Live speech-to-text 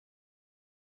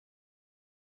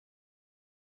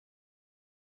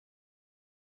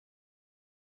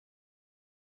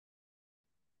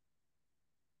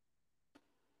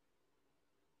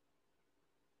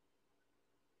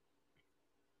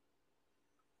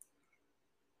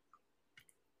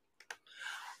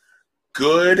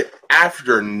good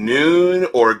afternoon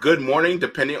or good morning,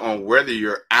 depending on whether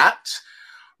you're at.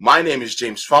 My name is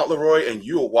James Fauntleroy, and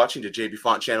you are watching the JB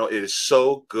Font channel. It is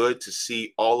so good to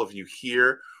see all of you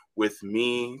here with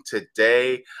me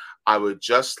today. I would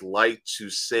just like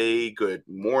to say good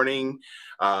morning.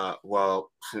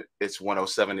 It's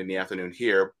 1:07 in the afternoon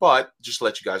here, but just to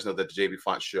let you guys know that the JB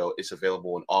Font Show is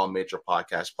available on all major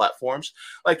podcast platforms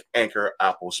like Anchor,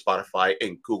 Apple, Spotify,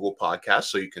 and Google Podcasts,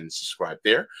 so you can subscribe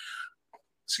there.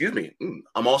 Excuse me.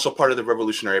 I'm also part of the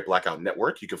Revolutionary Blackout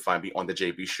Network. You can find me on the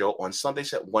JB Show on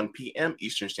Sundays at 1 p.m.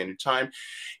 Eastern Standard Time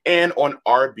and on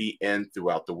RBN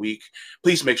throughout the week.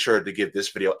 Please make sure to give this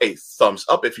video a thumbs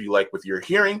up if you like what you're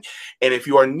hearing. And if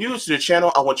you are new to the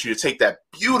channel, I want you to take that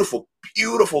beautiful,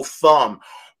 beautiful thumb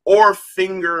or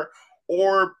finger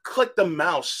or click the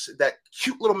mouse, that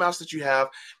cute little mouse that you have,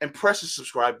 and press the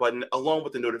subscribe button along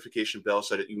with the notification bell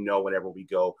so that you know whenever we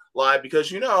go live, because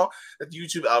you know that the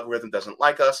YouTube algorithm doesn't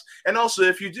like us. And also,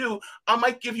 if you do, I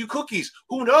might give you cookies.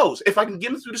 Who knows? If I can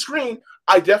get them through the screen,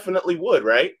 I definitely would,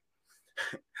 right?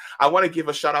 I want to give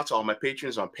a shout out to all my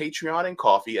patrons on Patreon and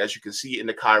Coffee, as you can see in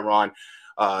the Chiron,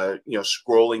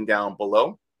 scrolling down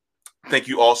below. Thank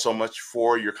you all so much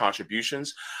for your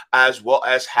contributions, as well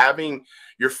as having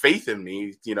your faith in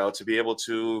me, to be able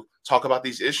to talk about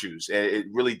these issues. It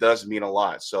really does mean a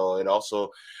lot. So it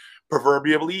also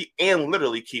proverbially and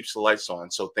literally keeps the lights on.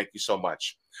 So thank you so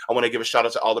much. I want to give a shout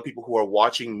out to all the people who are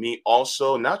watching me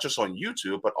also, not just on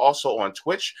YouTube, but also on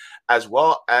Twitch, as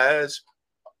well as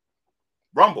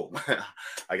Rumble.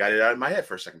 I got it out of my head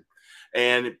for a second.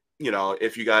 And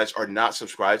if you guys are not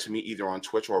subscribed to me either on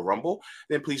Twitch or Rumble,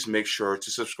 then please make sure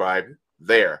to subscribe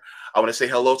there. I want to say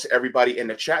hello to everybody in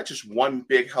the chat. Just one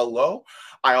big hello.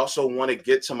 I also want to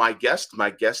get to my guest.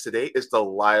 My guest today is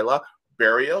Delilah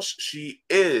Barrios. She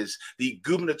is the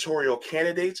gubernatorial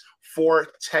candidate for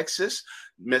Texas.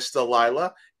 Miss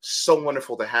Delilah, so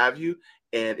wonderful to have you.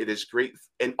 And it is great.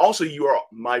 And also, you are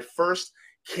my first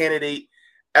candidate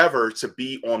ever to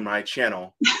be on my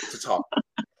channel to talk.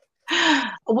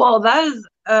 Well, that is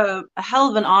a hell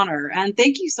of an honor, and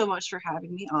thank you so much for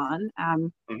having me on.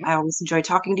 I always enjoy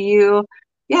talking to you.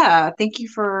 Yeah, thank you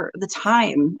for the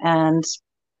time, and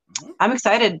I'm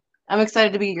excited. I'm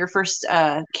excited to be your first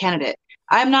candidate.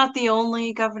 I'm not the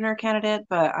only governor candidate,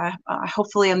 but I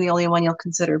hopefully I'm the only one you'll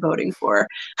consider voting for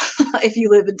if you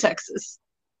live in Texas.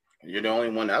 You're the only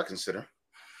one I'll consider.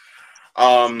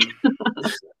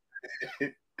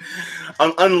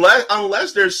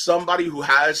 Unless there's somebody who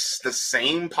has the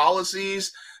same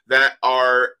policies that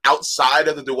are outside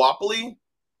of the duopoly,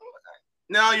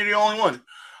 no, you're the only one.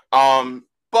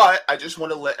 But I just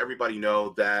want to let everybody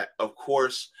know that, of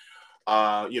course,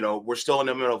 we're still in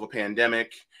the middle of a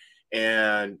pandemic,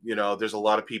 and there's a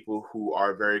lot of people who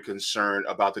are very concerned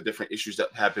about the different issues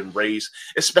that have been raised,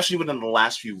 especially within the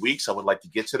last few weeks. I would like to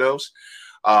get to those,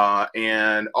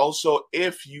 and also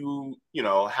if you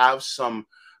have some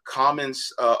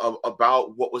comments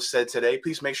about what was said today,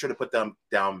 please make sure to put them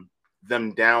down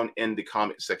in the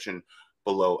comment section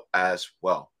below as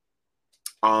well.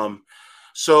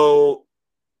 So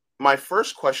my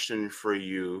first question for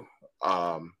you,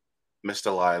 Ms.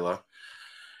 Delilah,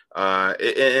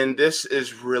 and this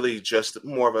is really just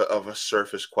more of a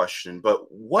surface question, but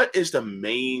what is the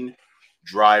main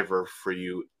driver for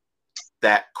you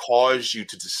that caused you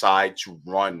to decide to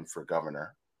run for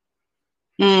governor?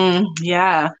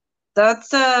 Yeah, that's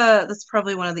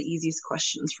probably one of the easiest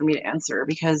questions for me to answer,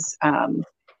 because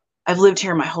I've lived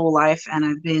here my whole life, and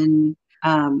I've been,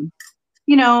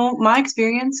 my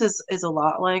experience is a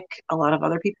lot like a lot of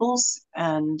other people's,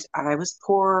 and I was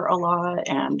poor a lot,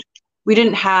 and we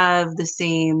didn't have the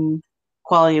same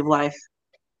quality of life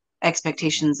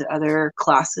expectations that other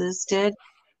classes did.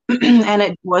 And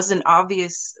it wasn't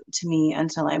obvious to me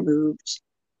until I moved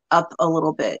up a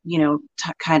little bit,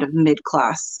 kind of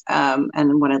mid-class.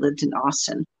 And when I lived in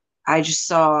Austin, I just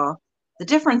saw the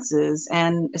differences.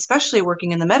 And especially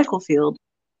working in the medical field,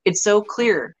 it's so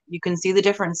clear. You can see the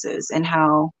differences in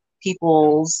how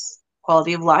people's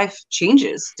quality of life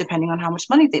changes depending on how much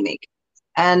money they make.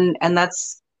 And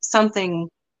that's something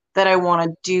that I want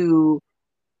to do.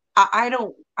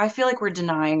 I feel like we're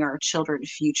denying our children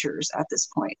futures at this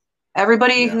point.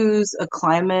 Everybody who's a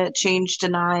climate change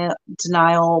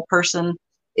denial person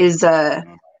is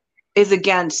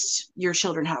against your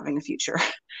children having a future.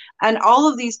 And all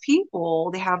of these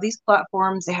people, they have these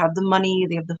platforms, they have the money,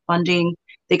 they have the funding,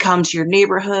 they come to your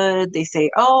neighborhood, they say,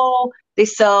 oh, they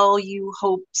sell you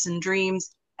hopes and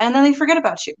dreams, and then they forget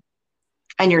about you.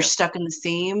 And you're stuck in the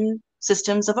same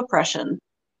systems of oppression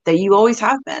that you always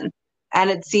have been. And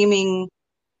it's seeming,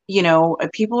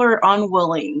 people are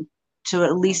unwilling to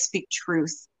at least speak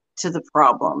truth to the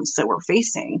problems that we're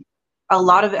facing. A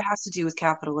lot of it has to do with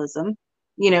capitalism,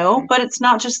 you know, but it's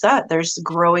not just that. There's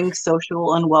growing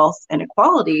social and wealth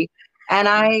inequality. And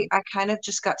I kind of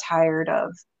just got tired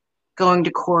of going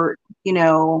to court, you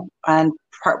know, and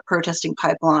protesting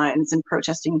pipelines and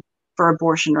protesting for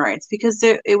abortion rights because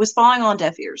it was falling on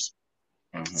deaf ears.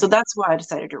 So that's why I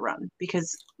decided to run,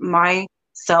 because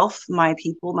myself, my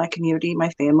people, my community, my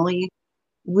family,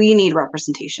 we need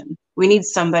representation. We need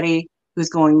somebody who's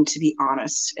going to be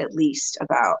honest, at least,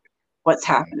 about what's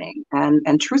happening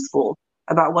and truthful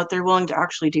about what they're willing to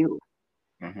actually do.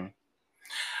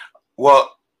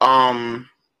 Well,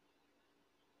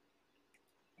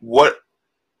 what,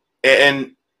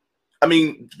 and I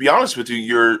mean, to be honest with you,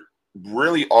 you're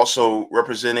really also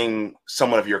representing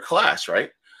someone of your class, right?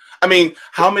 I mean,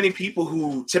 how many people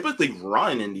who typically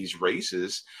run in these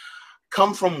races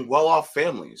come from well-off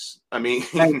families? I mean,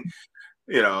 Right.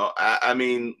 you know, I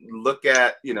mean, look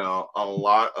at, you know, a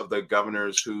lot of the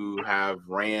governors who have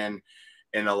ran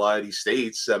in a lot of these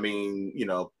states. I mean, you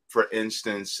know, for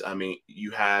instance, I mean,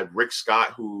 you had Rick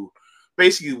Scott, who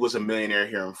basically was a millionaire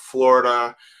here in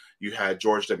Florida. You had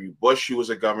George W. Bush, who was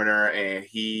a governor, and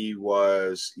he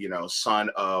was, you know, son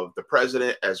of the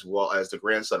president, as well as the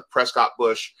grandson of Prescott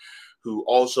Bush, who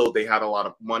also, they had a lot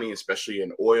of money, especially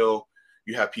in oil.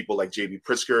 You have people like J.B.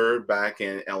 Pritzker back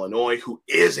in Illinois, who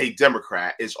is a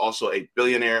Democrat, is also a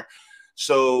billionaire.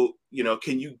 So, you know,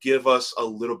 can you give us a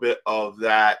little bit of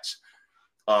that,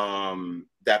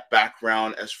 that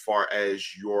background as far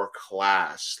as your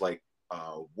class, like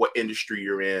what industry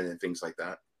you're in and things like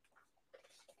that?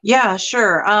 Yeah,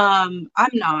 sure. I'm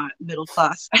not middle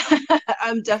class.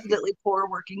 I'm definitely poor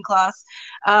working class.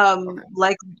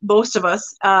 Like most of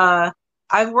us.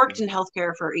 I've worked in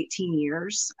healthcare for 18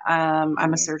 years.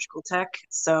 I'm a surgical tech,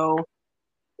 so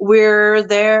we're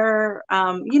there.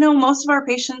 You know, most of our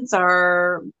patients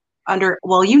are under,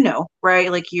 well, you know,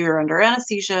 right? Like you're under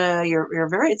anesthesia. You're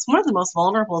very, it's one of the most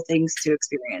vulnerable things to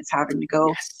experience, having to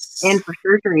go in for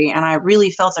surgery. And I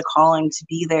really felt a calling to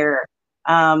be there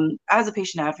as a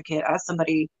patient advocate, as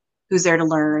somebody who's there to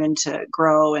learn and to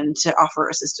grow and to offer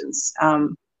assistance.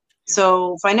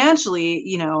 So financially,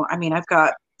 you know, I mean, I've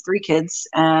got 3 kids,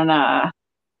 and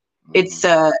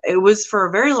it was for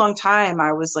a very long time.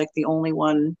 I was like the only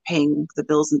one paying the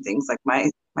bills and things. Like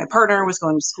my partner was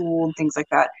going to school and things like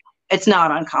that. It's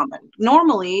not uncommon.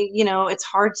 Normally, you know, it's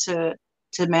hard to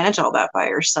manage all that by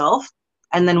yourself.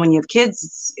 And then when you have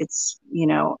kids, it's you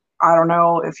know, I don't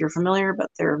know if you're familiar, but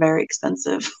they're very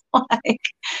expensive. Like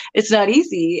it's not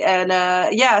easy. And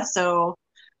yeah, so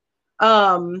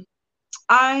um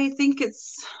I think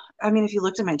it's, I mean, if you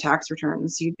looked at my tax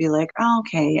returns, you'd be like, oh,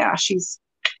 okay, yeah, she's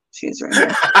right here.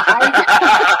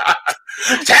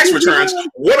 Tax returns,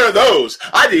 what are those?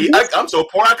 I'm so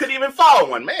poor I couldn't even file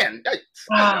one. Man,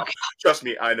 I know. Trust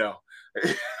me, I know.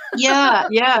 Yeah.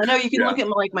 No, you can look at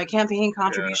like my campaign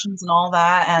contributions and all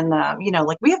that, and you know,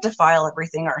 like we have to file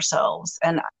everything ourselves,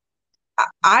 and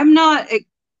I'm not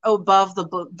above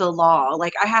the law.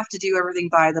 Like I have to do everything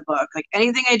by the book. Like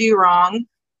anything I do wrong,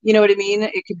 you know what I mean?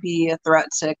 It could be a threat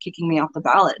to kicking me off the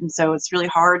ballot, and so it's really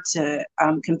hard to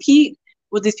compete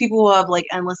with these people who have like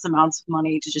endless amounts of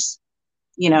money to just,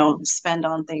 you know, spend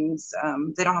on things.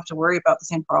 They don't have to worry about the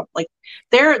same problem. Like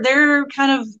they're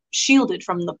kind of shielded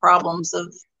from the problems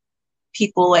of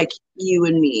people like you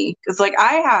and me. Because like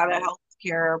I had a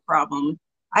healthcare problem.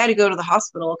 I had to go to the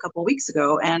hospital a couple of weeks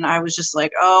ago, and I was just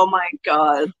like, oh my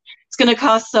God, it's going to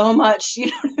cost so much. You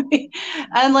know what I mean?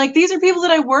 And like, these are people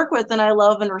that I work with and I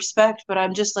love and respect, but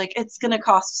I'm just like, it's going to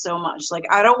cost so much. Like,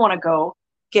 I don't want to go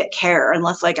get care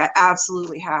unless like I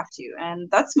absolutely have to.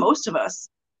 And that's most of us.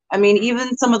 I mean,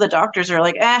 even some of the doctors are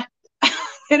like,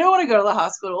 they don't want to go to the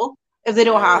hospital if they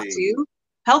don't have to.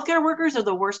 Healthcare workers are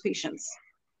the worst patients.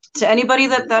 To anybody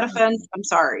that offends, I'm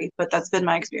sorry, but that's been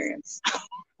my experience.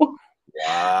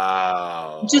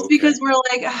 Wow. Just because we're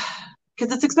like,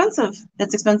 because it's expensive.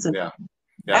 It's expensive. Yeah.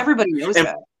 Everybody knows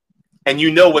that. And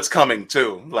you know what's coming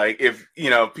too. Like if, you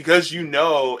know, because you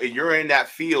know, and you're in that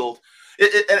field,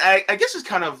 and I guess it's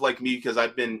kind of like me, because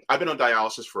I've been on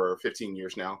dialysis for 15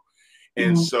 years now.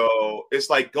 And so it's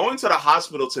like going to the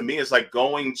hospital to me is like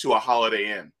going to a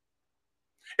Holiday Inn.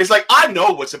 It's like, I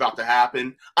know what's about to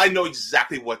happen. I know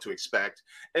exactly what to expect.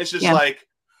 And it's just like,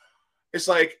 it's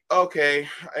like, okay.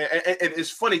 And it's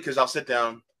funny because I'll sit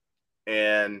down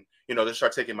and, you know, they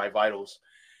start taking my vitals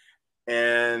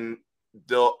and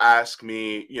they'll ask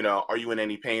me, you know, are you in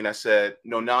any pain? I said,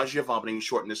 no nausea, vomiting,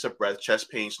 shortness of breath, chest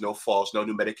pains, no falls, no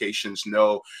new medications,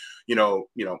 no,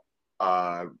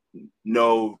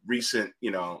 no recent,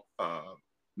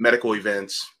 medical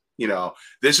events. You know,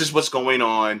 this is what's going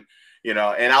on. and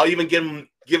I'll even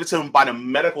give it to them by the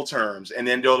medical terms, and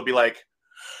then they'll be like,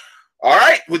 all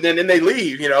right, well, then they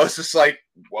leave. It's just like,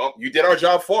 well, you did our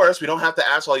job for us. We don't have to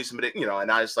ask all these,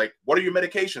 and I was like, what are your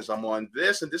medications? I'm on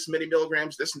this and this many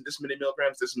milligrams, this and this many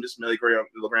milligrams, this and this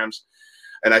milligrams.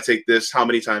 And I take this how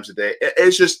many times a day?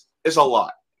 It's a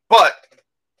lot. But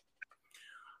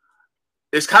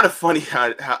it's kind of funny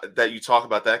how that you talk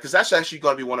about that, because that's actually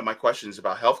going to be one of my questions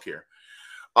about healthcare.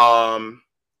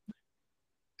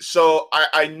 So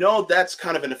I know that's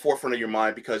kind of in the forefront of your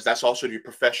mind because that's also your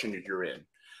profession that you're in.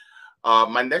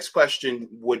 My next question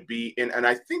would be, and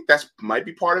I think that might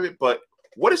be part of it, but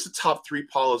what is the top 3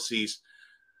 policies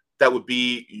that would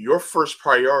be your first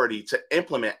priority to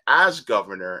implement as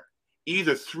governor,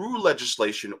 either through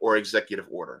legislation or executive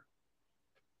order?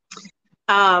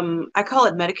 I call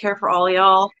it Medicare for all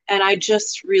y'all, and I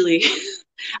just really,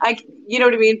 you know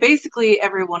what I mean? Basically,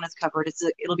 everyone is covered.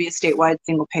 It'll be a statewide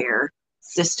single payer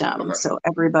system, Okay. so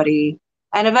everybody,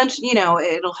 and eventually,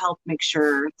 it'll help make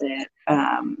sure that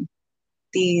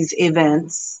these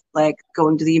events, like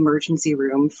going to the emergency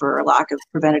room for a lack of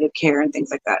preventative care and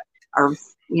things like that, are,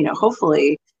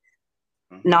 hopefully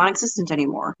non-existent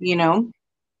anymore.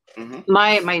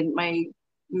 My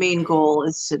main goal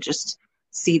is to just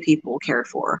see people cared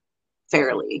for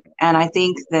fairly, and I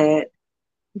think that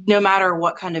no matter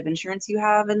what kind of insurance you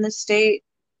have in this state,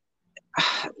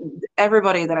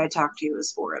 everybody that I talk to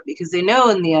is for it because they know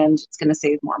in the end it's going to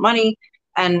save more money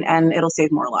and it'll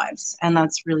save more lives, and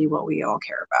that's really what we all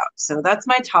care about. So that's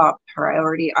my top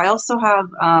priority. I also have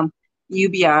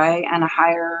UBI and a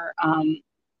higher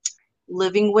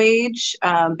living wage.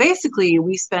 Basically,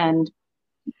 we spend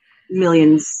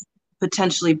millions,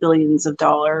 potentially billions of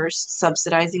dollars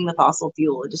subsidizing the fossil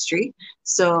fuel industry.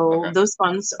 So those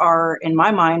funds are, in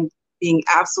my mind, being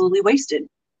absolutely wasted.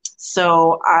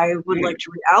 So I would like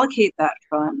to reallocate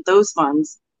those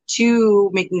funds to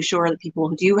making sure that people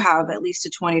who do have at least a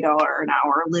 $20 an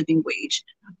hour living wage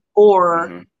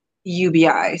or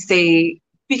UBI,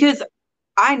 because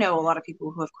I know a lot of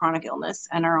people who have chronic illness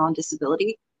and are on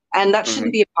disability, and that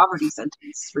shouldn't be a poverty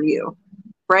sentence for you,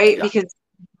 right? Yeah.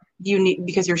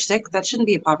 Because you're sick, that shouldn't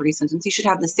be a poverty sentence. You should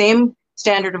have the same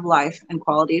standard of life and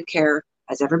quality of care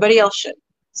as everybody else should.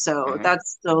 So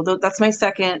that's my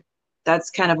second.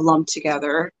 That's kind of lumped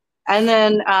together. And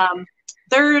then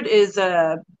third is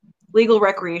legal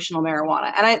recreational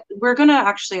marijuana. And we're going to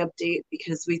actually update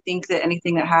because we think that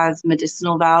anything that has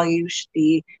medicinal value should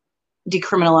be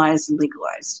decriminalized and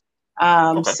legalized.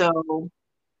 So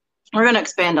we're going to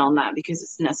expand on that because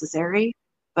it's necessary.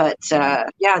 But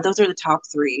those are the top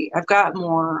 3. I've got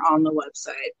more on the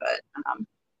website, but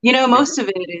most of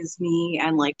it is me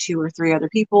and like 2 or 3 other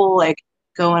people, like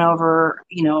going over,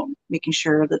 making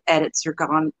sure that edits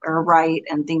are right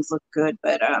and things look good.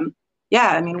 But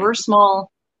we're a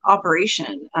small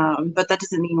operation, but that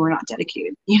doesn't mean we're not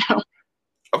dedicated.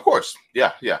 Of course,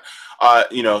 yeah.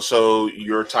 So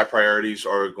your top priorities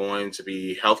are going to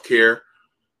be healthcare,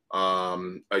 a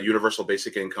universal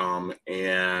basic income,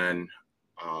 and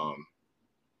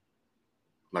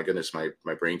my goodness, my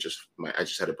brain I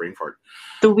just had a brain fart.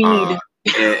 The weed.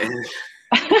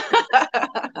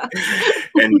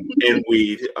 And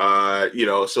weed,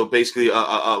 so basically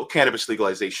cannabis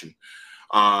legalization,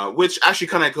 which actually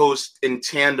kind of goes in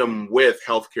tandem with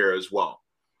healthcare as well.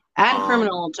 And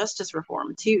criminal justice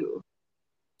reform too.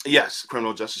 Yes,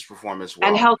 criminal justice reform as well.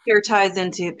 And healthcare ties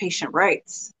into patient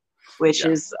rights, which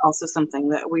is also something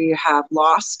that we have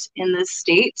lost in this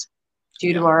state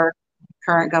due to our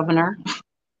current governor.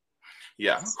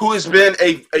 Yeah, who has been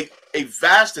a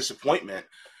vast disappointment,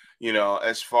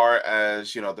 as far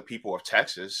as, the people of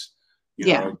Texas,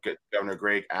 Governor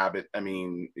Greg Abbott. I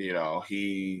mean,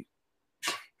 he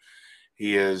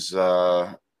is,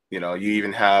 you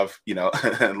even have,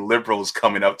 liberals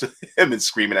coming up to him and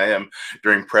screaming at him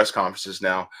during press conferences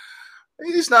now.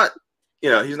 He's not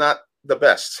the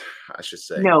best, I should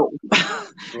say. No,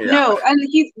 no. And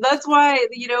that's why,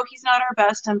 he's not our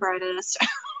best and brightest.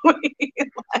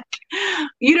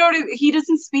 He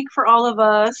doesn't speak for all of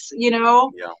us, he's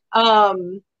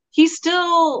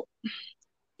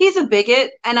a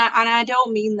bigot, and I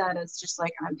don't mean that as just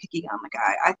like I'm picking on the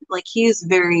guy. He is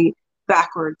very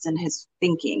backwards in his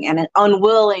thinking and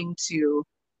unwilling to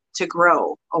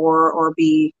grow or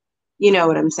be,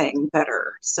 what I'm saying,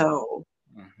 better. So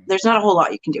there's not a whole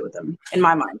lot you can do with him, in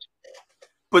my mind.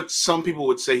 But some people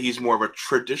would say he's more of a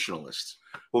traditionalist.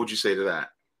 What would you say to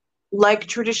that? Like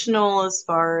traditional as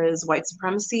far as white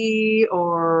supremacy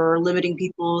or limiting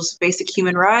people's basic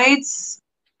human rights,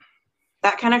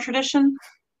 that kind of tradition?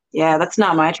 Yeah, that's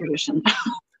not my tradition.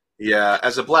 Yeah,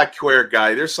 as a Black queer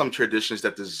guy, there's some traditions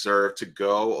that deserve to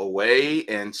go away,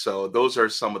 and so those are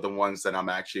some of the ones that I'm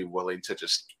actually willing to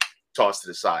just toss to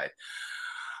the side.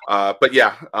 But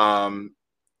yeah,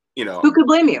 you know, Who could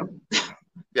blame you?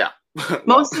 yeah. Well,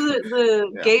 Most of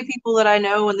the yeah. gay people that I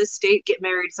know in this state get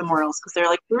married somewhere else because they're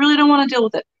like, we really don't want to deal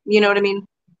with it. You know what I mean?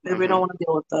 We don't Hmm. want to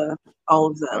deal with the all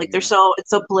of the like. They're Hmm. so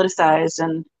it's so politicized,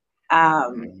 and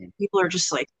Hmm. people are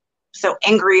just like so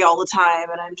angry all the time.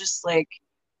 And I'm just like,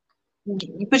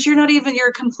 but you're not even.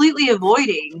 You're completely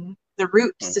avoiding the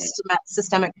root Hmm.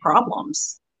 systemic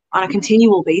problems on a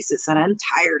continual basis, and I'm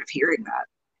tired of hearing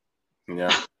that.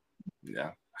 Yeah,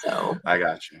 yeah, So. I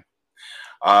got you.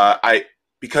 I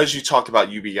because you talked about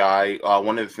UBI,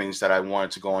 one of the things that I wanted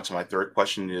to go on to my third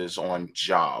question is on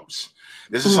jobs.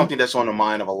 This is Mhm. something that's on the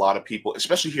mind of a lot of people,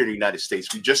 especially here in the United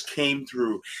States. We just came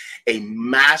through a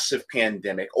massive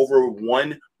pandemic. Over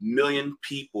 1 million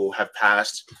people have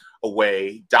passed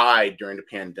away, died during the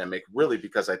pandemic, really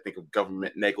because I think of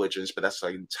government negligence, but that's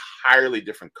an entirely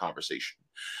different conversation.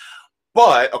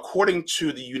 But according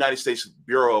to the United States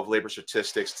Bureau of Labor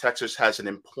Statistics, Texas has an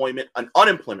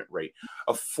unemployment rate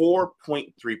of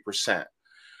 4.3%.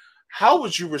 How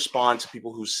would you respond to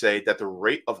people who say that the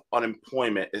rate of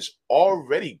unemployment is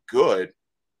already good?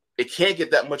 It can't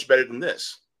get that much better than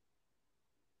this.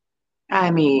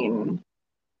 I mean,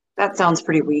 that sounds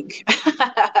pretty weak.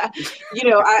 I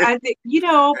think,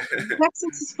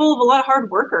 Texas is full of a lot of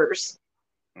hard workers.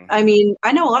 I Hmm. mean,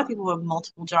 I know a lot of people who have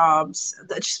multiple jobs.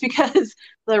 That just because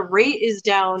the rate is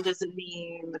down doesn't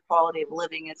mean the quality of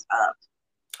living is up,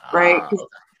 right? Ah, 'Cause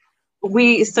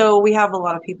we have a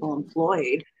lot of people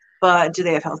employed, but do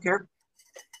they have healthcare?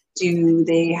 Do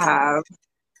they have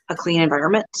a clean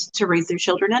environment to raise their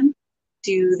children in?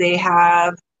 Do they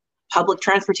have public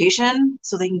transportation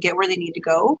so they can get where they need to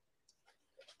go?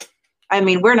 I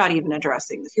mean, we're not even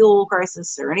addressing the fuel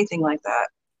crisis or anything like that.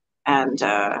 And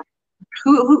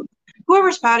who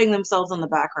whoever's patting themselves on the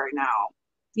back right now,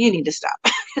 you need to stop.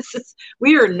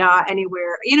 We are not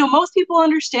anywhere. Most people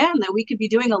understand that we could be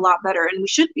doing a lot better, and we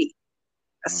should be.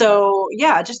 okay. So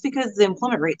yeah, just because the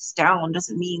employment rate's down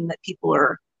doesn't mean that people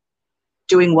are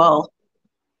doing well.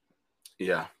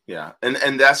 Yeah, yeah,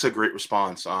 and that's a great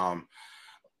response. Uh,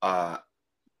 I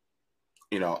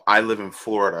live in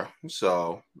Florida,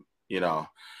 so you know,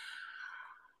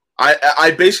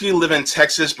 I basically live in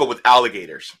Texas, but with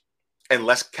alligators and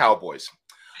less cowboys.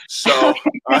 So,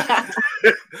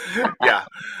 yeah.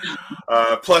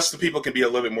 Plus, the people can be a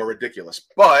little bit more ridiculous.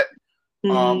 But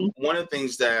Mhm. one of the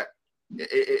things that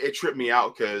it tripped me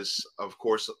out because, of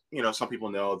course, some people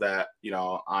know that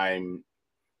I'm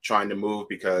trying to move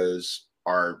because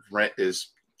our rent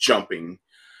is jumping,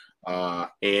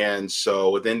 and so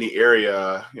within the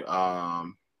area,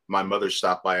 my mother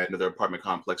stopped by another apartment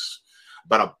complex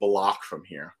about a block from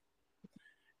here,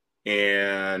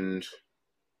 and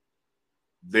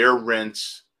their rent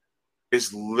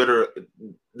is literally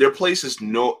their place is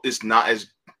no is not as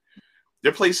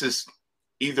their place is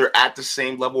either at the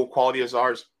same level of quality as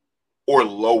ours or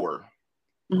lower,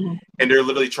 Mhm. and they're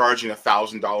literally charging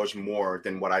 $1,000 more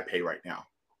than what I pay right now.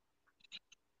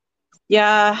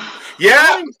 Yeah, I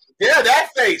Yeah, wouldn't. yeah,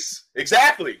 that face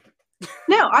exactly.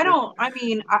 No, I don't. I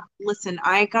mean, listen,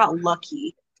 I got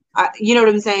lucky. You know what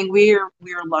I'm saying? We're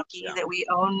lucky Yeah. that we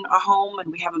own a home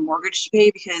and we have a mortgage to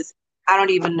pay because I don't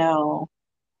even know.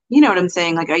 You know what I'm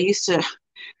saying? Like I used to.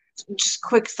 Just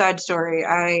quick side story.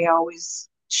 I always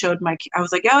showed I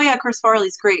was like, oh yeah, Chris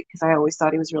Farley's great because I always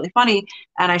thought he was really funny,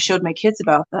 and I showed my kids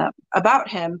about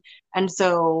him, and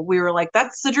so we were like,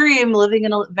 that's the dream, living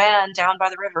in a van down by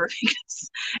the river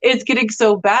because it's getting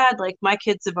so bad. Like my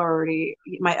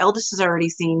eldest has already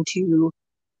seen two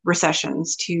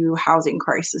recessions, two housing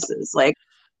crises. Like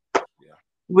Yeah.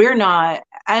 we're not,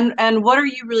 and what are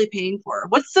you really paying for?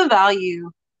 What's the value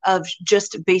of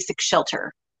just basic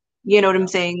shelter? You know what I'm Yeah.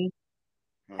 saying?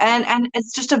 and Hmm. and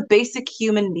it's just a basic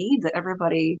human need that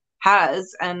everybody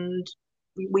has, and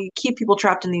we keep people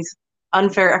trapped in these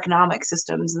unfair economic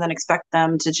systems and then expect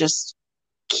them to just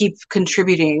keep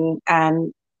contributing.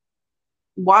 And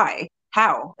why?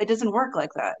 How? It doesn't work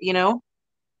like that.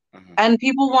 Hmm. And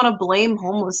people want to blame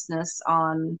homelessness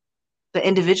on the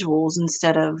individuals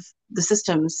instead of the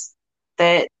systems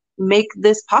that make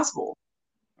this possible.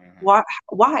 Hmm.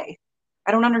 Why?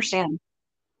 I don't understand.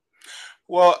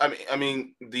 Well, I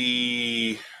mean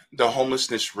the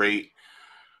homelessness rate.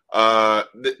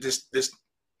 This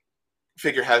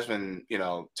figure has been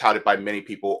touted by many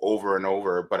people over and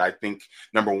over, but I think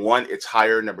number one, it's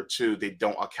higher. Number two, they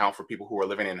don't account for people who are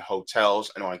living in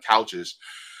hotels and on couches.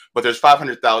 But there's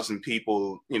 500,000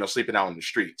 people sleeping out on the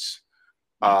streets.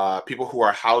 People who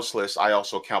are houseless, I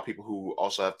also count people who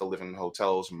also have to live in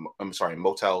hotels. I'm sorry,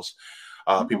 motels.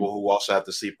 Okay. People who also have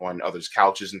to sleep on others'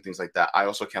 couches and things like that. I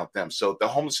also count them. So the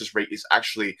homelessness rate is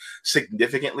actually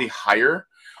significantly higher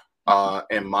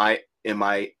in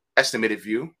my estimated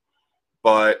view.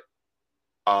 But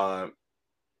uh,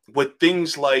 with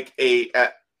things like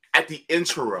at the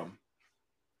interim,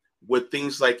 with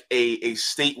things like a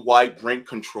statewide rent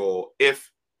control,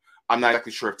 if I'm not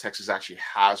exactly sure if Texas actually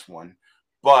has one,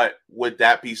 but would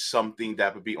that be something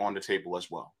that would be on the table as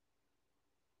well?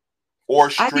 Or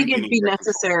I think it'd strengthening be rent control?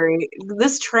 necessary.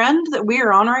 This trend that we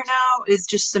are on right now is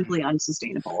just Mhm, simply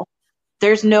unsustainable.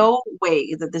 There's mhm, no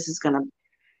way that this is going to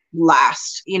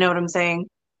last. You know what I'm saying?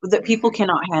 That people mhm.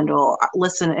 cannot handle.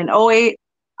 Listen, in '08,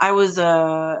 I was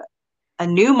a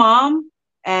new mom,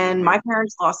 and Mhm. my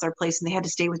parents lost their place and they had to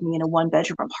stay with me in a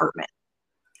one-bedroom apartment.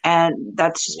 And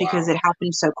that's just because Wow. it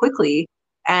happened so quickly.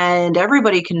 And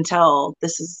everybody can tell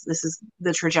this is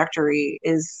the trajectory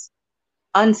is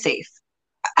unsafe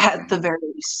at the Mhm. very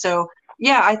least. So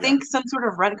yeah, I Yeah. think some sort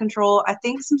of rent control. I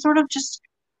think some sort of just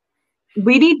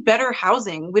we need better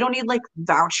housing. We don't need like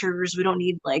vouchers. We don't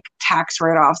need like tax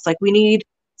write-offs. Like we need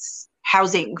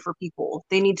housing for people.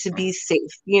 They need to be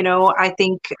safe. You know, I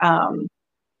think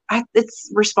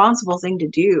it's a responsible thing to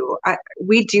do.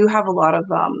 We do have a lot of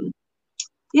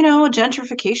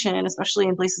gentrification, especially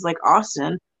in places like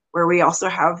Austin, where we also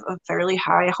have a fairly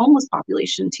high homeless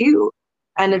population too.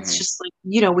 And it's Mhm. just like,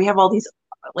 we have all these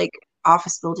like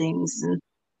office buildings and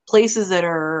places that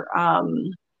are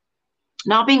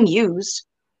not being used.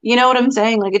 You know what I'm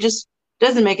saying? Like it just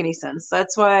doesn't make any sense.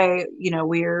 That's why,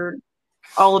 we're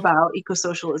all about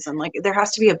eco-socialism. Like there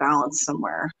has to be a balance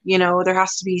somewhere. There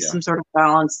has to be Yeah. some sort of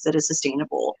balance that is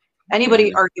sustainable.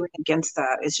 Anybody Mhm. arguing against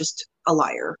that is just a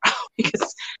liar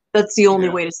because that's the only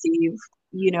Yeah. way to save,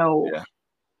 you know, Yeah.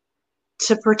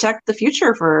 to protect the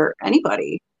future for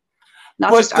anybody,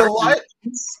 not just But our Delilah,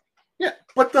 generations. yeah,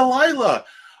 but Delilah,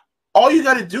 all you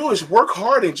got to do is work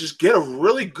hard and just get a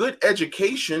really good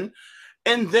education,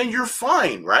 and then you're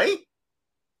fine, right?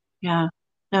 Yeah.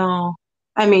 No.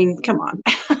 I mean, come on.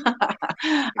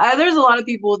 There's a lot of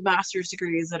people with master's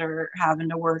degrees that are having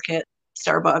to work at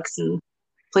Starbucks and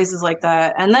places like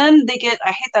that. And then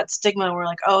I hate that stigma where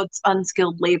like, oh, it's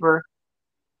unskilled labor.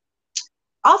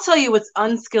 I'll tell you what's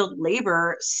unskilled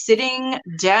labor, sitting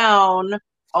down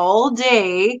all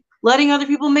day, letting other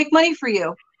people make money for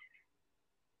you.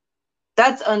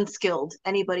 That's unskilled.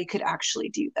 Anybody could actually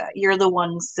do that. You're the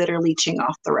ones that are leeching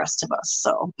off the rest of us.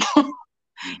 So,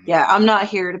 Mhm. yeah, I'm not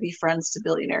here to be friends to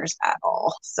billionaires at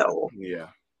all. So, Yeah.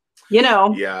 you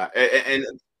know, Yeah. And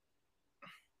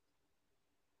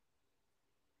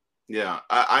yeah,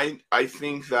 I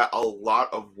think that a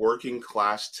lot of working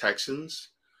class Texans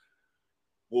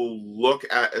will look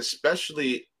at,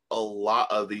 especially a lot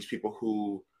of these people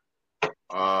who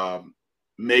um,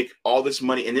 make all this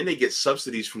money and then they get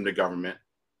subsidies from the government,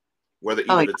 whether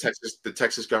oh, either the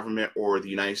Texas government or the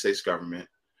United States government,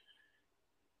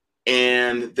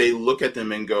 and they look at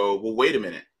them and go, "Well, wait a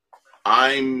minute,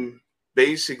 I'm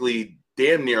basically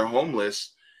damn near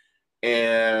homeless,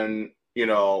 and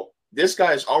this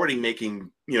guy is already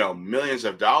making millions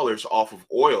of dollars off of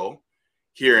oil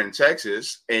here in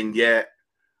Texas, and yet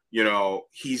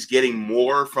he's getting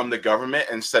more from the government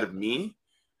instead of me.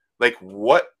 Like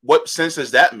what sense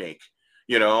does that make?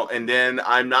 And then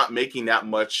I'm not making that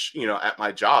much at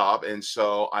my job, and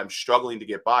so I'm struggling to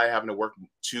get by, having to work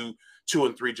two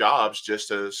and three jobs just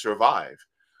to survive.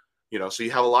 So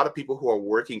you have a lot of people who are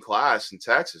working class in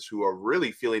Texas who are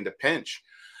really feeling the pinch.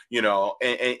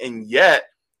 And yet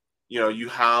you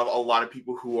have a lot of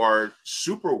people who are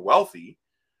super wealthy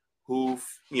who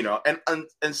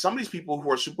and some of these people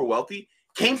who are super wealthy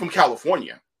came from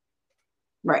California,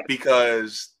 right.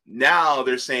 because now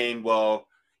they're saying, well,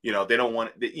 they don't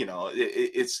want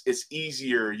it's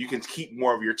easier, you can keep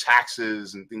more of your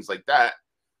taxes and things like that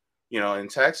in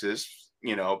Texas,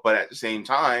 but at the same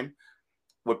time,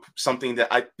 what something that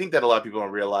I think that a lot of people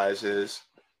don't realize is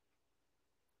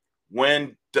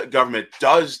when the government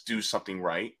does do something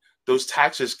right, those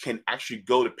taxes can actually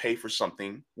go to pay for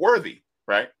something worthy,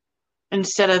 right?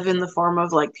 Instead of in the form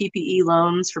of like PPE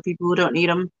loans for people who don't need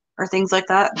them or things like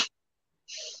that.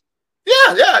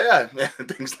 Yeah, yeah, yeah.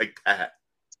 Things like that.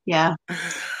 Yeah,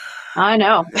 I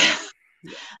know.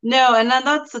 Yeah. No, and then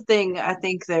that's the thing. I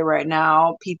think that right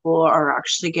now people are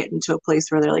actually getting to a place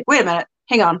where they're like, wait a minute,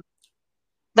 hang on,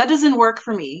 that doesn't work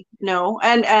for me. No,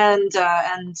 and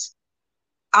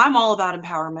I'm all about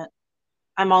empowerment.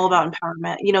 I'm all Mhm. about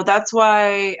empowerment. That's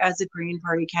why as a Green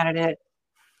Party candidate,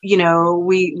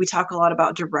 we talk a lot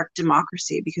about direct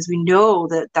democracy because we know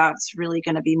that that's really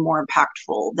going to be more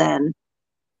impactful than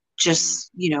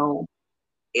just,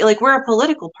 like we're a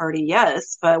political party,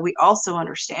 yes, but we also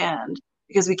understand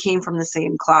because we came from the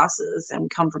same classes and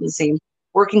come from the same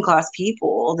working class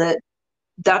people that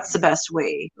that's the best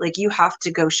way. Like you have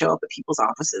to go show up at people's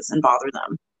offices and bother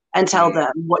them and tell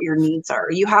them what your needs are.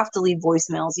 You have to leave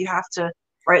voicemails. You have to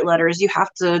write letters. You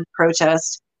have to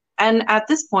protest. And at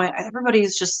this point,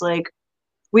 everybody's just like,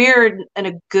 we're in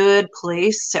a good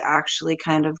place to actually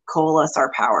kind of coalesce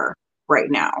our power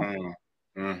right now.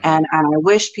 And I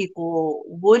wish people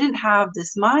wouldn't have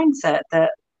this mindset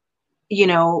that,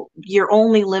 you're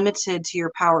only limited to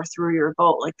your power through your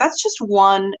vote. Like that's just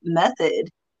one method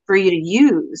for you to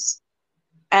use.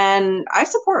 And I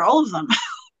support all of them.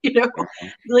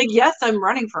 Like, yes, I'm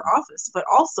running for office, but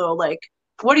also like,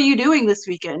 what are you doing this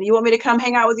weekend? You want me to come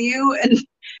hang out with you and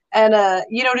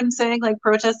you know what I'm saying? Like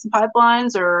protest some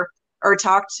pipelines or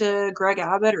talk to Greg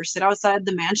Abbott or sit outside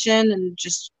the mansion and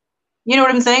just, you know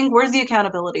what I'm saying? Where's the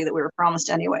accountability that we were promised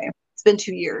anyway? It's been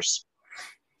 2 years.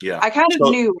 Yeah. I kind of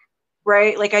knew,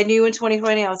 right? Like I knew in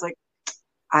 2020, I was like,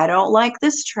 I don't like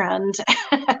this trend.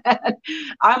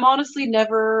 I'm honestly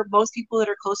never, most people that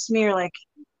are close to me are like,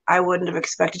 I wouldn't have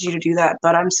expected you to do that,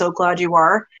 but I'm so glad you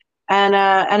are. And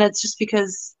it's just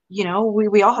because,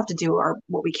 we all have to do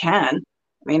what we can.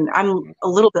 I mean, I'm a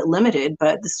little bit limited,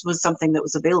 but this was something that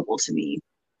was available to me.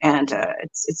 And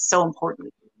it's so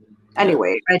important.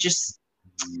 Anyway,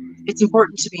 it's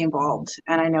important to be involved.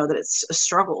 And I know that it's a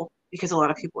struggle because a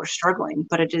lot of people are struggling,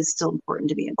 but it is still important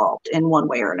to be involved in one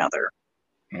way or another.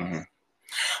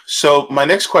 So my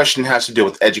next question has to do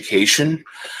with education.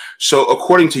 So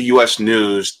according to U.S.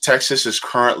 News, Texas is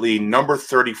currently number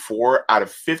 34 out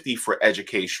of 50 for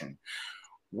education.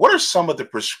 What are some of the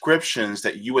prescriptions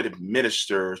that you would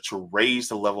administer to raise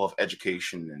the level of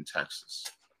education in Texas?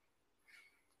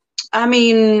 I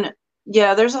mean,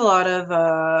 yeah, there's a lot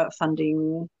of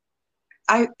funding.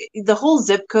 The whole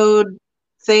zip code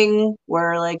thing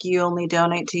where like you only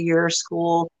donate to your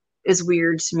school is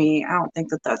weird to me. I don't think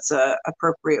that that's a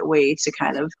appropriate way to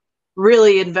kind of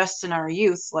really invest in our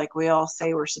youth like we all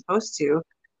say we're supposed to.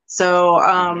 So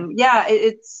yeah,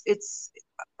 it's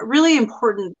really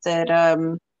important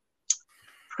that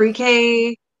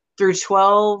pre-K through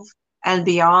 12 and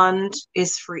beyond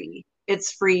is free.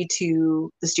 It's free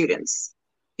to the students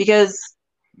because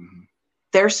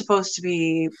they're supposed to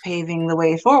be paving the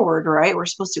way forward, right? We're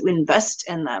supposed to invest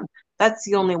in them. That's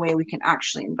the only way we can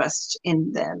actually invest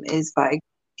in them is by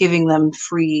giving them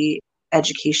free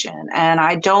education. And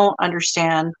I don't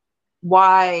understand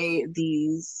why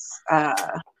these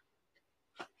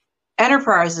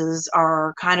enterprises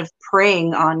are kind of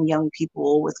preying on young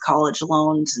people with college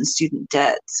loans and student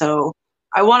debt. So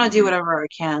I want to do whatever I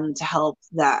can to help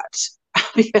that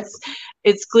because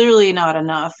it's clearly not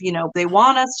enough. They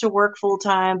want us to work full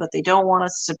time, but they don't want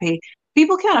us to pay.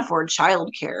 People can't afford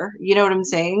childcare. You know what I'm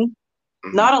saying?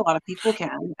 Not a lot of people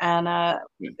can. And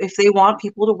if they want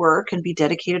people to work and be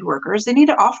dedicated workers, they need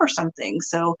to offer something.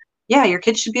 So yeah, your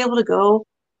kids should be able to go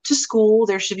to school.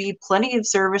 There should be plenty of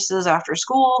services after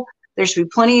school. There should be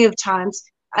plenty of times.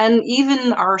 And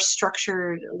even our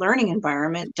structured learning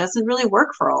environment doesn't really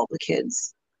work for all the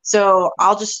kids. So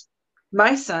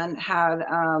my son had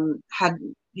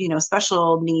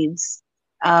special needs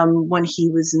when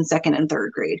he was in second and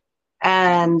third grade.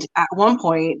 And at one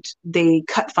point, they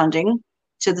cut funding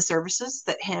to the services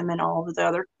that him and all of the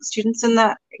other students in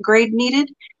that grade needed.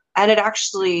 And it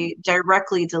actually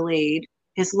directly delayed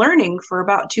his learning for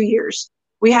about 2 years.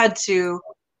 We had to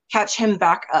catch him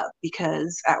back up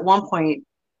because at one point,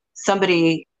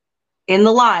 somebody in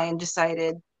the line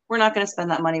decided we're not going to spend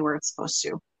that money where it's supposed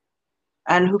to.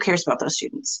 And who cares about those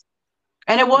students?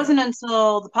 And it wasn't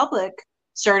until the public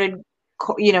started,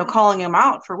 calling them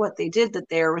out for what they did that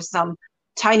there was some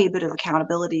tiny bit of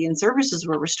accountability and services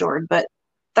were restored. But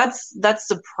that's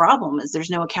the problem is there's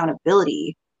no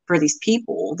accountability for these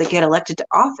people that get elected to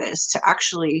office to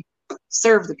actually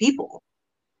serve the people.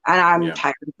 And I'm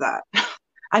tired of that.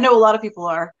 I know a lot of people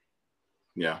are.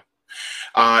 Yeah.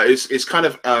 It's kind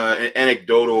of an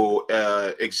anecdotal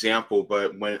example,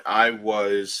 but when I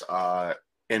was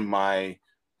in my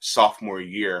sophomore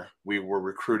year, we were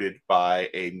recruited by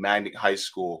a magnet high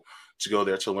school to go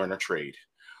there to learn a trade.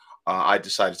 I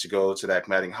decided to go to that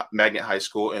magnet high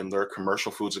school and learn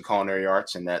commercial foods and culinary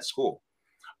arts in that school.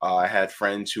 I had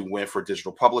friends who went for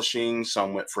digital publishing,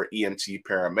 some went for EMT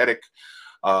paramedic,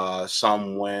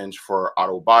 some went for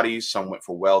auto bodies, some went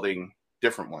for welding,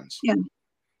 different ones. Yeah.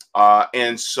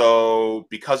 And so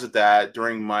because of that,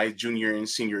 during my junior and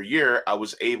senior year, I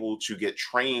was able to get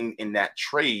trained in that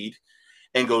trade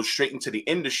and go straight into the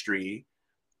industry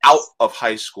out of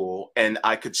high school, and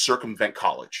I could circumvent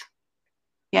college.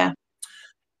 Yeah.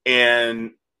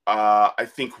 And I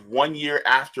think 1 year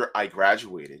after I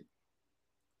graduated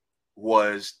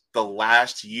was the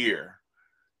last year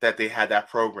that they had that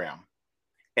program.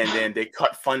 And then they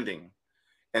cut funding.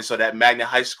 And so that magnet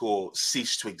high school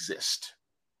ceased to exist.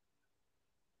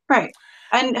 Right.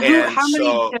 And And how many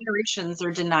so, generations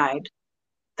are denied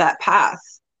that path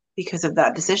because of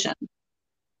that decision?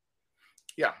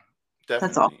 yeah, That's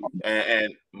definitely. awful.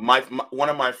 And my one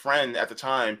of my friend at the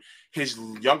time, his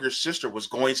younger sister was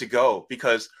going to go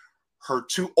because her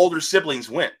two older siblings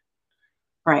went.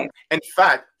 Right. In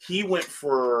fact, he went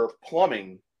for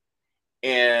plumbing,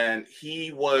 and he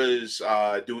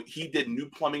did new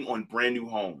plumbing on brand new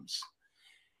homes.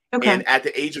 Okay. And at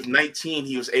the age of 19,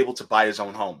 he was able to buy his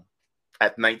own home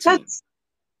at 19. That's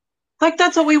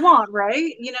that's what we want,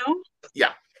 right? You know?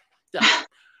 Yeah, yeah.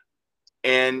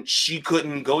 And she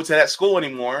couldn't go to that school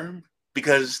anymore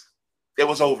because it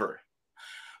was over.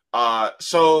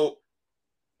 So,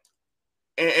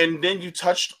 and then you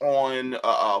touched on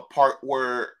a part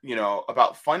where,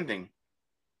 about funding.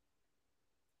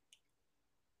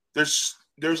 There's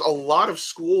a lot of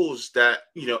schools that,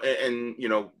 and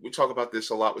we talk about this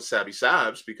a lot with Savvy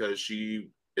Sabs because she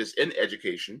is in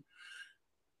education.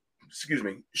 Excuse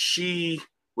me. She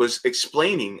was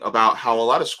explaining about how a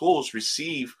lot of schools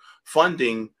receive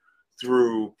funding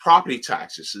through property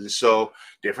taxes. And so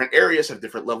different areas have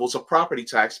different levels of property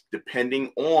tax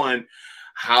depending on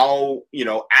how,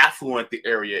 affluent the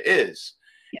area is.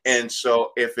 Yes. And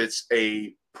so if it's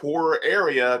a poorer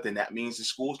area, then that means the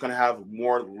school is going to have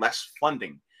more or less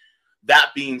funding.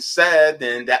 That being said,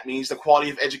 then that means the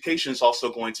quality of education is also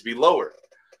going to be lower.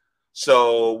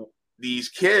 So these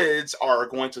kids are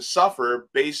going to suffer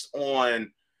based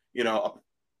on,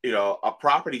 a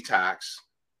property tax.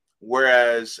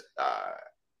 Whereas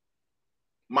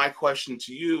my question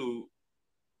to you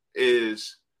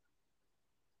is,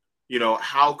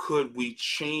 how could we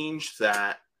change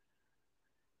that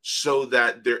so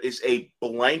that there is a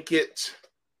blanket,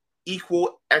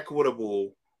 equal,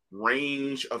 equitable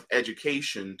range of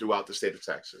education throughout the state of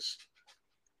Texas?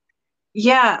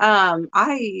 Yeah,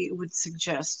 I would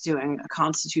suggest doing a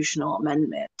constitutional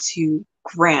amendment to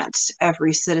grant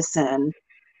every citizen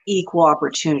equal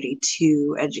opportunity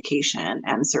to education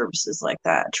and services like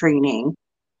that, training.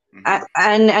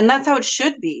 Mm-hmm. And that's how it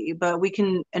should be, but we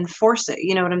can enforce it.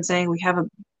 You know what I'm saying? We have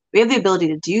the ability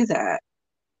to do that.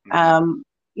 Mm-hmm. Um,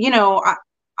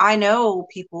 I know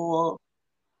people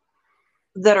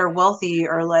that are wealthy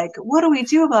are like, what do we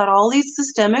do about all these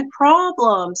systemic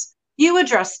problems? You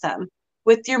address them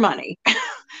with your money.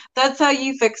 That's how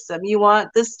you fix them. You want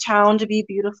this town to be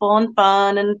beautiful and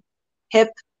fun and hip.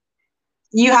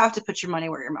 You have to put your money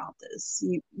where your mouth is.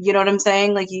 You know what I'm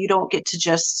saying? Like you don't get to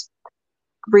just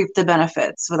reap the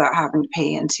benefits without having to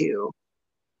pay into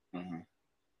Mm-hmm.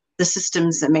 the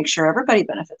systems that make sure everybody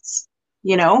benefits.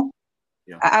 You know,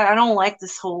 Yeah. I don't like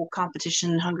this whole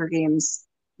competition Hunger Games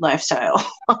lifestyle.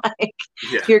 Like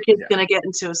Yeah. your kid's Yeah. gonna get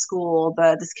into a school,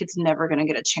 but this kid's never gonna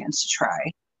get a chance to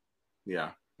try.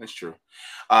 Yeah, that's true.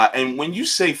 And when you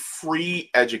say free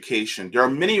education, there are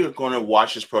many who are going to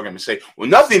watch this program and say, well,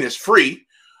 nothing is free.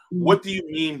 Mm. What do you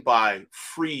mean by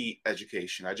free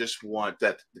education? I just want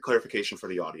the clarification for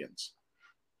the audience.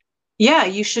 Yeah,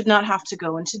 you should not have to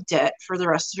go into debt for the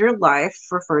rest of your life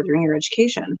for furthering your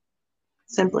education.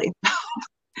 Simply.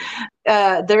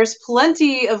 There's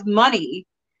plenty of money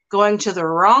going to the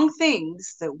wrong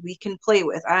things that we can play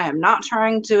with. I am not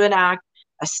trying to enact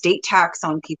a state tax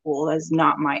on people. That's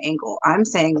not my angle. I'm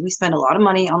saying we spend a lot of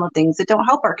money on the things that don't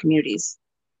help our communities.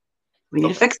 We need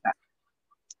to fix that.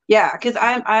 Yeah, because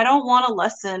I don't want to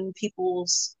lessen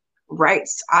people's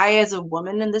rights. I, as a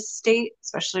woman in this state,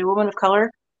 especially a woman of color,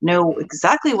 know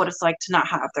exactly what it's like to not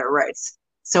have their rights.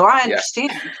 So I Yes.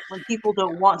 understand when people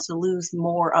don't want to lose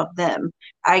more of them.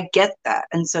 I get that.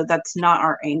 And so that's not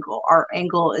our angle. Our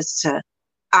angle is to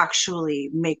actually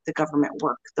make the government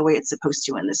work the way it's supposed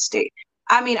to in this state.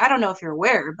 I mean, I don't know if you're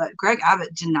aware, but Greg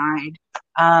Abbott denied,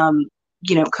 um,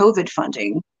 COVID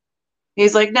funding.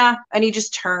 He's like, nah, and he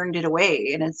just turned it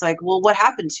away. And it's like, well, what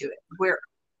happened to it?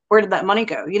 Where did that money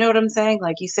go? You know what I'm saying?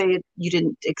 Like you say you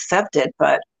didn't accept it,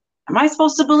 but am I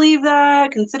supposed to believe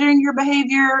that considering your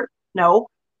behavior? No.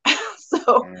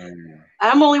 So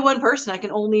I'm only one person. I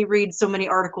can only read so many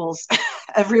articles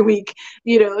every week,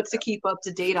 to keep up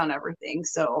to date on everything.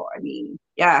 So, I mean,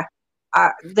 yeah,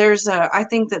 I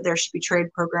think that there should be trade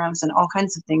programs and all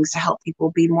kinds of things to help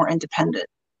people be more independent.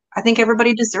 I think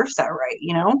everybody deserves that right,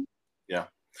 Yeah.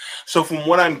 So from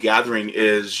what I'm gathering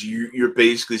is you're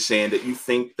basically saying that you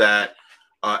think that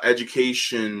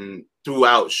education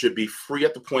throughout should be free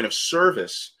at the point of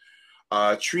service,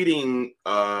 treating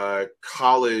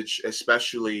college,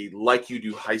 especially like you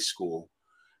do high school,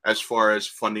 as far as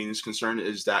funding is concerned.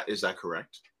 Is that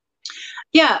correct?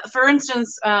 Yeah. For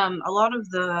instance, a lot of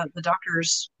the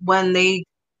doctors, when they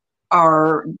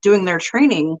are doing their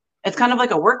training, it's kind of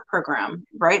like a work program,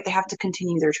 right? They have to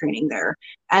continue their training there.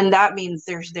 And that means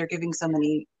they're giving so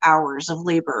many hours of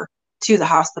labor to the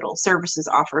hospital, services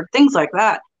offered, things like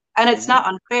that. And it's Hmm. not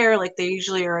unfair. Like they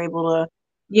usually are able to,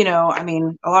 I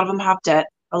mean, a lot of them have debt,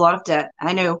 a lot of debt.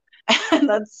 I know, and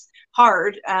that's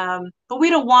hard. But we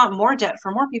don't want more debt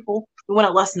for more people. We want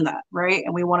to lessen that, right?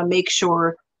 And we want to make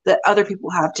sure that other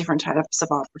people have different types of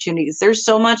opportunities. There's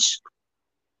so much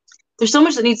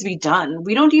that needs to be done.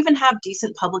 We don't even have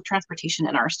decent public transportation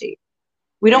in our state.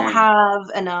 We don't Mm. have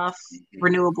enough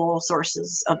renewable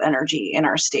sources of energy in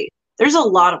our state. There's a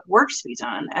lot of work to be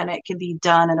done, and it can be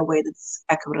done in a way that's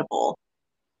equitable,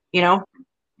 you know?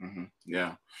 Hmm.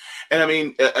 Yeah, and I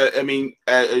mean,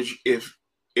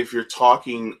 if you're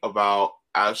talking about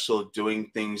also doing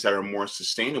things that are more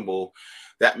sustainable,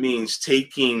 that means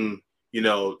taking,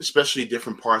 especially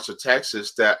different parts of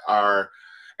Texas that are,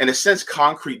 in a sense,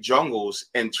 concrete jungles,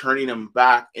 and turning them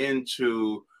back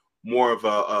into more of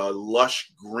a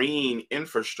lush green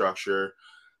infrastructure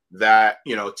that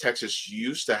Texas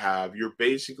used to have. You're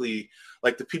basically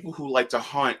like the people who like to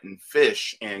hunt and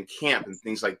fish and camp and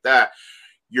things like that.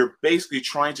 You're basically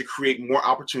trying to create more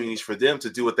opportunities for them to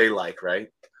do what they like, right?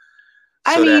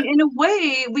 I So mean, that. in a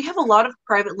way, we have a lot of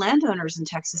private landowners in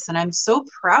Texas, and I'm so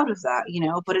proud of that,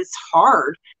 but it's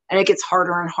hard, and it gets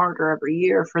harder and harder every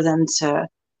year for them to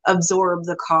absorb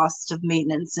the cost of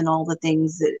maintenance and all the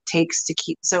things that it takes to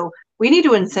keep. So we need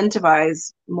to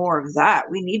incentivize more of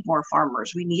that. We need more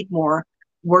farmers. We need more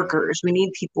Mhm, workers. We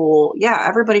need people. Yeah,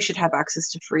 everybody should have access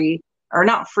to free, or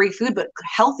not free food, but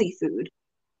healthy food.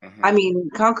 I mhm. mean,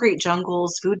 concrete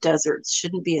jungles, food deserts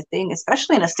shouldn't be a thing,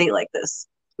 especially in a state like this.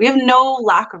 We have no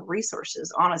lack of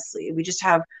resources, honestly. We just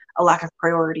have a lack of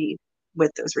priority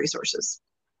with those resources.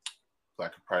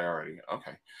 Lack of priority.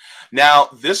 Okay. Now,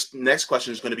 this next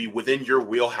question is going to be within your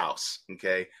wheelhouse.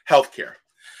 Okay, healthcare.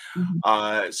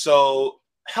 Mhm. So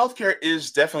healthcare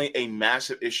is definitely a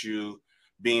massive issue,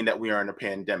 being that we are in a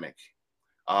pandemic.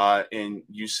 And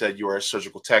you said you are a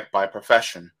surgical tech by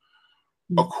profession.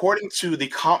 According to the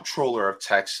comptroller of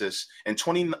Texas in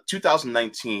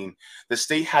 2019, the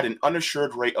state had an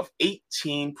uninsured rate of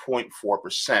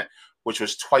 18.4%, which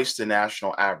was twice the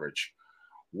national average.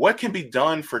 What can be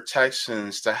done for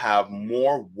Texans to have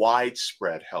more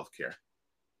widespread health care?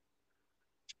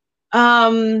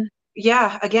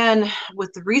 Yeah, again,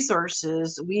 with the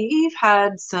resources, we've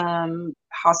had some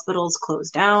hospitals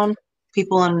close down.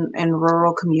 People in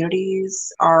rural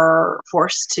communities are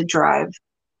forced to drive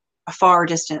a far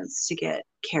distance to get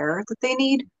care that they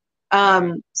need.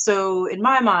 Mhm. So in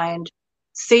my mind,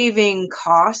 saving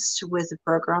cost with a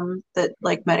program that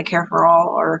like Medicare for All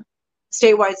or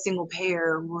statewide single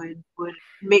payer would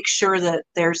make sure that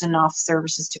there's enough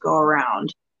services to go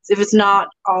around. So if it's not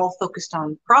all focused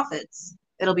on profits,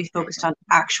 it'll be focused on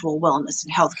actual wellness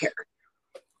and healthcare.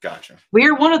 Gotcha. We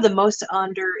are one of the most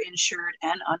underinsured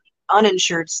and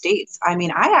uninsured states. I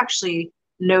mean, I actually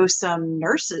know some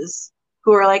nurses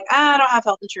who are like, I don't have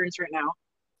health insurance right now.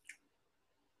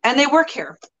 And they work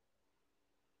here.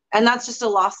 And that's just a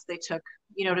loss they took.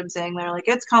 You know what I'm saying? They're like,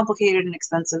 it's complicated and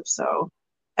expensive. So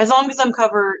as long as I'm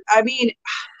covered, I mean,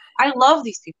 I love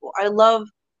these people. I love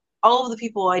all of the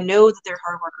people. I know that they're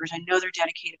hard workers. I know they're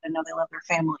dedicated. I know they love their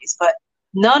families, but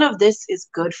none of this is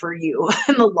good for you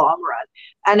in the long run.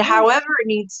 And however it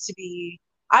needs to be,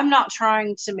 I'm not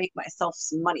trying to make myself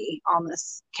some money on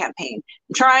this campaign.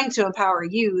 I'm trying to empower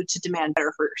you to demand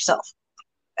better for yourself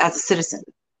as a citizen.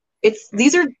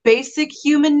 These are basic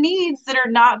human needs that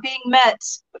are not being met.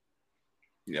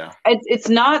 Yeah. It's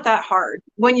not that hard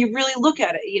when you really look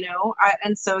at it.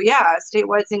 And so yeah, a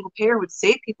statewide single payer would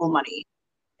save people money.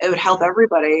 It would help Mhm,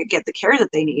 everybody get the care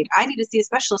that they need. I need to see a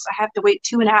specialist. I have to wait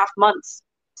 2.5 months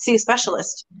to see a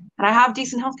specialist, and I have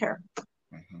decent health care.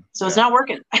 mhm. So it's Yeah. not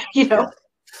working, you know? Yeah.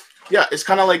 Yeah. It's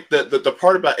kind of like the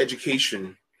part about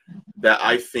education that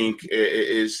I think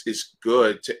is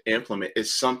good to implement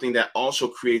is something that also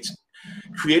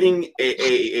creating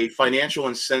a financial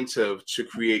incentive to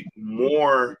create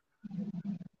more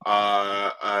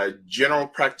general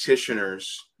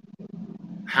practitioners,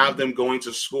 have them going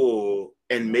to school,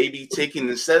 and maybe taking,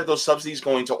 instead of those subsidies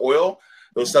going to oil,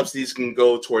 those subsidies can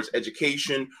go towards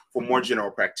education for more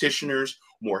general practitioners,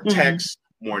 more Mm-hmm. techs,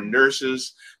 more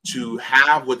nurses to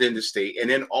have within the state. And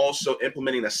then also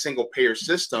implementing a single payer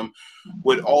system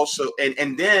would also,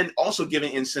 and then also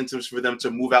giving incentives for them to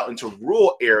move out into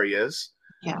rural areas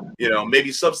Yeah.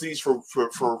 Maybe subsidies for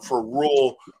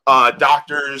rural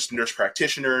doctors, nurse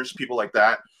practitioners, people like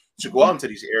that, to go out into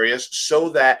these areas so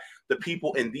that the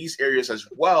people in these areas as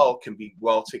well can be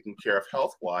well taken care of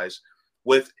health wise,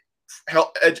 with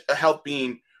health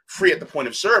being free at the point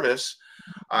of service.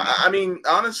 I mean,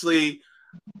 honestly,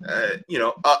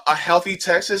 a healthy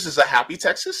Texas is a happy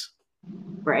Texas.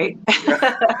 Right.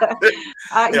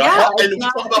 Health, and it's we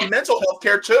not. talk about mental health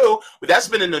care too, but that's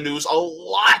been in the news a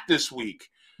lot this week.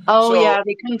 Oh, So, yeah,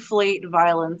 they conflate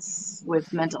violence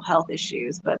with mental health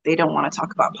issues, but they don't want to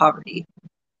talk about poverty.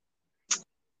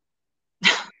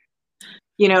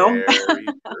 Very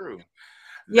true. That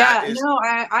Yeah, is, no,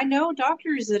 I know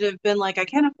doctors that have been like, I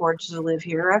can't afford to live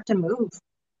here. I have to move.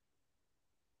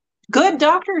 Good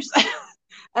doctors.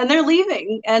 And they're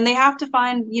leaving and they have to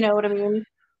find, you know what I mean?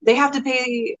 They have to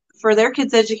pay for their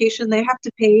kids' education. They have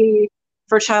to pay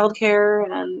for childcare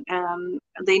and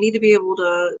they need to be able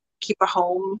to keep a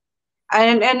home.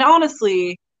 And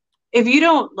honestly, if you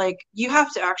don't like, you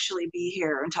have to actually be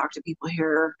here and talk to people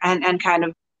here and kind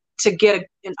of to get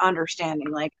an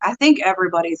understanding. Like, I think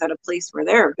everybody's at a place where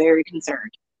they're very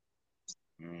concerned.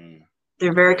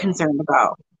 They're very yeah. concerned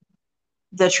about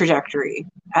the trajectory,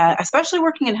 especially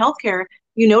working in healthcare.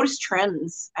 You notice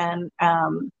trends, and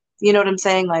you know what I'm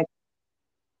saying? Like,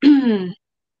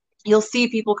 you'll see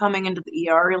people coming into the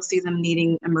ER. You'll see them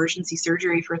needing emergency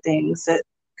surgery for things that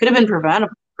could have been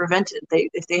prevented.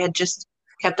 If they had just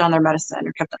kept on their medicine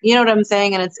or kept on, you know what I'm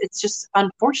saying? And it's just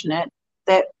unfortunate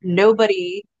that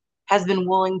nobody has been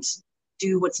willing to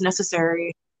do what's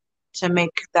necessary to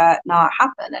make that not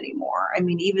happen anymore. I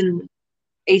mean, even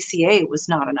ACA was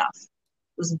not enough.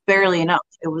 It was barely enough.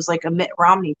 It was like a Mitt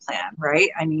Romney plan, right?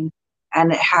 I mean,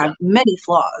 and it had many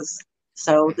flaws.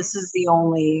 So this is the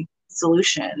only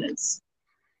solution, is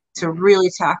to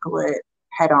really tackle it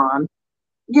head on,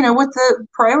 with the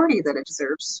priority that it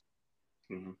deserves.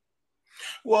 Mm-hmm.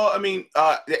 Well, I mean,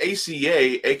 the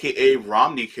ACA, aka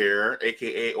Romney Care,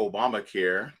 aka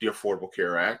Obamacare, the Affordable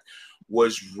Care Act,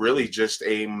 was really just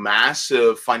a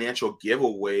massive financial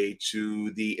giveaway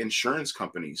to the insurance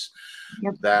companies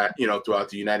that, throughout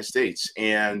the United States.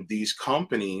 And these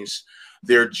companies,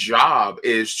 their job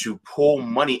is to pull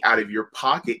money out of your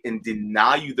pocket and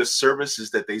deny you the services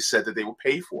that they said that they will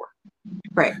pay for.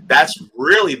 Right. That's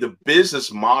really the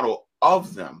business model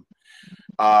of them.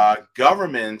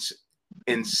 Government,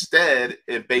 instead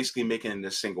of basically making it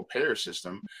a single payer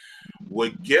system,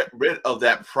 would get rid of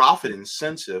that profit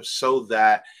incentive so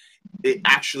that it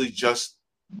actually just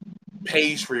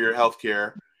pays for your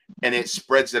healthcare and it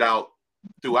spreads it out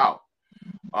throughout.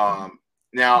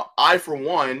 Now, I, for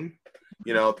one,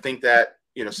 think that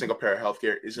single payer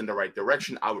healthcare is in the right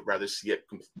direction. I would rather see it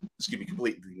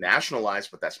completely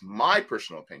nationalized, but that's my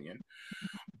personal opinion.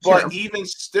 But even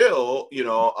still,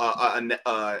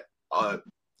 a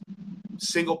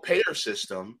single payer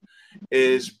system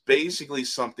is basically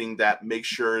something that makes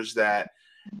sure that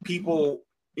people,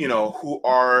 who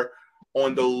are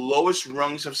on the lowest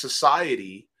rungs of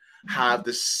society have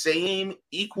the same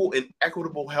equal and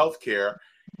equitable health care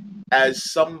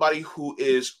as somebody who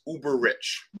is uber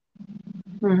rich.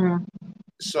 Mm-hmm.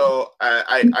 So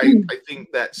I think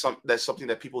that's something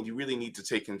that people really need to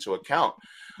take into account,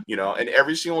 and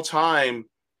every single time,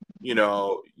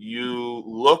 you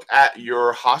look at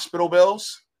your hospital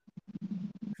bills,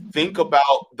 think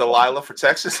about Delilah for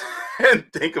Texas and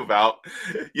think about,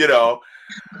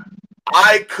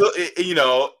 I could,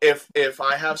 if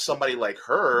I have somebody like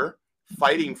her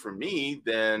fighting for me,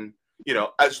 then,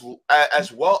 as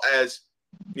well as,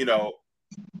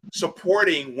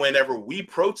 supporting whenever we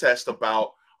protest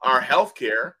about our health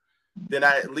care, then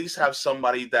I at least have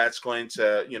somebody that's going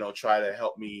to, try to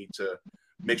help me to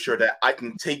make sure that I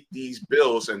can take these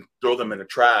bills and throw them in the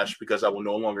trash because I will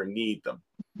no longer need them.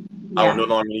 Yeah. I will no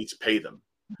longer need to pay them.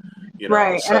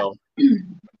 Right. So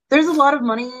there's a lot of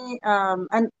money,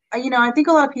 and I think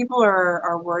a lot of people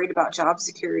are worried about job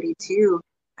security too,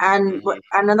 and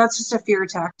then that's just a fear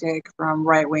tactic from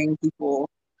right wing people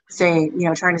saying,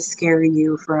 trying to scare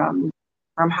you from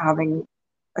having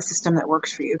a system that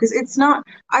works for you, because it's not.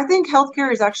 I think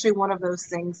healthcare is actually one of those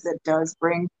things that does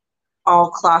bring all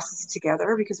classes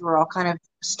together, because we're all kind of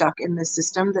stuck in this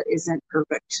system that isn't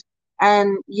perfect.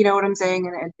 And you know what I'm saying?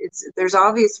 And there's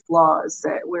obvious flaws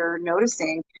that we're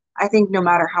noticing. I think no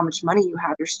matter how much money you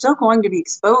have, you're still going to be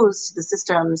exposed to the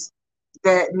systems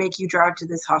that make you drive to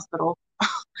this hospital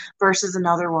versus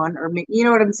another one, or you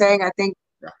know what I'm saying? I think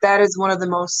that is one of the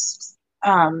most,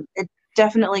 it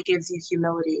definitely gives you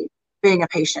humility being a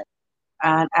patient.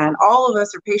 And all of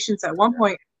us are patients at one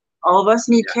point. All of us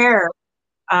need care.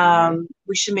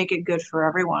 We should make it good for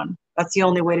everyone. That's the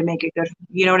only way to make it good.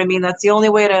 You know what I mean? That's the only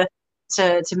way to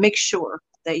make sure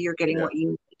that you're getting Yeah. what you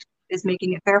need, is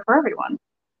making it fair for everyone.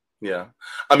 Yeah.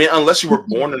 I mean, unless you were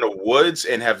born in the woods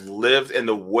and have lived in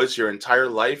the woods your entire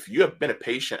life, you have been a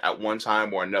patient at one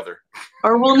time or another.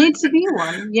 Or will need to be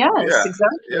one. Yes, Yeah. Yeah.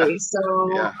 exactly.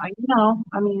 So Yeah.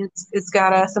 I mean, it's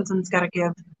gotta something's gotta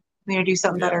give. We gotta do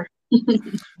something Yeah. better.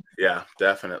 Yeah,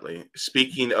 definitely.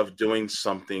 Speaking of doing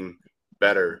something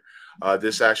better,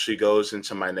 this actually goes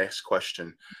into my next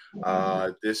question.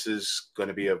 This is going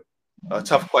to be a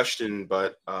tough question,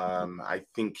 but I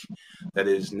think that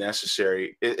is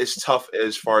necessary. It's tough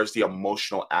as far as the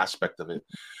emotional aspect of it.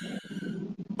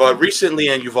 But recently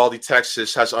in Uvalde,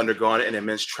 Texas, has undergone an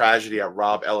immense tragedy at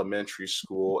Robb Elementary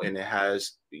School, and it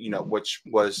has, which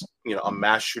was, a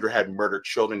mass shooter had murdered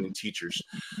children and teachers.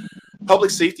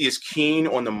 Public safety is keen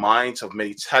on the minds of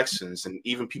many Texans, and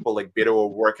even people like Beto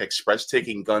O'Rourke expressed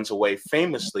taking guns away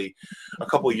famously a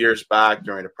couple years back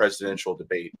during a presidential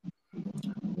debate.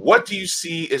 What do you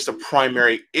see as the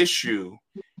primary issue,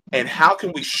 and how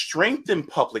can we strengthen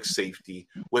public safety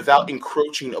without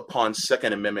encroaching upon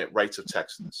Second Amendment rights of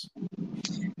Texans?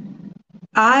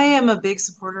 I am a big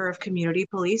supporter of community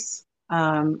police.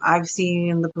 I've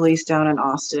seen the police down in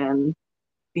Austin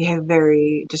behave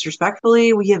very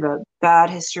disrespectfully. We have a bad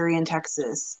history in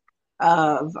Texas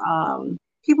of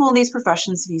people in these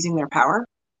professions using their power.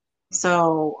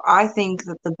 So I think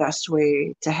that the best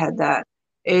way to head that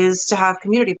is to have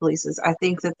community polices. I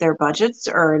think that their budgets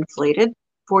are inflated.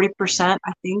 40%,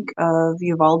 I think, of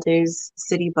Uvalde's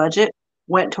city budget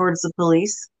went towards the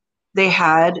police. They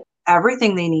had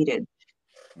everything they needed,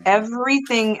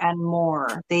 everything and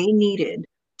more they needed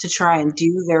to try and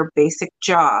do their basic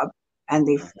job, and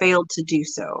they failed to do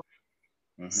so.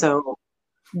 Mm-hmm. So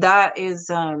that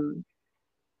is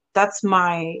that's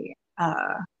my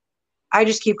I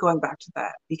just keep going back to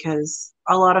that because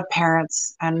a lot of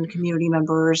parents and community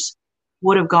members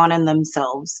would have gone in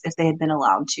themselves if they had been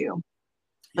allowed to,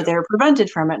 but Yep. they were prevented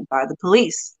from it by the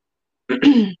police.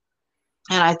 And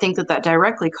I think that that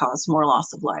directly caused more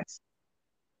loss of life.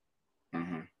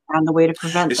 Mm-hmm. And the way to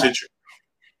prevent It's that. interesting.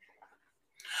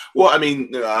 Well, I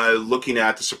mean, looking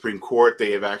at the Supreme Court,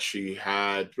 they have actually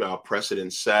had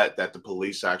precedent set that the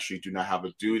police actually do not have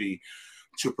a duty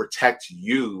to protect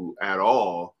you at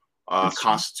all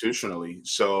constitutionally.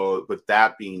 So, with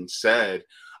that being said,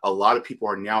 a lot of people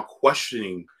are now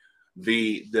questioning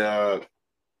the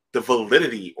the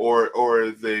validity or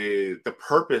the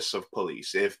purpose of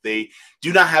police. If they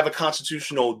do not have a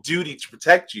constitutional duty to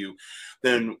protect you,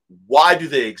 then why do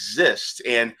they exist?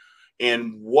 And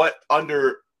what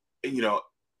under you know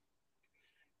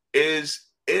is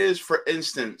for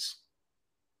instance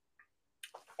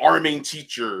arming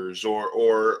teachers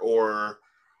or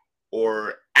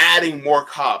adding more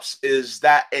cops, is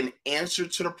that an answer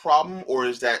to the problem, or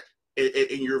is that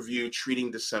in your view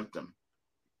treating the symptom?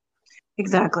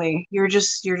 Exactly. You're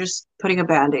just putting a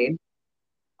band-aid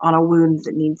on a wound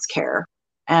that needs care.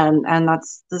 And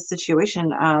that's the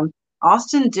situation.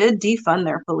 Austin did defund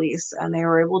their police, and they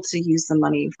were able to use the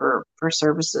money for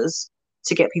services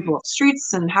to get people off the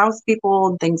streets and house people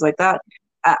and things like that.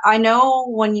 I know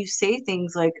when you say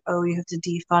things like, "Oh, you have to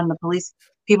defund the police,"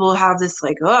 people have this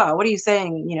like, "Oh, what are you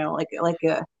saying?"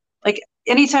 Like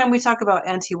anytime we talk about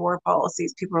anti-war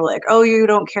policies, people are like, "Oh, you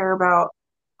don't care about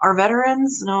our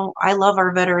veterans?" No, I love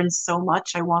our veterans so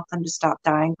much. I want them to stop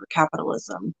dying for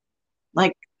capitalism.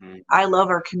 Like, I love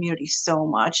our community so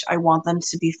much. I want them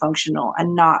to be functional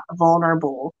and not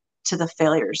vulnerable to the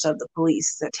failures of the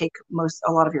police that take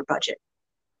a lot of your budget.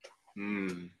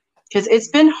 Mm. Because it's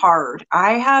been hard.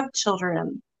 I have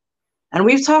children, and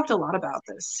we've talked a lot about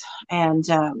this. And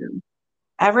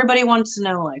everybody wants to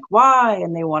know, like, why,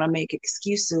 and they want to make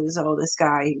excuses. Oh, this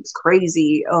guy, he's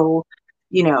crazy. Oh,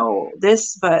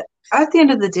 this. But at the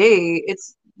end of the day,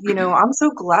 I'm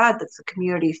so glad that the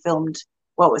community filmed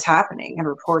what was happening and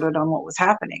reported on what was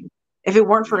happening. If it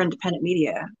weren't for Yeah. independent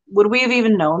media, would we have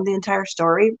even known the entire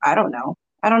story? I don't know.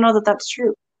 I don't know that that's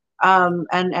true. And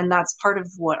that's part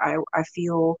of what I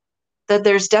feel that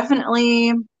there's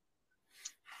definitely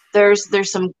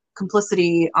there's some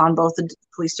complicity on both the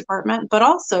police department, but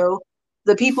also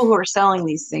the people who are selling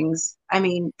these things. I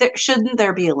mean, shouldn't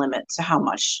there be a limit to how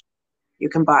much you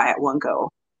can buy at one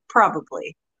go?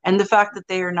 Probably. And the fact that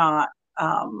they are not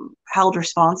held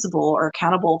responsible or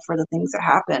accountable for the things that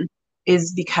happen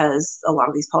is because a lot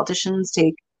of these politicians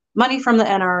take money from the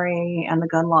NRA and the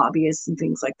gun lobbyists and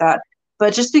things like that.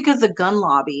 But just because the gun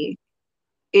lobby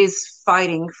is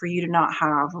fighting for you to not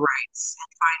have rights and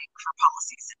fighting for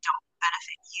policies that don't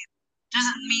benefit you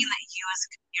doesn't mean that you as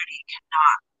a community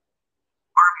cannot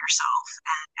arm yourself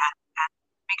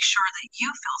and make sure that you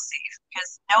feel safe.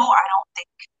 Because no, I don't think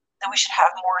that we should have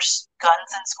more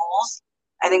guns in schools.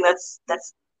 I think that's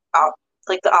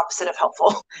like the opposite of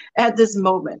helpful at this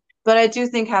moment. But I do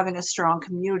think having a strong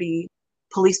community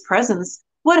police presence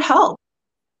would help.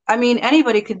 I mean,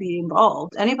 anybody could be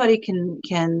involved. Anybody can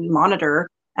monitor.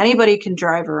 Anybody can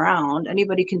drive around.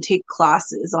 Anybody can take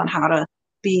classes on how to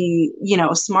be,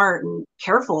 smart and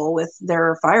careful with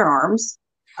their firearms.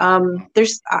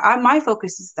 My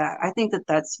focus is that I think that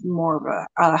that's more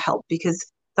of a help, because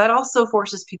that also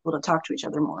forces people to talk to each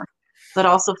other more. That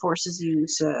also forces you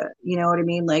to, you know what I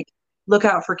mean? Like, look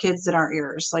out for kids that aren't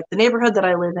yours. Like the neighborhood that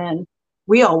I live in,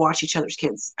 we all watch each other's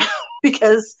kids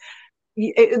because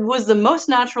it was the most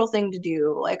natural thing to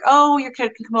do. Like, oh, your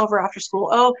kid can come over after school.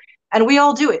 Oh, and we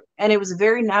all do it. And it was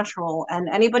very natural. And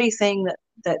anybody saying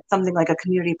that something like a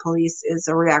community police is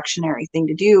a reactionary thing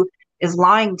to do is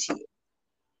lying to you.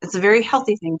 It's a very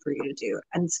healthy thing for you to do.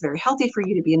 And it's very healthy for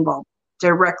you to be involved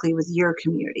directly with your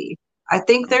community. I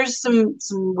think there's some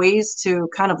ways to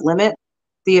kind of limit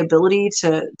the ability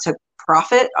to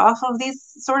profit off of these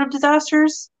sort of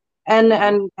disasters and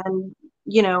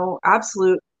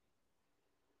absolute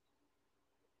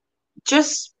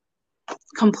just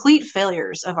complete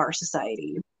failures of our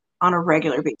society on a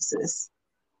regular basis.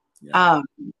 Yeah.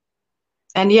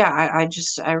 And yeah,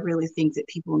 I really think that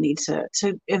people need to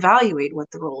evaluate what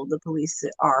the role of the police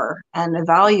are and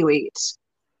evaluate,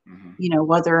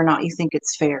 whether or not you think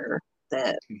it's fair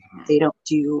that they don't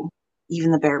do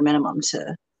even the bare minimum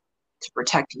to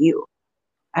protect you.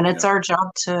 And it's our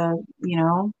job to,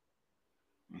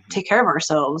 take care of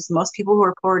ourselves. Most people who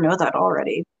are poor know that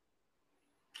already.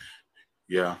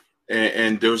 Yeah.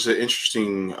 And there was an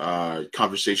interesting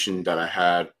conversation that I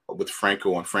had with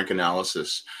Franco on Frank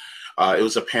Analysis. It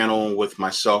was a panel with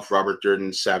myself, Robert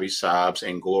Durden, Savvy Sabs,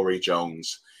 and Glory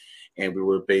Jones. And we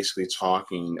were basically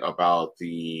talking about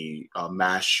the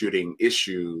mass shooting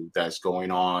issue that's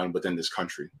going on within this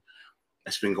country.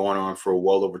 It's been going on for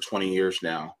well over 20 years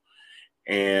now.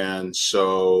 And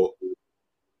so,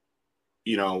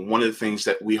 one of the things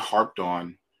that we harped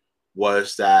on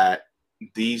was that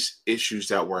these issues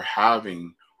that we're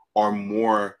having are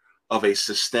more of a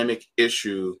systemic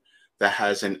issue that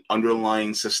has an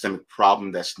underlying systemic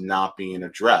problem that's not being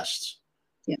addressed.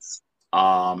 Yes.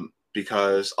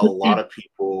 Because a lot of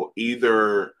people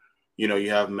either, you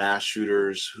have mass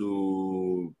shooters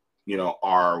who,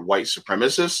 are white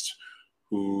supremacists,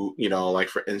 who, like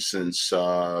for instance,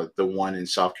 the one in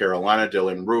South Carolina,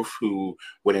 Dylan Roof, who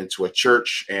went into a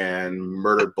church and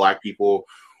murdered Black people,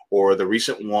 or the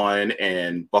recent one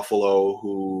in Buffalo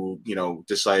who,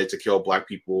 decided to kill Black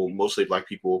people, mostly Black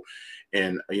people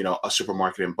in, a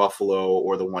supermarket in Buffalo,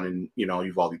 or the one in,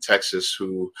 Uvalde, Texas,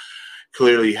 who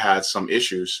clearly had some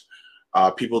issues.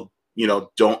 People,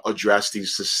 don't address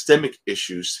these systemic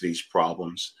issues to these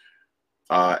problems,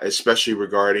 especially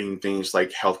regarding things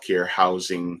like healthcare,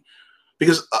 housing,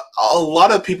 because a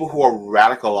lot of people who are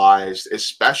radicalized,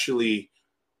 especially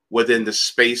within the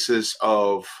spaces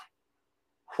of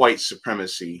white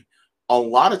supremacy, a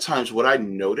lot of times what I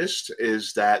noticed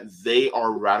is that they are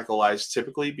radicalized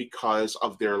typically because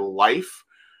of their life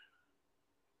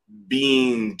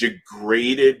being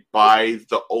degraded by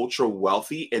the ultra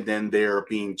wealthy, and then they're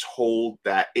being told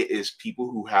that it is people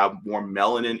who have more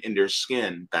melanin in their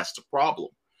skin that's the problem.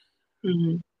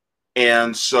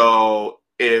 And so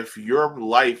if your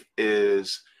life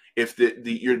is, if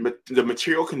the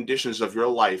material conditions of your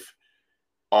life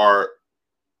are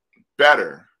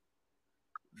better,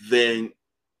 then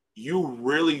you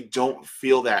really don't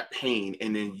feel that pain,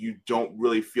 and then you don't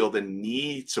really feel the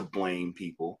need to blame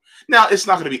people. Now, it's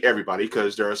not going to be everybody,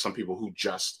 because there are some people who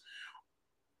just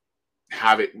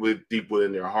have it deep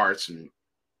within their hearts and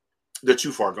they're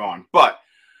too far gone. But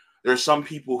there are some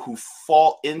people who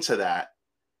fall into that,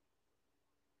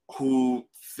 who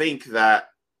think that,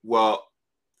 well,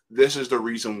 this is the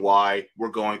reason why we're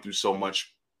going through so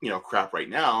much, crap right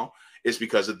now, is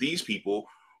because of these people,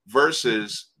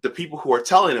 versus the people who are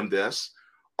telling them this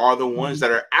are the ones that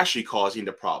are actually causing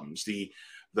the problems. The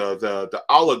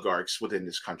oligarchs within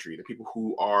this country, the people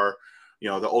who are,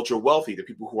 the ultra wealthy, the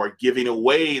people who are giving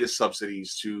away the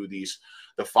subsidies to the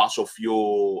fossil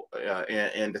fuel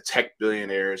and the tech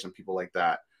billionaires and people like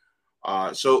that.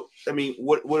 So, I mean,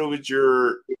 what would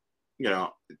your,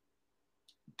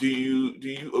 do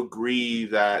you agree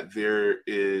that there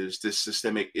is this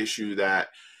systemic issue that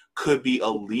could be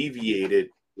alleviated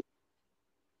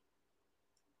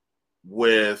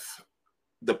with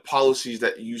the policies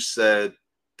that you said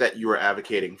that you were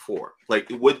advocating for? Like,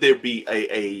 would there be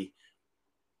a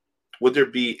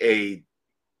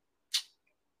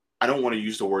I don't want to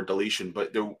use the word deletion,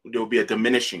 but there will be a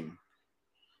diminishing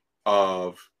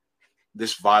of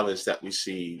this violence that we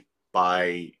see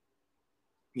by,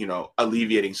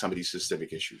 alleviating some of these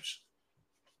systemic issues.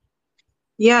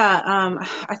 Yeah,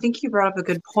 I think you brought up a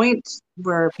good point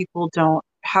where people don't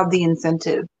have the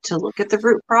incentive to look at the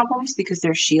root problems because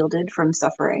they're shielded from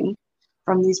suffering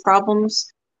from these problems.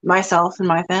 Myself and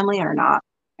my family are not,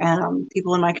 and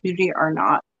people in my community are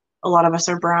not. A lot of us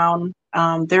are brown.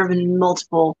 There have been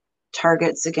multiple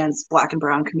targets against Black and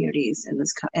brown communities in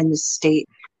this state,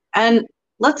 and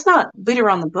let's not beat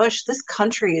around the bush. This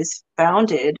country is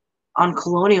founded on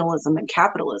colonialism and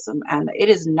capitalism, and it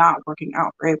is not working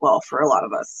out very well for a lot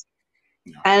of us.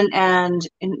 No. And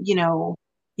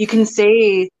you can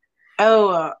say,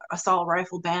 oh, assault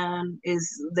rifle ban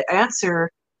is the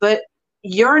answer, but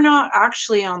you're not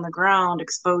actually on the ground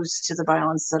exposed to the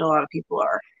violence that a lot of people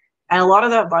are. And a lot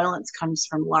of that violence comes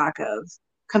from lack of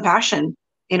compassion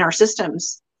in our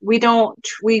systems. We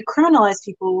criminalize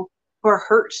people who are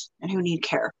hurt and who need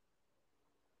care.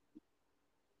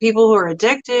 People who are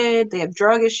addicted, they have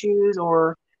drug issues,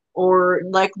 or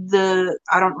like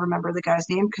I don't remember the guy's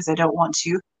name because I don't want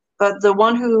to, but the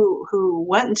one who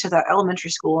went into that elementary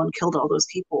school and killed all those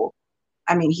people.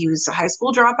 I mean, he was a high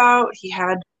school dropout. He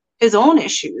had his own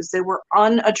issues. They were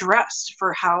unaddressed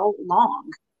for how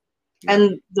long? Yeah.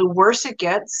 And the worse it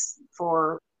gets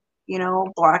for,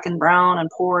 Black and brown and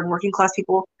poor and working class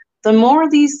people, the more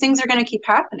these things are going to keep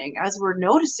happening as we're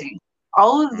noticing.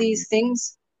 All of these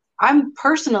things, I'm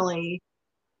personally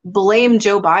blame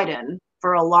Joe Biden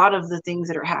for a lot of the things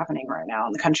that are happening right now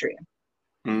in the country.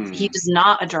 He does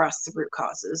not address the root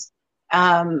causes.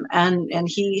 And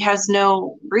he has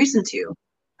no reason to.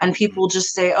 And people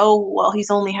just say, oh, well, he's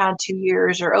only had 2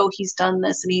 years, or, oh, he's done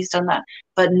this and he's done that.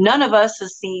 But none of us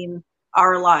has seen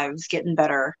our lives getting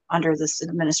better under this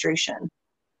administration.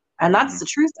 And that's the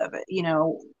truth of it.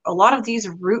 A lot of these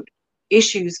root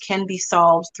issues can be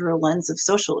solved through a lens of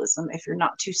socialism if you're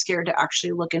not too scared to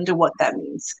actually look into what that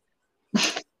means.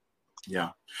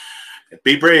 Yeah.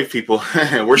 Be brave, people.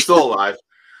 We're still alive.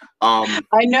 I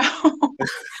know.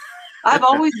 I've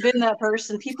always been that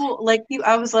person.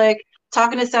 I was like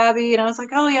talking to Sabby, and I was like,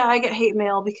 oh yeah, I get hate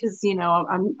mail because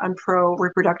I'm pro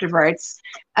reproductive rights,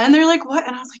 and they're like, what?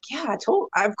 And I was like,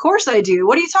 yeah, of course I do.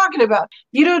 What are you talking about?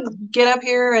 You don't get up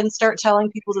here and start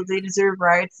telling people that they deserve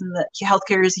rights and that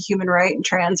healthcare is a human right and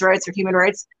trans rights are human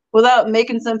rights without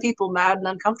making some people mad and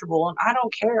uncomfortable. And I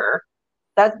don't care.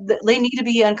 That they need to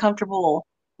be uncomfortable.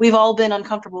 We've all been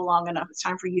uncomfortable long enough. It's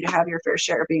time for you to have your fair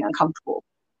share of being uncomfortable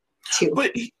too.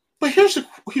 But here's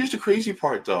the crazy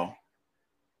part, though.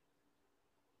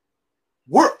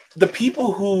 We're the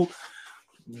people who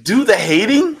do the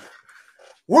hating.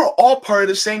 We're all part of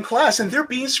the same class, and they're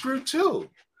being screwed too.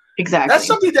 Exactly. That's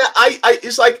something that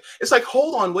it's like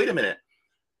hold on, wait a minute.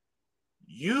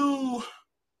 You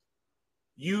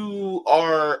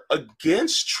are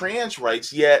against trans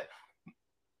rights, yet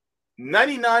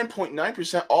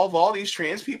 99.9% of all these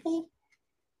trans people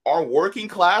are working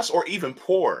class or even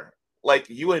poor, like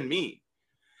you and me.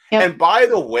 Yep. And by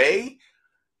the way,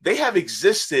 they have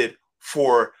existed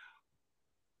for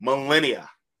millennia.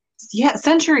 Yeah,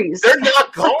 centuries. They're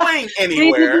not going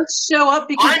anywhere. They didn't show up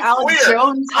because Alex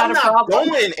Jones had a problem. I'm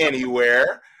not going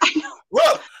anywhere.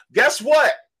 Look, guess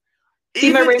what?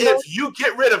 Even if you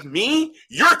get rid of me,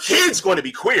 your kid's going to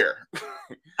be queer.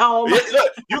 Oh,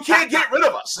 look, you can't get rid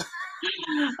of us.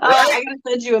 Right? I'm going to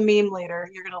send you a meme later.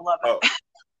 You're going to love it.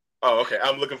 Oh, okay.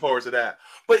 I'm looking forward to that.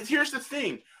 But here's the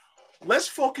thing. Let's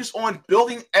focus on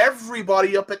building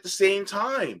everybody up at the same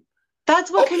time. That's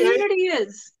what community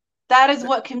is. That is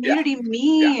what community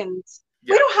means.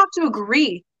 Yeah. We don't have to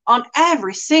agree on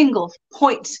every single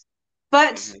point,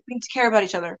 but we need to care about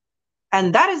each other.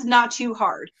 And that is not too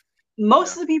hard.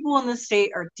 Most of the people in this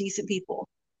state are decent people.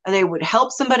 And they would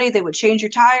help somebody. They would change your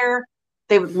tire.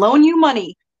 They would loan you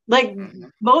money. Like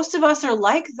most of us are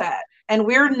like that. And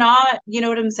we're not, you know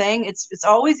what I'm saying? It's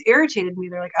always irritated me.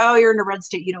 They're like, oh, you're in a red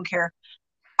state. You don't care.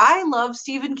 I love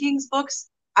Stephen King's books.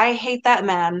 I hate that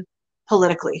man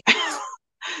politically.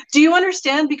 Do you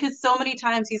understand? Because so many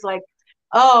times he's like,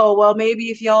 oh, well,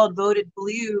 maybe if y'all had voted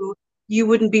blue, you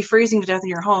wouldn't be freezing to death in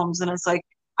your homes. And it's like,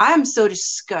 I'm so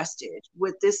disgusted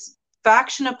with this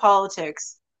faction of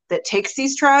politics that takes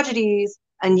these tragedies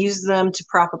and uses them to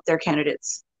prop up their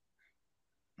candidates.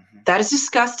 That is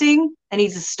disgusting and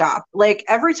needs to stop. Like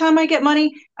every time I get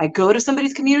money, I go to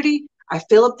somebody's community, I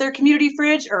fill up their community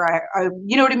fridge, or I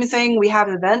you know what I'm saying? We have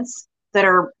events that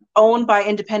are owned by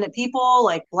independent people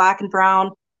like Black and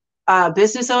brown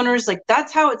business owners. Like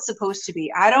that's how it's supposed to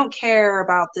be. I don't care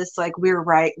about this. Like we're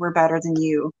right. We're better than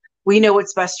you. We know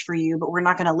what's best for you, but we're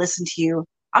not going to listen to you.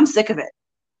 I'm sick of it.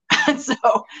 So,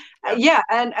 Yeah.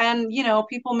 yeah, and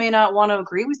people may not want to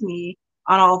agree with me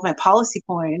on all of my policy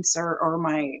points or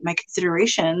my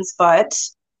considerations, but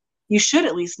you should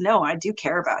at least know I do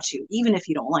care about you, even if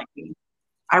you don't like me.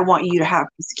 I want you to have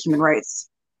basic human rights.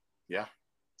 Yeah.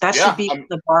 That should Yeah. be what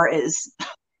the bar is.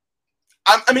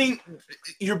 I mean,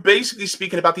 you're basically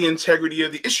speaking about the integrity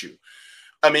of the issue.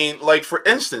 I mean, like, for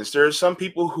instance, there are some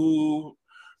people who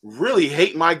really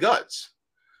hate my guts.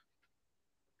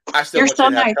 I still You're want you so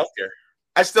to have nice. healthcare.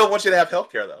 I still want you to have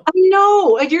healthcare, though. I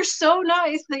know, and you're so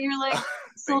nice that you're like,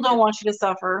 still Thank don't you. want you to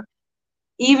suffer,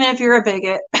 even if you're a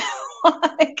bigot.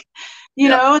 Like,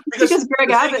 Yeah, just because because Greg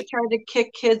the thing, Abbott tried to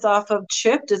kick kids off of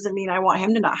CHIP doesn't mean I want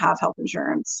him to not have health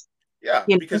insurance. yeah,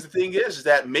 You know? because the thing is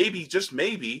that maybe, just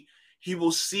maybe, he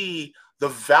will see the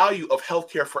value of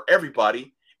healthcare for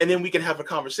everybody, and then we can have a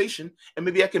conversation, and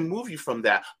maybe I can move you from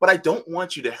that. But I don't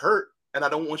want you to hurt, and I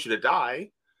don't want you to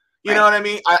die. You know Right. what I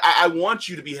mean? I want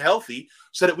you to be healthy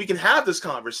so that we can have this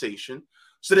conversation.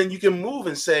 So then you can move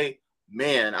and say,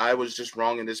 man, I was just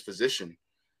wrong in this position,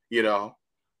 you know.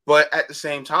 But at the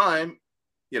same time,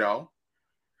 you know,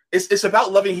 it's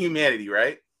about loving humanity,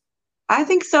 right? I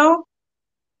think so.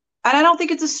 And I don't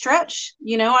think it's a stretch.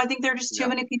 I think there are just too Yeah,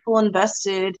 many people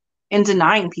invested in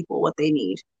denying people what they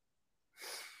need.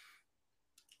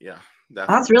 yeah, That's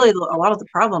definitely. really a lot of the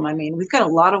problem. I mean, we've got a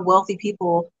lot of wealthy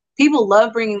people. People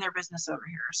love bringing their business over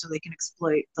here so they can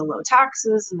exploit the low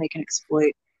taxes and they can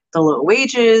exploit the low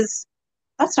wages.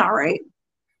 That's not right.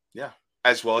 Yeah,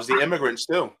 as well as the immigrants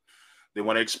too. They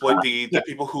want to exploit Yeah. the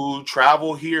people who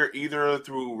travel here either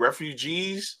through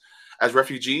refugees,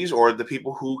 or the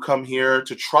people who come here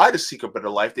to try to seek a better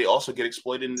life. They also get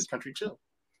exploited in this country too.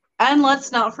 And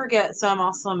let's not forget, so I'm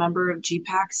also a member of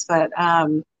GPACs, but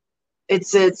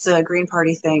it's a Green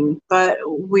Party thing. But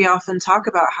we often talk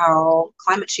about how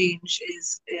climate change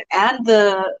and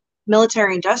the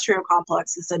military industrial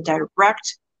complex is a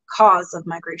direct cause of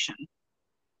migration.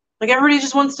 Like everybody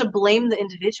just wants to blame the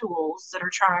individuals that are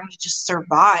trying to just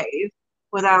survive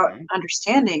without Mm-hmm.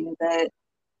 understanding that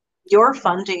you're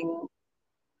funding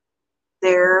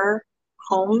their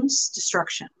home's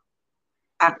destruction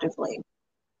actively.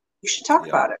 You should talk Yep.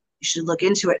 about it. You should look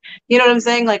into it. You know what I'm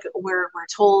saying? Like we're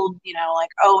told, like,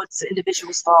 oh, it's the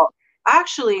individual's fault.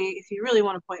 Actually, if you really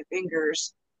want to point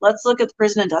fingers, let's look at the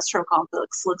prison industrial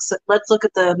complex. Let's look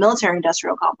at the military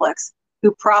industrial complex,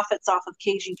 who profits off of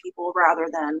caging people rather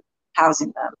than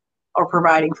housing them or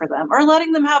providing for them or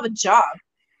letting them have a job.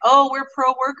 Oh, we're pro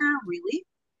worker, really?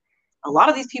 A lot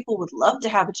of these people would love to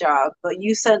have a job, but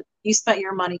you spent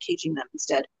your money caging them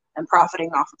instead and profiting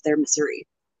off of their misery.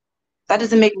 That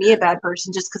doesn't make me a bad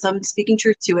person just because I'm speaking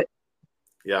truth to it.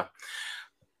 Yeah.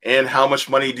 And how much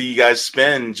money do you guys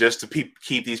spend just to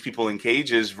keep these people in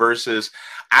cages versus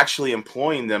actually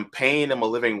employing them, paying them a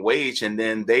living wage, and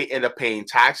then they end up paying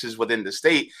taxes within the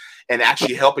state and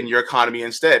actually helping your economy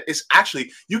instead? It's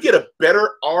actually, you get a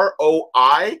better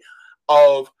ROI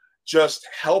of just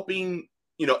helping,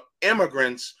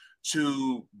 immigrants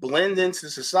to blend into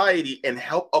society and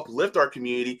help uplift our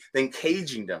community than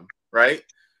caging them, right?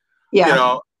 You Yeah.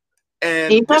 know,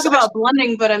 And you and talk this about actually,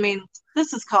 blending, but I mean,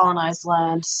 this is colonized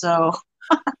land, so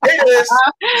it is,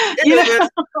 you it is.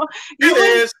 know, It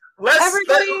like is.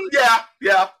 everybody. Yeah,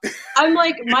 yeah, I'm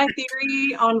like, my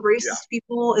theory on yeah. racist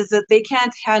people is that they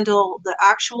can't handle the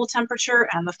actual temperature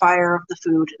and the fire of the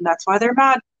food, and that's why they're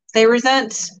mad. They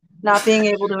resent not being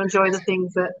able to enjoy the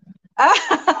things that,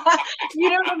 you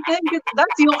know what I'm saying? 'Cause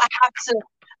that's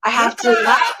I have to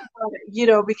laugh about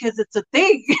it, because it's a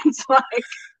thing. It's like A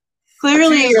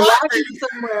clearly genius you're laughing. lacking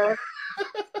somewhere.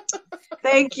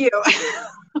 Thank you.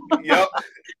 Yep.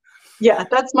 Yeah,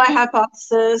 that's my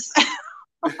hypothesis.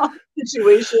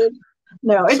 Situation.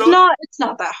 No, it's So, not it's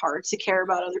not that hard to care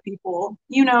about other people.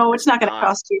 It's it's not going to not.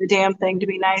 cost you a damn thing to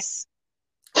be nice.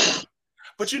 Yeah.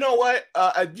 But you know what?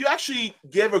 You actually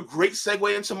gave a great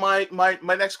segue into my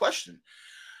next question.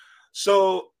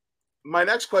 So, my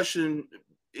next question,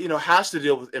 has to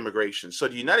deal with immigration. So,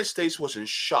 the United States was in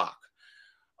shock.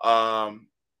 Um,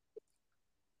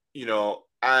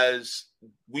 as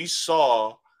we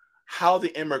saw how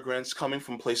the immigrants coming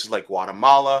from places like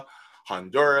Guatemala,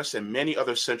 Honduras, and many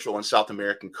other Central and South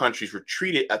American countries were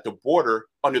treated at the border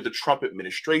under the Trump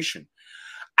administration.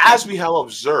 As we have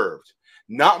observed,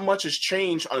 not much has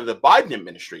changed under the Biden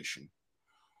administration.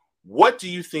 What do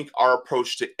you think our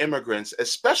approach to immigrants,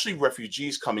 especially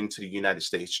refugees coming to the United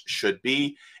States, should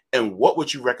be? And what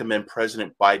would you recommend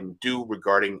President Biden do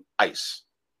regarding ICE?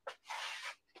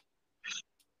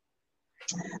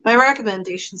 My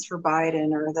recommendations for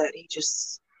Biden are that he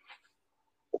just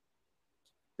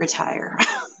retire.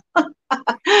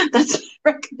 That's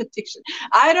my recommendation.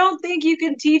 I don't think you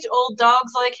can teach old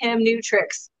dogs like him new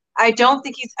tricks. I don't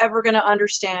think he's ever going to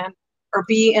understand or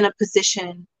be in a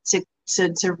position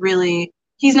to really.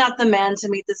 He's not the man to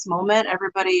meet this moment.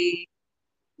 Everybody,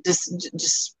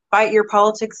 despite your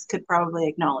politics, could probably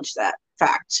acknowledge that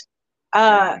fact.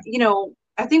 I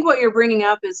think what you're bringing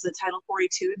up is the Title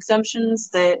 42 exemptions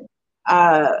that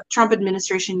Trump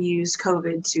administration used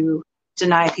COVID to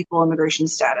deny people immigration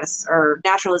status or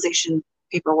naturalization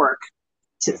paperwork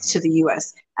to the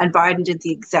U.S. And Biden did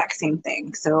the exact same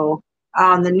thing. So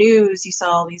on the news, you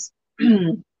saw these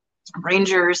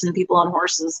rangers and people on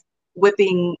horses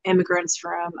whipping immigrants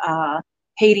from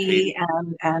Haiti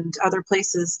and other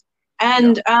places.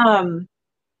 And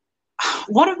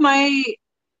one of my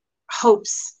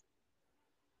hopes,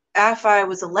 if I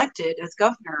was elected as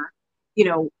governor,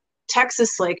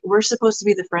 Texas, like, we're supposed to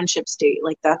be the friendship state.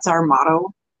 Like, that's our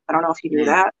motto. I don't know if you knew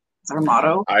that. It's our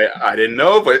motto. I didn't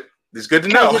know, but it's good to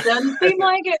know. It doesn't seem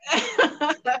like it.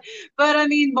 But I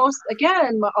mean,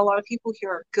 a lot of people here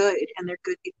are good, and they're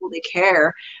good people. They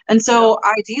care. And so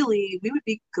ideally, we would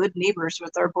be good neighbors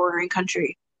with our bordering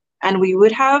country. And we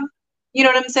would have, you know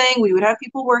what I'm saying? We would have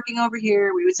people working over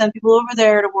here. We would send people over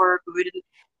there to work.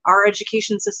 Our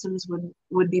education systems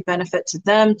would be benefit to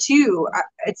them too.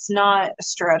 It's not a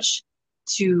stretch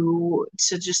to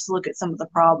just look at some of the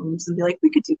problems and be like,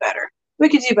 we could do better. We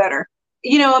could do better.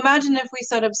 Imagine if we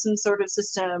set up some sort of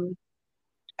system,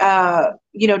 to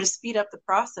speed up the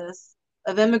process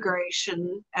of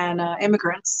immigration and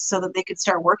immigrants so that they could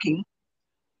start working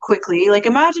quickly. Like,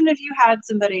 imagine if you had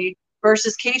somebody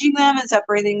versus caging them and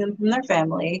separating them from their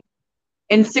family.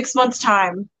 In 6 months'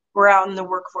 time, we're out in the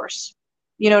workforce.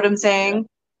 You know what I'm saying?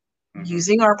 Yeah.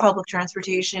 Using our public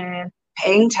transportation,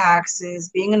 paying taxes,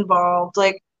 being involved.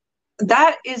 Like,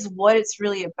 that is what it's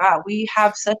really about. We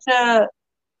have such a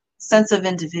sense of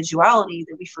individuality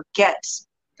that we forget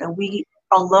that we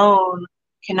alone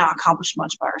cannot accomplish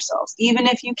much by ourselves. Even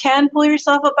if you can pull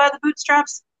yourself up by the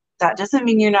bootstraps, that doesn't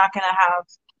mean you're not going to have,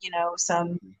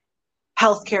 some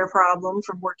healthcare problem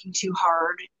from working too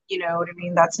hard. You know what I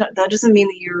mean? That doesn't mean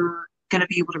that you're going to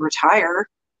be able to retire.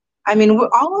 I mean,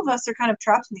 all of us are kind of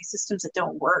trapped in these systems that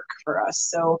don't work for us.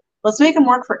 So let's make them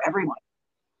work for everyone,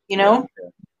 Yeah.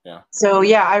 So,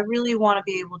 I really want to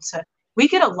be able to. We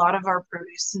get a lot of our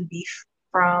produce and beef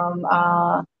from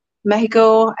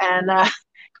Mexico, and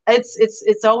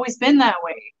it's always been that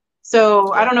way.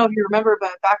 So I don't know if you remember,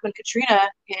 but back when Katrina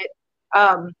hit,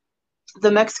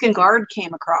 the Mexican Guard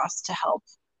came across to help.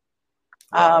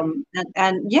 And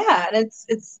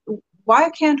it's why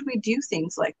can't we do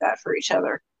things like that for each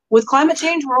other? With climate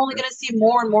change, we're only going to see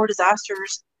more and more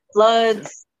disasters,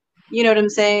 floods, you know what I'm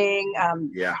saying?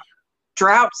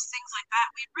 Droughts, things like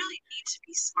that. We really need to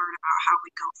be smart about how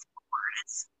we go forward.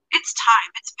 It's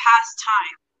time. It's past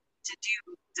time to do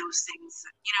those things.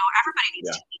 Everybody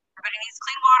needs to eat. Everybody needs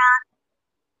clean water.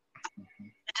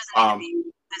 It doesn't need to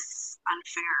be this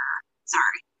unfair.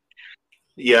 Sorry.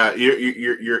 Yeah,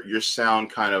 your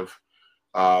sound kind of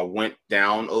went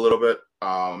down a little bit.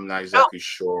 I'm not exactly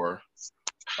sure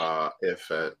if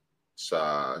it's.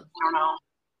 I don't know.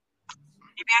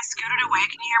 Maybe I scooted away.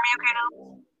 Can you hear me okay now?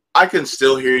 I can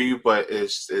still hear you, but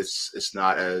it's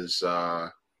not as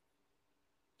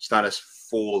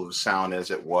full of sound as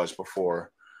it was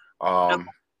before. But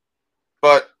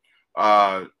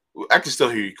I can still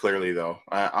hear you clearly, though.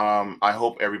 I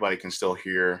hope everybody can still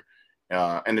hear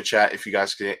in the chat. If you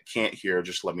guys can't hear,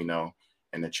 just let me know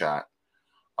in the chat.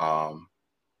 But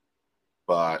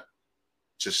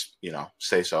just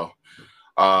say so.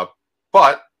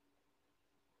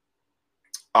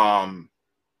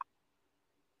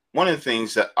 One of the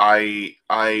things that I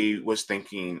was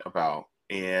thinking about,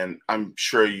 and I'm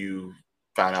sure you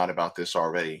found out about this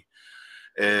already,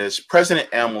 is President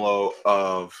AMLO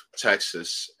of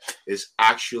Texas is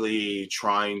actually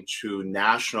trying to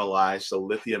nationalize the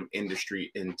lithium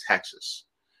industry in Texas.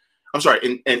 I'm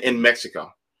sorry, in Mexico.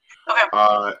 Okay.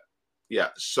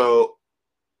 So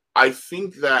I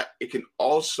think that it can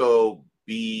also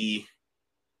be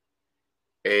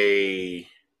a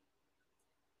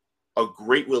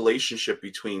great relationship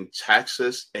between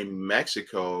Texas and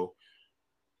Mexico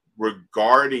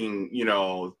regarding,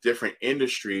 different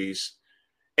industries.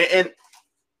 And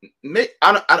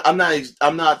I'm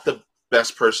not the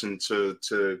best person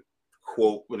to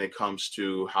quote when it comes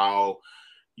to how,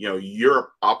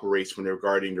 Europe operates when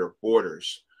regarding their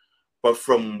borders. But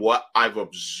from what I've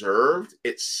observed,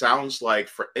 it sounds like,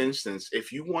 for instance,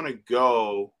 if you want to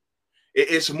go,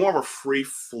 it's more of a free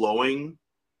flowing,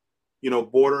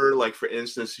 border. Like, for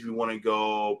instance, if you want to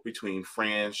go between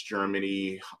France,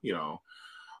 Germany,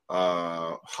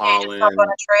 Holland. Hop on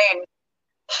a train.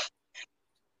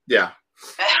 Yeah.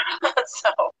 So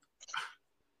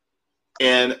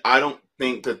And I don't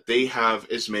think that they have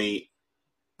as many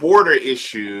border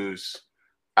issues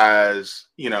as,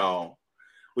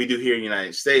 we do here in the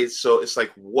United States. So it's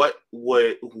like, why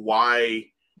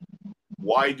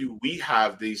do we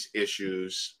have these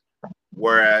issues,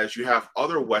 whereas you have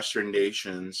other Western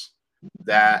nations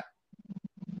that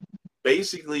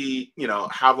basically,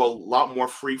 have a lot more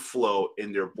free flow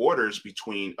in their borders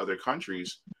between other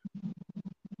countries,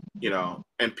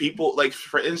 and people, like,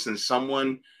 for instance,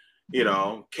 someone,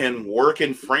 can work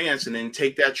in France and then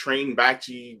take that train back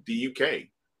to the UK.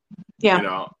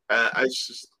 yeah, It's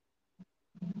just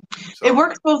it so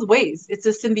works both ways. It's a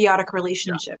symbiotic yeah.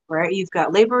 relationship, right? You've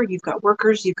got labor, you've got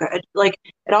workers, you've got like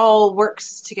it all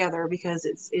works together because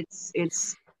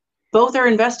it's both are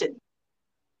invested.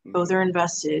 Both Mm-hmm. are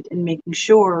invested in making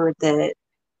sure that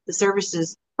the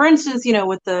services, for instance,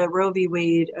 with the Roe v.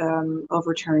 Wade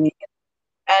overturning.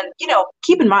 And,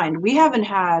 keep in mind, we haven't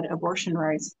had abortion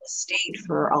rights in the state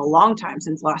for a long time,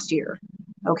 since last year.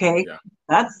 Okay. Yeah.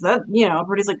 That's that,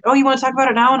 everybody's like, oh, you want to talk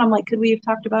about it now? And I'm like, could we have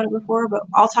talked about it before? But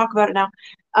I'll talk about it now.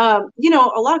 A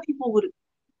lot of people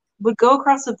would go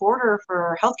across the border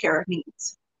for healthcare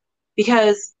needs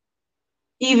because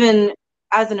even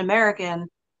as an American,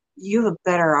 you have a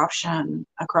better option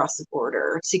across the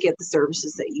border to get the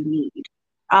services that you need.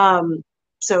 Um,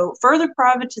 so further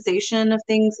privatization of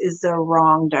things is the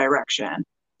wrong direction.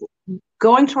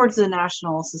 Going towards the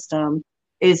national system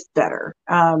is better.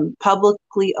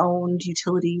 Publicly owned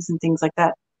utilities and things like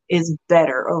that is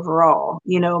better overall,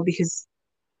 because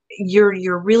you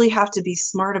really have to be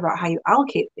smart about how you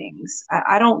allocate things.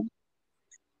 I don't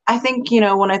I think,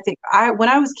 when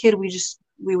I was a kid,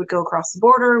 we would go across the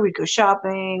border, we'd go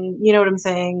shopping, you know what I'm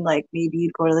saying? Like maybe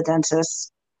you'd go to the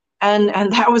dentist and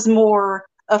that was more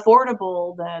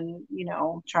affordable than,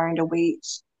 trying to wait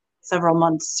several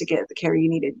months to get the care you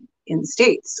needed in the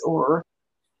States or,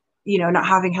 not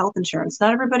having health insurance.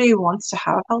 Not everybody wants to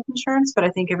have health insurance, but I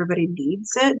think everybody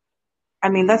needs it. I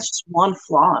mean, Mm-hmm. that's just one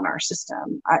flaw in our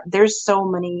system. There's so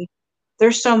many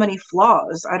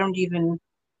flaws. I don't even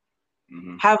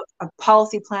Mm-hmm. have a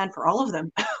policy plan for all of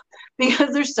them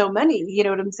because there's so many, you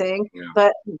know what I'm saying? Yeah.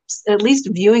 But at least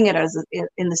viewing it as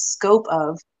in the scope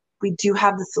of we do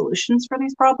have the solutions for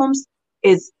these problems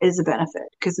is a benefit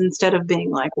because instead of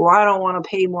being like, well, I don't want to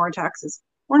pay more in taxes,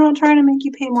 we're not trying to make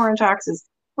you pay more in taxes.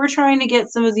 We're trying to get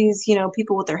some of these,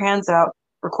 people with their hands out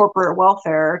for corporate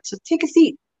welfare to take a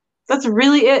seat. That's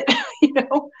really it, you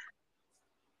know?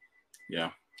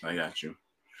 Yeah, I got you.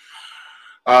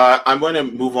 I'm going to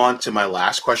move on to my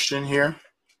last question here.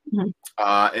 Mhm.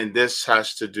 And this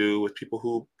has to do with people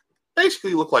who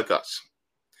basically look like us.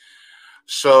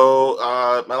 So,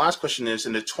 my last question is,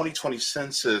 in the 2020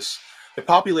 census, the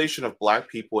population of Black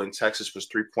people in Texas was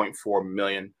 3.4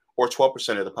 million, or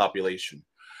 12% of the population.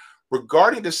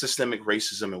 Regarding the systemic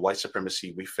racism and white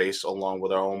supremacy we face along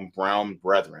with our own brown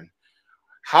brethren,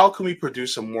 how can we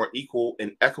produce a more equal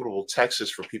and equitable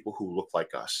Texas for people who look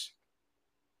like us?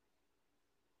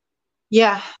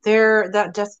 Yeah,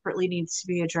 that desperately needs to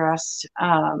be addressed.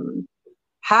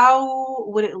 How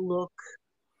would it look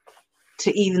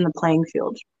to even the playing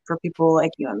field for people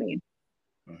like you and me?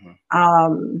 Mm-hmm.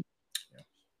 Um,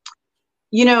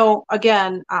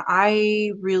 again,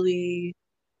 I really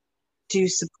do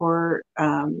support,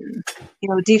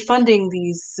 defunding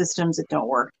these systems that don't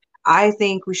work. I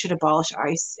think we should abolish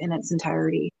ICE in its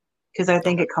entirety because I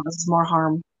think Okay. it causes more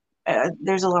harm.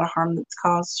 There's a lot of harm that's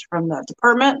caused from that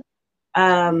department.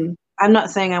 Mm-hmm. I'm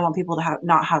not saying I want people to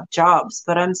not have jobs,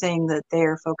 but I'm saying that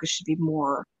their focus should be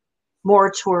more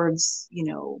towards,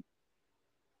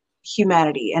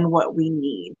 humanity and what we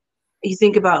need. You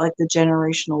think about like the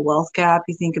generational wealth gap,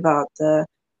 you think about the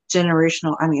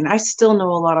generational, I mean, I still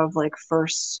know a lot of like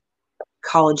first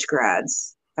college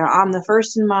grads. I'm the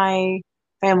first in my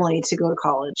family to go to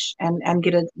college and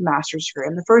get a master's degree.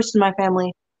 I'm the first in my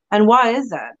family. And why is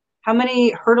that? How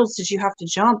many hurdles did you have to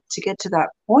jump to get to that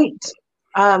point?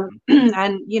 And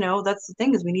that's the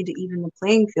thing is we need to even the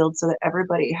playing field so that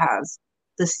everybody has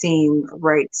the same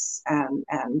rights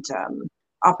and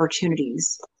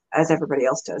opportunities as everybody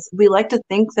else does. We like to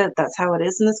think that that's how it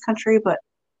is in this country, but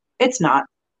it's not.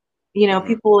 Mm-hmm.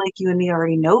 People like you and me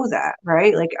already know that,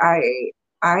 right? Like I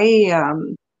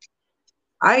I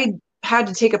had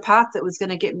to take a path that was going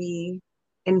to get me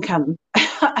income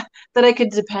that I could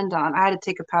depend on. I had to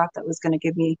take a path that was going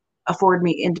to afford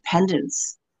me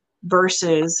independence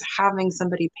versus having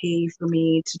somebody pay for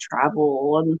me to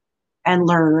travel and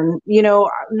learn.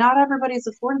 Not everybody's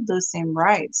afforded those same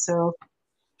rights. So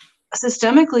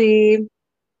systemically,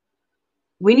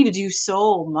 we need to do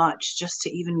so much just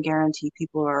to even guarantee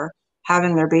people are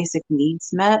having their basic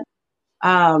needs met.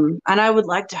 And I would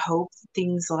like to hope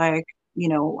things like,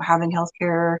 having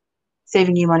healthcare,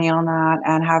 saving you money on that,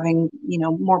 and having,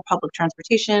 more public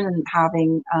transportation and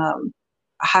having a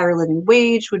higher living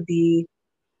wage would be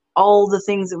all the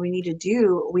things that we need to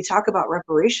do. We talk about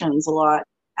reparations a lot,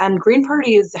 and Green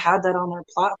Party has had that on their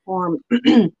platform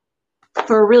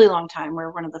for a really long time.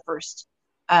 We're one of the first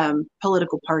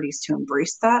political parties to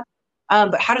embrace that.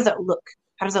 But how does that look?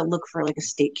 How does that look for like a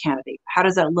state candidate? How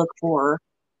does that look for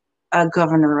a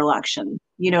governor election?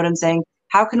 You know what I'm saying?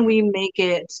 How can we make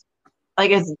it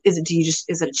like, is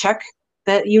it a check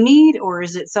that you need, or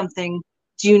is it something,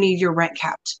 do you need your rent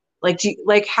capped? Like,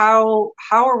 how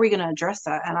are we going to address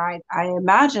that? And I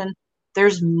imagine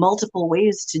there's multiple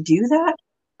ways to do that.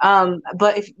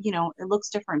 But if, it looks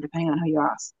different depending on who you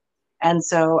ask. And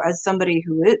so as somebody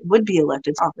who would be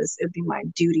elected to office, it'd be my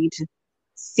duty to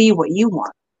see what you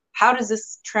want. How does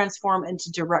this transform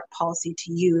into direct policy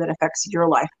to you that affects your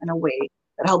life in a way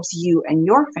that helps you and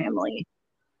your family?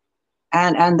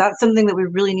 And that's something that we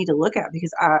really need to look at,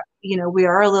 because we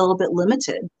are a little bit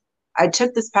limited. I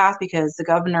took this path because the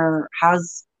governor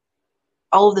has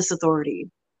all of this authority.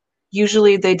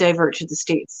 Usually they divert to the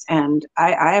states, and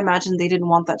I imagine they didn't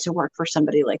want that to work for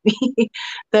somebody like me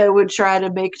that would try to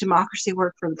make democracy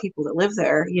work for the people that live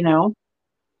there.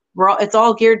 It's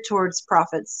all geared towards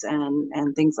profits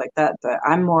and things like that, but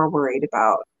I'm more worried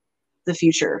about the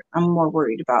future. I'm more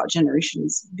worried about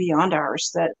generations beyond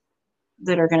ours that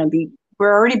are going to be,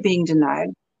 we're already being denied.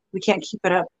 We can't keep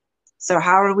it up. So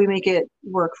how do we make it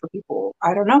work for people?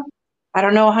 I don't know. I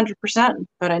don't know 100%,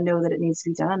 but I know that it needs to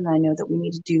be done. And I know that we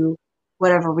need to do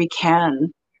whatever we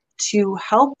can to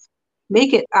help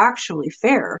make it actually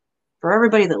fair for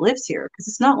everybody that lives here, because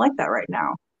it's not like that right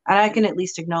now. And I can at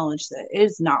least acknowledge that it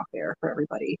is not fair for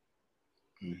everybody.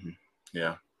 Mm-hmm.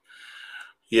 Yeah.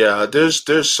 Yeah,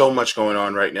 there's so much going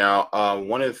on right now.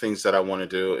 One of the things that I want to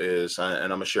do is, and I'm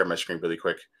gonna share my screen really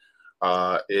quick,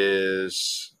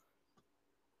 is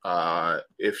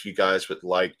if you guys would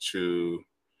like to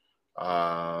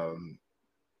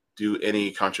do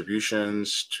any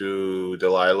contributions to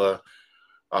Delilah,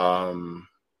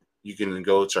 you can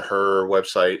go to her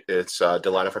website. It's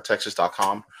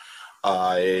delilahfortexas.com.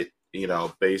 It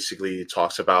basically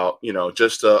talks about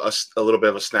just a little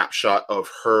bit of a snapshot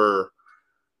of her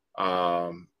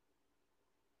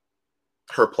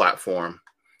platform,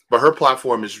 but her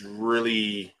platform is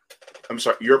really,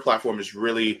 your platform is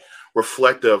really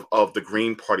reflective of the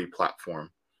Green Party platform,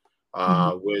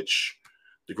 which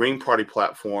the Green Party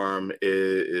platform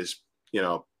is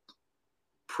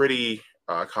pretty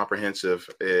comprehensive,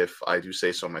 if I do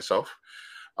say so myself.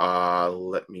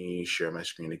 Let me share my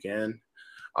screen again.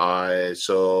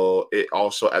 So it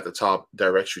also at the top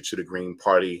directs you to the Green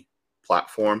Party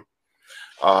platform.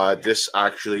 This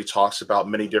actually talks about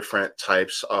many different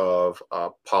types of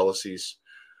policies.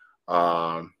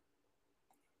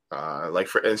 Like,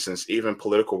 for instance, even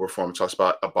political reform talks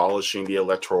about abolishing the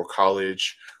Electoral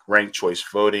College, ranked choice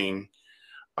voting.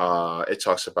 It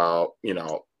talks about,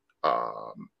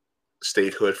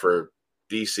 statehood for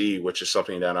DC, which is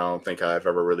something that I don't think I've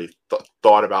ever really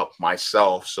thought about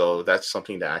myself. So that's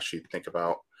something to actually think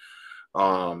about.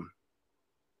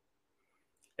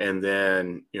 And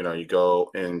then, you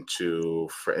go into,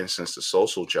 for instance, the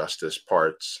social justice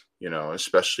parts,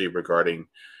 especially regarding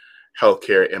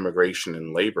healthcare, immigration,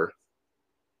 and labor.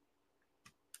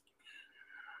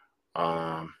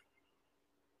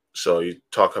 So you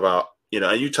talk about,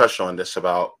 and you touched on this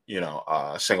about,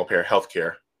 single payer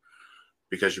healthcare,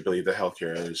 because you believe that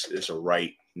healthcare is a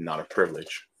right, not a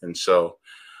privilege. And so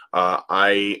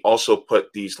I also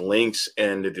put these links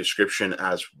in the description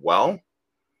as well,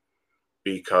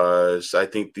 because I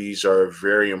think these are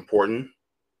very important.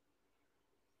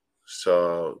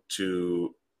 So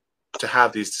to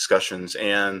have these discussions,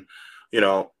 and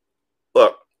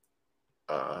look,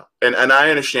 and I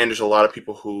understand there's a lot of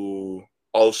people who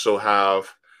also have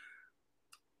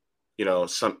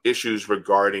some issues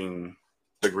regarding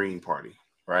the Green Party,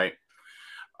 right?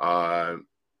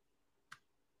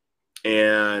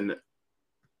 And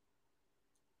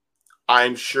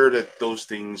I'm sure that those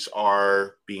things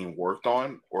are being worked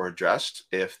on or addressed.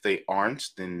 If they aren't,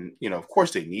 then of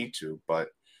course they need to, but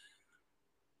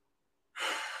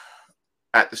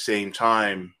at the same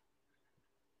time,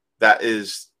 that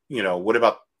is, what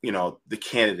about, the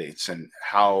candidates and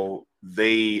how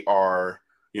they are,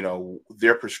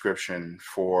 their prescription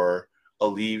for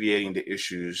alleviating the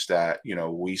issues that,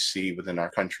 we see within our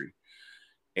country,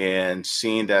 and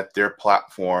seeing that their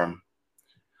platform,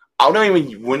 I don't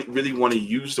even really want to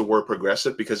use the word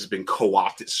progressive because it's been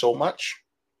co-opted so much.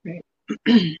 Right.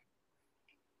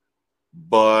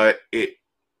 but it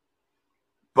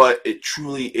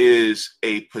truly is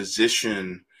a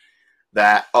position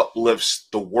that uplifts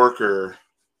the worker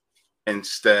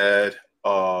instead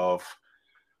of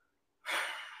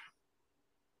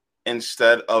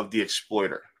the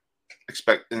exploiter,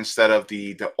 instead of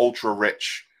the ultra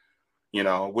rich,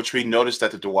 which we noticed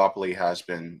that the duopoly has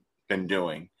been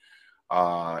doing.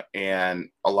 And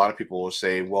a lot of people will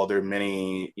say, well, there are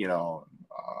many,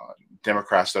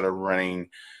 Democrats that are running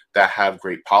that have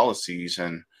great policies.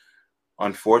 And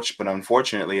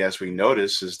unfortunately, as we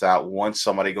notice, is that once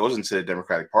somebody goes into the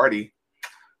Democratic Party,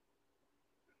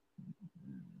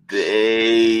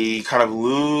 they kind of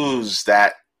lose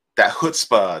that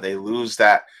chutzpah. They lose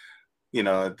that,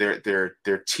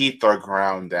 their teeth are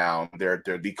ground down. They're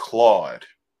declawed,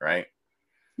 right?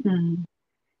 Mm.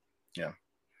 Yeah.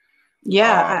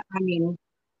 Yeah, I mean,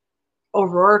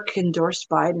 O'Rourke endorsed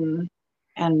Biden,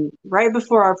 and right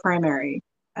before our primary,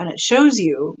 and it shows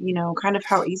you, kind of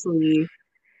how easily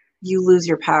you lose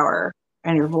your power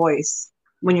and your voice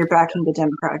when you're backing the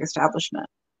Democratic establishment.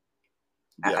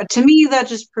 Yeah. To me, that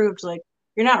just proved like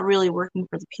you're not really working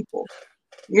for the people.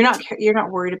 You're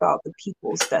not worried about the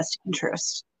people's best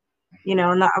interest,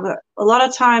 and that a lot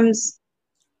of times,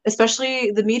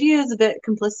 especially the media is a bit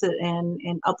complicit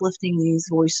in uplifting these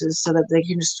voices so that they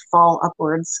can just fall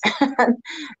upwards. And,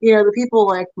 the people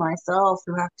like myself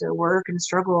who have to work and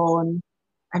struggle, and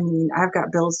I mean, I've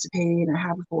got bills to pay and I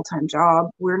have a full-time job.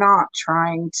 We're not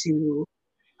trying to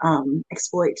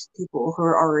exploit people who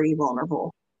are already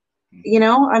vulnerable.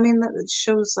 I mean, that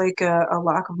shows like a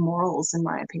lack of morals, in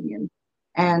my opinion.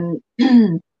 And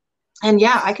and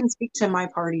yeah, I can speak to my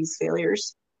party's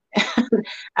failures,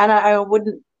 and I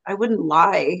wouldn't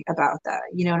lie about that.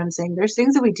 You know what I'm saying? There's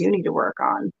things that we do need to work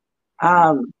on,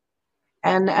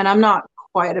 and I'm not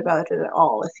quiet about it at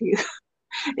all.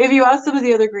 If you ask some of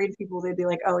the other grade people, they'd be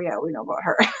like, "Oh yeah, we know about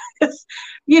her."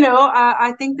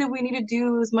 I think that we need to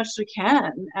do as much as we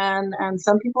can, and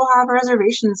some people have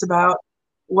reservations about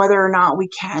whether or not we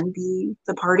can be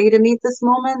the party to meet this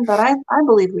moment, but I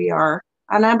believe we are,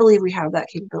 and I believe we have that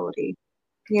capability.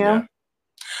 You Yeah. know?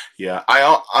 Yeah.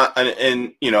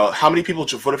 And how many people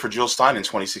voted for Jill Stein in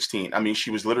 2016? I mean,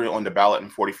 she was literally on the ballot in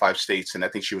 45 states, and I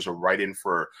think she was a write-in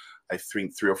for, I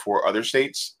think, 3 or 4 other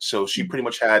states. So she pretty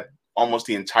much had almost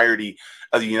the entirety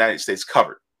of the United States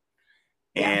covered.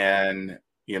 Yeah. And,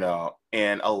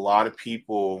 and a lot of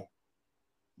people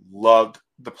loved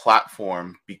the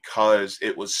platform because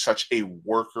it was such a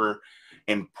worker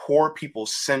and poor people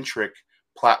centric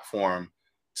platform,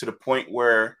 to the point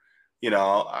where,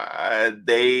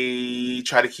 they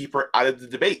try to keep her out of the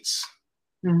debates,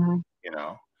 Mm-hmm. you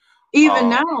know. Even Um,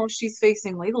 now, she's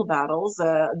facing legal battles.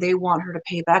 They want her to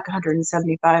pay back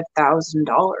 $175,000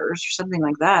 or something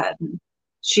like that. And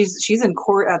she's in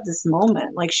court at this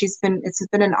moment. Like it's been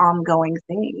an ongoing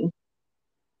thing.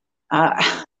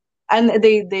 And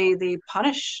they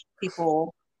punish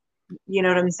people. You know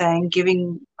what I'm saying?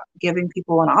 Giving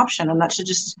people an option, and that should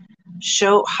just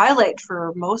highlight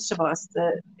for most of us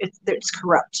that it's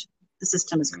corrupt. The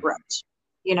system is corrupt.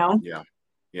 You know? yeah,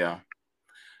 yeah,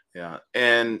 yeah,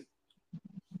 and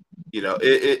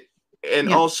it and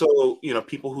Yeah. also,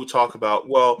 people who talk about,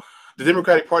 well, the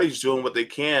Democratic Party is doing what they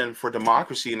can for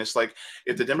democracy, and it's like,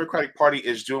 if the Democratic Party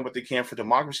is doing what they can for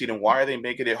democracy, then why are they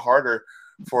making it harder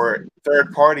for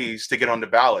third parties to get on the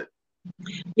ballot?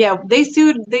 Yeah, they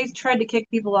tried to kick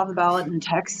people off the ballot in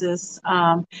Texas.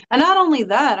 And not only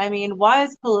that, I mean, why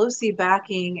is Pelosi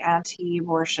backing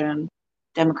anti-abortion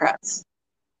Democrats?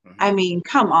 I mean,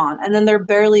 come on. And then they're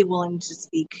barely willing to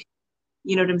speak,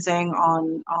 you know what I'm saying,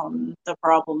 on the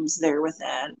problems there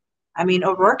within. I mean,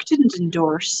 O'Rourke didn't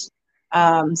endorse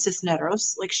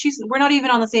Cisneros. Like we're not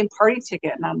even on the same party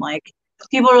ticket. And I'm like,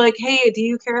 people are like, hey, do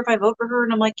you care if I vote for her?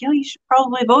 And I'm like, you should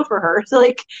probably vote for her. So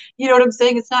like, you know what I'm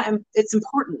saying? It's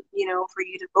important, for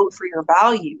you to vote for your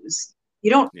values.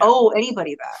 You don't owe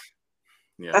anybody that.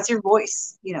 Yeah. That's your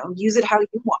voice, use it how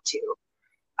you want to.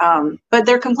 But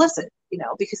they're complicit,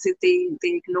 because they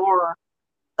ignore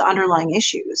the underlying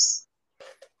issues.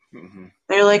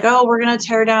 They're like, oh, we're going to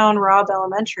tear down Robb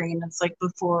Elementary. And it's like,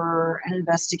 before an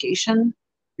investigation?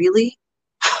 Really?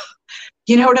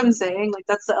 You know what I'm saying? Like,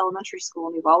 that's the elementary school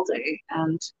in Uvalde.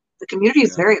 And the community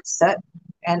is very upset.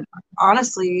 And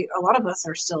honestly, a lot of us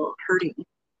are still hurting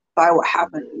by what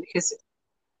happened, because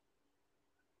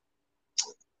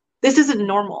this isn't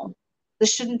normal.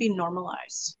 This shouldn't be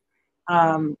normalized.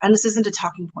 And this isn't a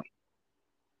talking point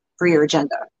for your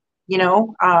agenda.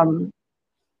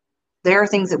 There are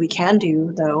things that we can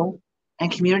do, though,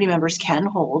 and community members can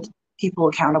hold people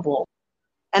accountable,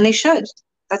 and they should.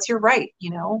 That's your right.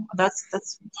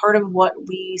 That's part of what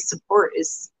we support,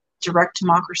 is direct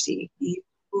democracy. You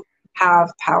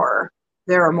have power.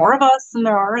 There are more of us than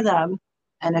there are of them.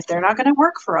 And if they're not going to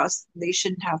work for us, they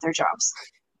shouldn't have their jobs.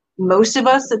 Most of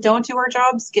us that don't do our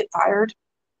jobs get fired.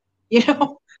 You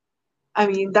know, I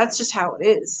mean, that's just how it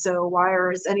is. So why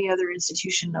is any other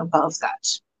institution above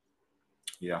that?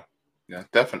 Yeah, yeah,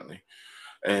 definitely.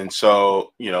 And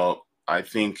so, I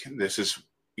think this is,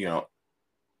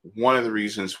 one of the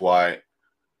reasons why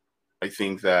I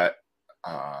think that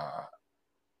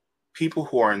people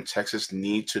who are in Texas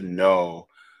need to know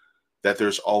that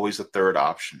there's always a third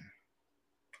option.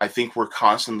 I think we're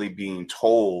constantly being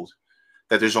told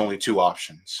that there's only two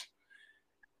options.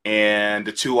 And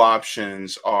the two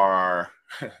options are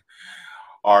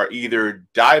are either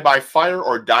die by fire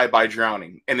or die by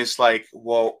drowning. And it's like,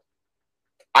 well,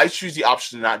 I choose the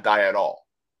option to not die at all.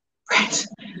 Right.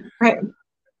 Right.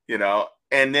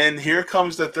 And then here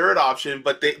comes the third option,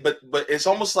 but it's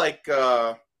almost like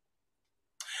you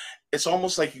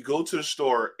go to the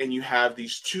store and you have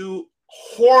these two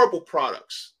horrible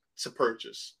products to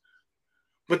purchase.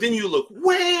 But then you look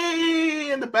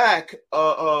way in the back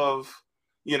of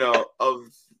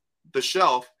the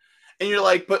shelf, and you're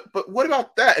like, but what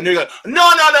about that? And they're like, no.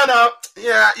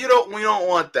 Yeah, we don't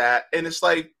want that. And it's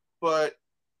like, but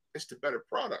it's the better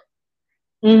product.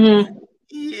 Mm-hmm.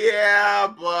 Yeah,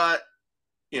 but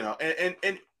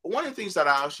and one of the things that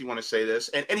I actually want to say this,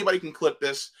 and anybody can clip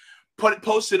this,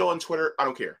 post it on Twitter. I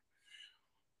don't care.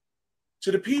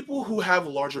 To the people who have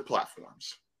larger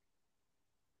platforms,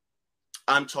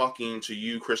 I'm talking to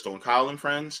you, Crystal and Kyle and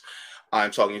friends.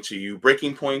 I'm talking to you,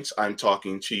 Breaking Points. I'm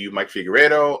talking to you, Mike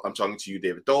Figueredo. I'm talking to you,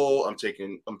 David Dole. I'm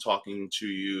talking to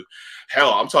you.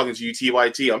 Hell, I'm talking to you,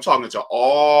 TYT. I'm talking to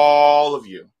all of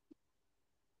you.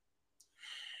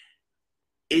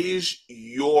 Is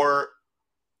your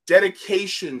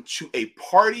dedication to a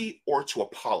party or to a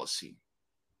policy?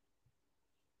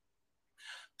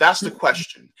 That's the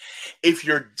question. If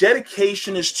your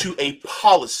dedication is to a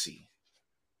policy,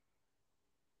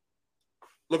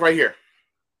 look right here.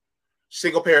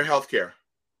 Single-payer healthcare.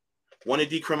 Want to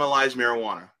decriminalize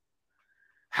marijuana.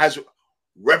 Has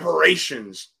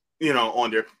reparations,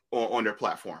 on their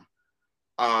platform.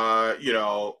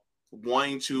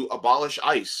 Wanting to abolish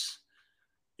ICE.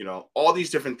 All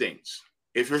these different things.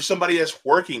 If you're somebody that's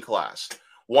working class,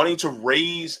 wanting to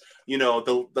raise,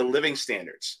 the living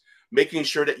standards, making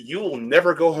sure that you will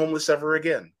never go homeless ever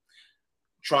again,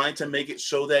 trying to make it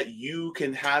so that you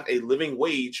can have a living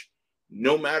wage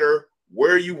no matter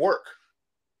where you work,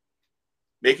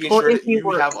 making sure that you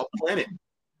have a planet.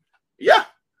 Yeah.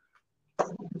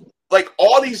 Like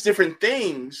all these different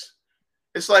things,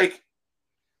 it's like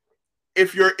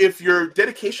if your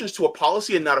dedication is to a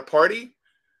policy and not a party,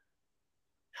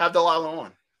 have Delilah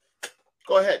on.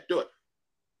 Go ahead, do it.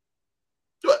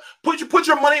 Do it. Put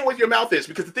your money where your mouth is,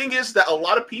 because the thing is that a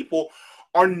lot of people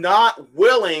are not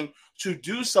willing to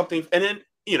do something, and then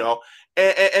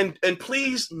and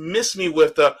please miss me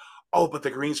with the but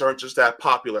the Greens aren't just that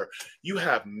popular. You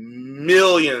have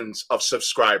millions of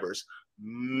subscribers,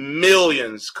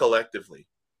 millions collectively.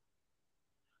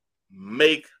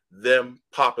 Make them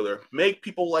popular. Make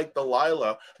people like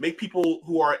Delilah, make people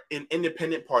who are in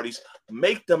independent parties,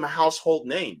 make them a household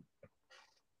name.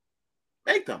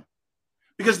 Make them.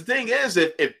 Because the thing is,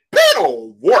 if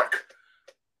Beto O'Rourke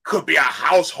could be a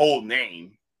household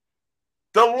name,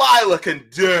 Delilah can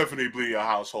definitely be a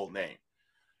household name.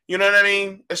 You know what I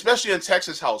mean? Especially in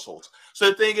Texas households. So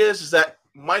the thing is that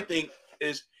my thing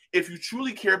is, if you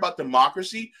truly care about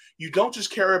democracy, you don't just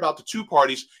care about the two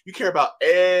parties. You care about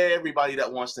everybody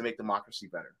that wants to make democracy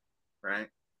better, right?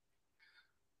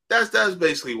 That's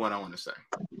basically what I want to say.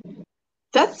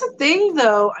 That's the thing,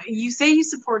 though. You say you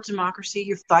support democracy,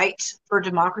 you fight for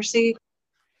democracy.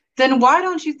 Then why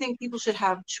don't you think people should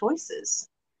have choices?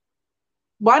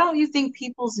 Why don't you think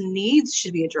people's needs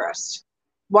should be addressed?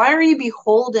 Why are you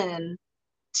beholden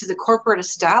to the corporate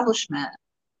establishment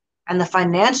and the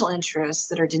financial interests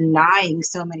that are denying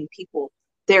so many people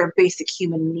their basic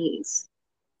human needs?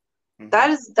 Mm-hmm.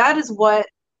 That is what,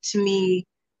 to me,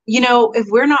 if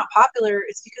we're not popular,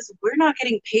 it's because we're not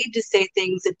getting paid to say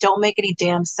things that don't make any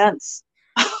damn sense.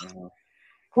 Mm-hmm.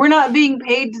 We're not being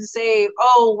paid to say,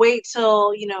 wait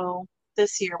till,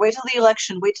 this year, wait till the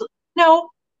election, no,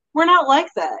 we're not like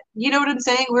that. You know what I'm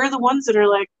saying? We're the ones that are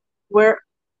like,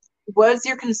 what's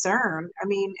your concern? I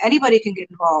mean, anybody can get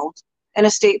involved in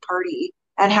a state party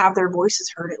and have their voices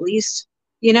heard at least.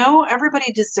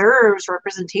 Everybody deserves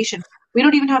representation. We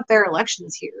don't even have fair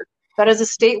elections here. That is a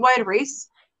statewide race.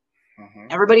 Mm-hmm.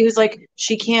 Everybody who's like,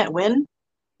 she can't win.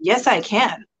 Yes, I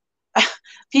can.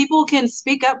 People can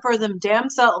speak up for them damn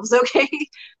selves, okay?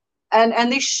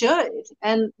 and they should.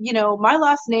 And my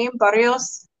last name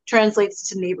Barrios translates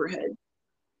to neighborhood.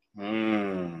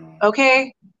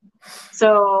 Okay,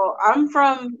 so I'm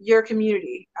from your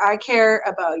community. I care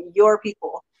about your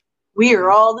people. We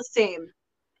are all the same.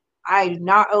 I do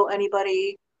not owe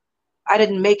anybody. I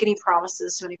didn't make any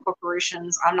promises to any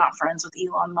corporations. I'm not friends with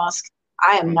Elon Musk.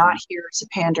 I am not here to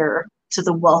pander to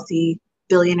the wealthy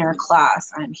billionaire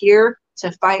class. I'm here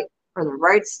to fight for the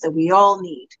rights that we all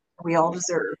need, we all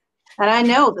deserve. And I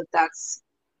know that that's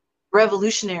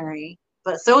revolutionary,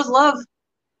 but so is love.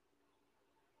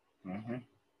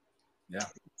 Yeah.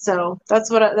 So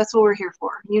that's what we're here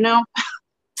for,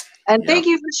 And thank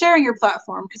you for sharing your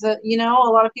platform, because a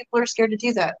lot of people are scared to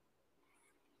do that.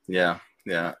 Yeah,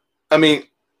 yeah. I mean,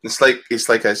 it's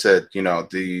like I said,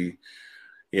 and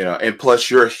plus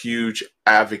you're a huge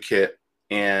advocate,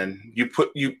 and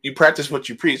you practice what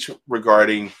you preach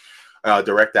regarding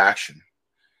direct action.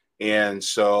 And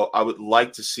so I would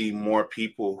like to see more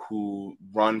people who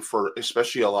run for,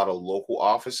 especially a lot of local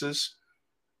offices,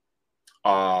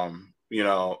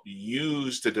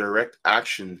 use the direct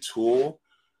action tool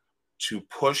to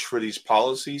push for these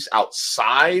policies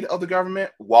outside of the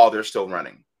government while they're still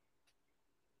running.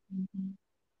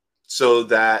 So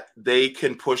that they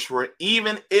can push for it,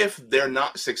 even if they're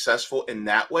not successful in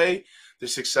that way, they're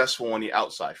successful on the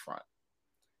outside front.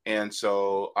 And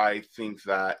so I think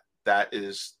that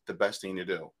is the best thing to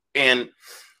do. And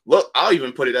look, I'll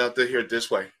even put it out there here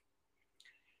this way.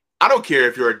 I don't care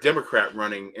if you're a Democrat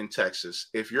running in Texas.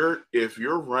 If you're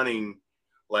running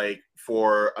like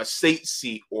for a state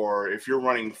seat, or if you're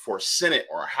running for Senate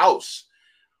or House,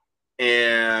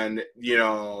 and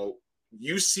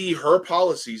you see her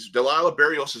policies, Delilah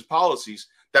Barrios' policies,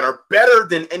 that are better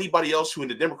than anybody else who in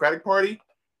the Democratic Party,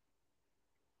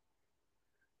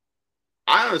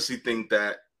 I honestly think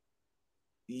that,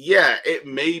 yeah, it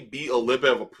may be a little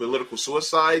bit of a political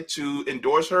suicide to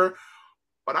endorse her,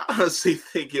 but I honestly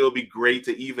think it'll be great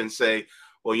to even say,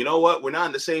 well, you know what? We're not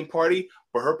in the same party,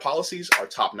 but her policies are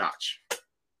top notch.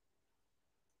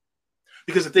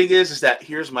 Because the thing is that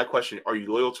here's my question: are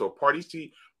you loyal to a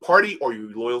party, or are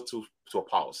you loyal to a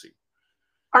policy?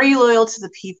 Are you loyal to the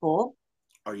people?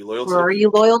 Are you loyal or are you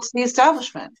loyal to the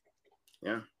establishment?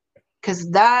 Yeah.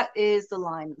 Because that is the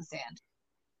line in the sand.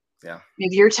 Yeah.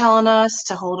 If you're telling us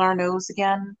to hold our nose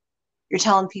again, you're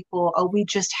telling people, oh, we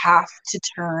just have to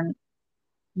turn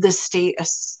the state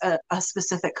a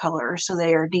specific color so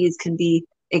their needs can be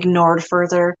ignored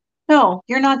further. No,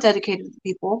 you're not dedicated to the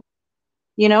people.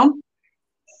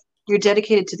 You're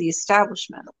dedicated to the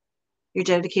establishment. You're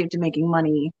dedicated to making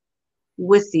money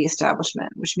with the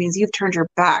establishment, which means you've turned your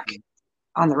back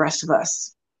on the rest of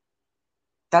us.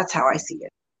 That's how I see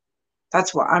it.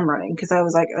 That's why I'm running, because I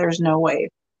was like, there's no way.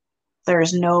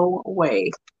 There's no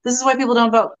way. This is why people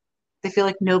don't vote. They feel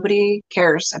like nobody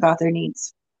cares about their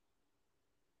needs.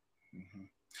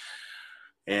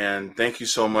 And thank you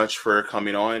so much for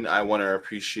coming on. I want to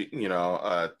appreciate,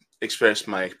 express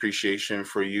my appreciation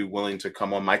for you willing to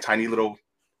come on my tiny little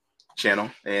channel.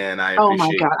 And I appreciate. Oh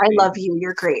my God, I love you.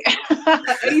 You're great.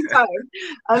 Anytime.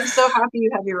 I'm so happy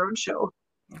you have your own show.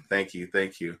 Thank you.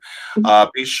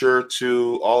 Be sure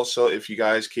to also, if you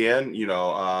guys can,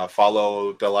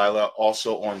 follow Delilah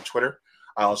also on Twitter.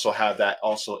 I also have that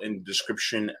also in the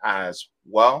description as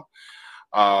well.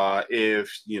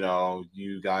 If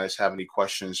you guys have any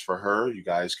questions for her, you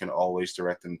guys can always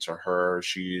direct them to her.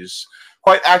 She's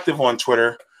quite active on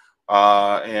Twitter,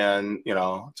 and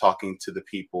talking to the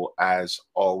people as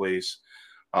always.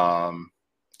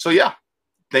 So yeah,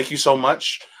 thank you so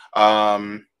much.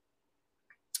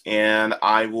 And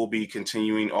I will be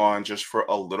continuing on just for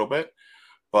a little bit,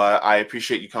 but I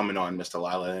appreciate you coming on, Miss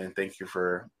Delilah, and thank you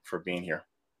for being here.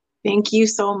 Thank you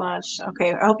so much.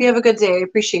 Okay, I hope you have a good day. I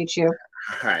appreciate you.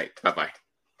 All right, bye-bye.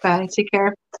 Bye, take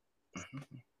care.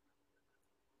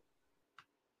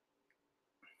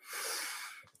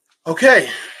 Okay,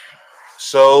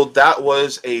 so that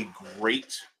was a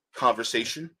great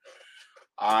conversation.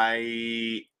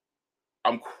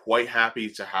 I'm quite happy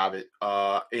to have it.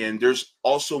 And there's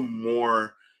also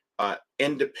more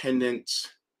independent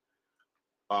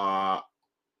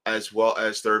as well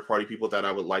as third-party people that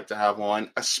I would like to have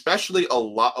on, especially a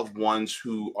lot of ones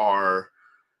who are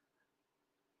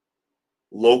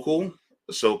local.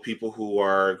 So people who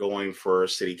are going for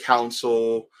city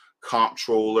council,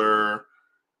 comptroller,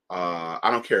 I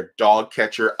don't care, dog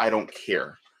catcher, I don't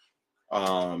care.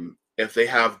 If they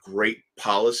have great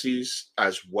policies,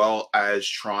 as well as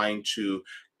trying to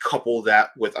couple that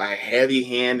with a heavy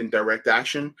hand in direct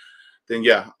action, then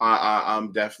yeah,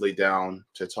 I'm definitely down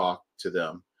to talk to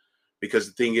them. Because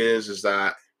the thing is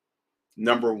that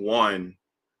number one,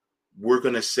 we're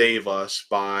going to save us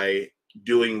by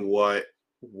doing what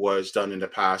was done in the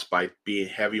past by being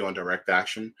heavy on direct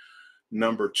action.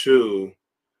 Number two,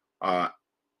 uh,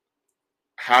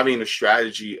 having a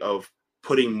strategy of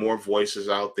putting more voices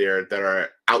out there that are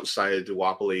outside of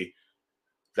duopoly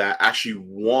that actually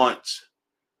want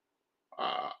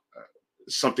uh,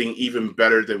 something even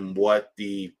better than what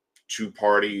the two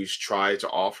parties try to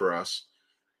offer us.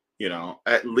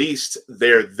 At least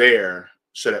they're there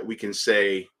so that we can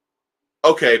say,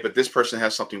 okay, but this person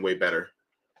has something way better.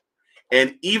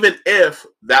 And even if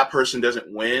that person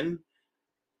doesn't win,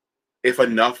 if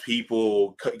enough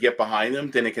people get behind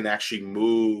them, then it can actually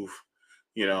move,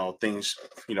 things,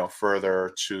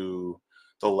 further to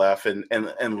the left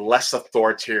and less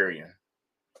authoritarian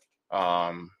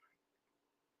um,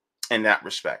 in that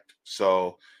respect.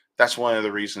 So that's one of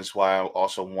the reasons why I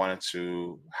also wanted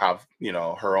to have,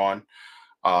 her on.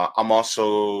 I'm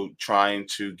also trying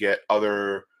to get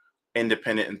other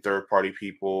independent and third party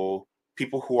people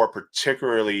who are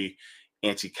particularly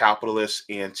anti-capitalist,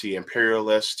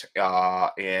 anti-imperialist,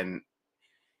 and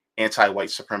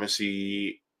anti-white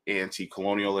supremacy,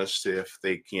 anti-colonialist, if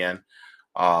they can.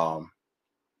 Um,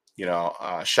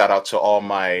 Shout out to all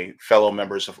my fellow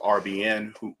members of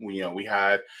RBN who, we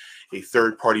had a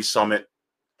third-party summit.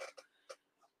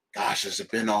 Gosh, has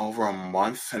it been over a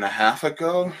month and a half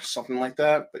ago? Something like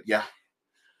that. But yeah.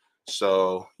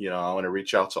 So, I want to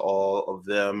reach out to all of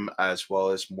them as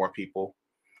well as more people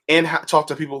and talk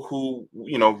to people who,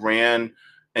 ran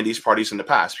in these parties in the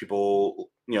past. People,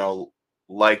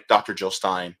 like Dr. Jill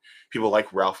Stein, people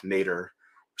like Ralph Nader,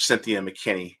 Cynthia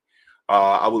McKinney.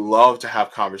 I would love to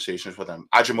have conversations with them.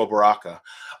 Ajimo Baraka.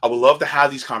 I would love to have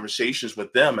these conversations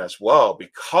with them as well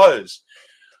because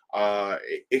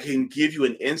it can give you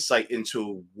an insight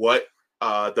into what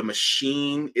the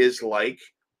machine is like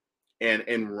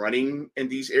and running in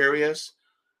these areas.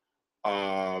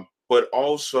 But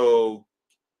also,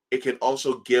 it can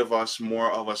also give us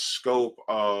more of a scope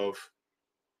of,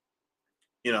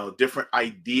 different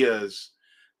ideas.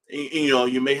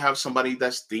 You may have somebody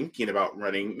that's thinking about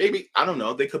running. Maybe, I don't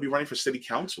know, they could be running for city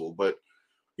council, but,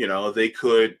 they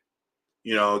could,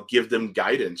 give them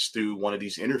guidance through one of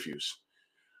these interviews.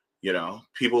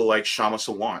 People like Shama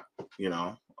Sawant,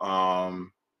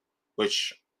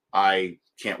 which I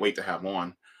can't wait to have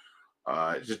on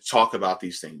to talk about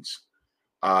these things,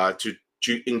 to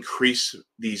increase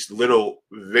these little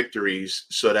victories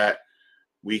so that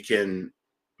we can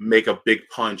make a big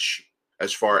punch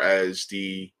as far as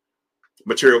the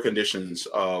material conditions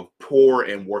of poor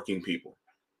and working people.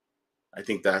 I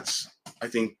think that's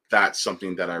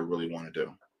something that I really want to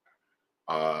do.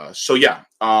 So yeah.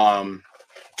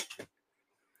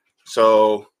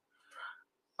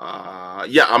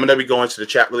 Yeah, I'm gonna be going to the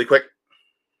chat really quick.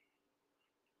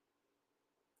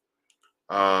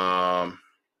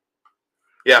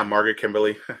 Yeah, Margaret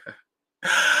Kimberly.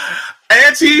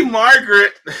 Auntie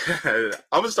Margaret. I'm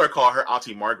gonna start calling her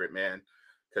Auntie Margaret, man,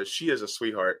 because she is a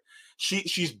sweetheart.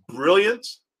 She's brilliant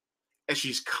and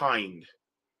she's kind,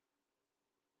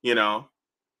 and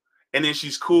then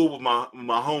she's cool with my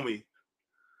homie,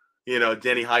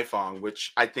 Danny Haifong,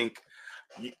 which I think,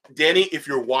 Danny, if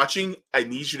you're watching, I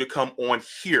need you to come on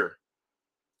here.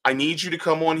 I need you to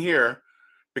come on here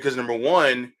because number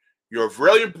one, you're a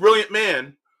brilliant, brilliant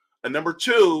man, and number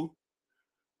two,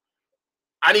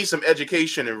 I need some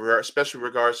education, especially in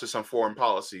regards to some foreign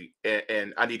policy,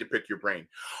 and I need to pick your brain.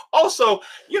 Also,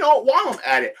 while I'm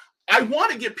at it, I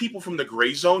want to get people from the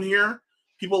gray zone here,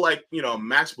 people like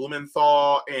Max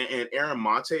Blumenthal and Aaron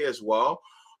Monte as well,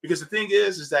 because the thing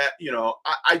is that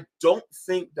I don't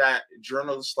think that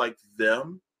journalists like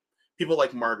them, people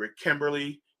like Margaret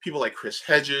Kimberly, people like Chris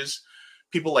Hedges,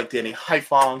 people like Danny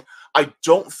Haifong, I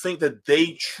don't think that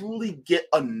they truly get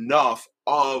enough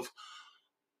of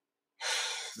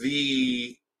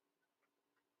the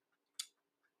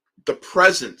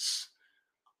presence,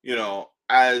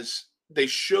 as they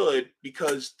should,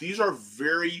 because these are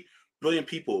very brilliant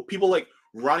people like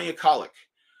Ronnie Akalik.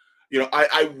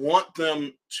 I want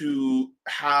them to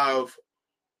have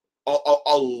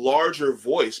a larger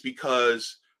voice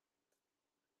because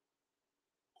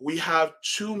we have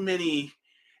too many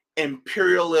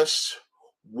imperialist,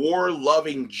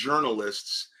 war-loving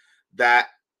journalists that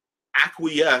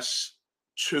acquiesce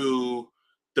to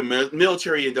the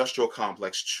military-industrial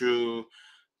complex, to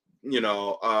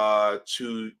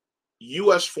to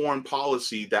U.S. foreign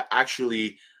policy that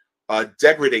actually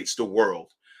degrades the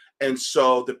world. And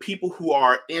so the people who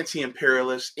are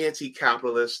anti-imperialist,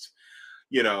 anti-capitalist,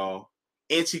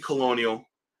 anti-colonial,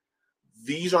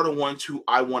 these are the ones who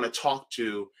I want to talk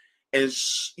to and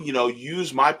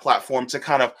use my platform to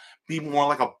kind of be more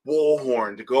like a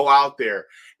bullhorn, to go out there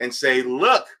and say,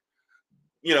 look,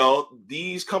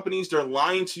 these companies, they're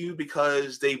lying to you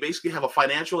because they basically have a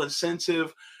financial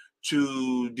incentive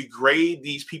to degrade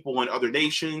these people in other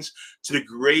nations, to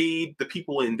degrade the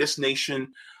people in this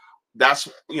nation. That's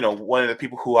one of the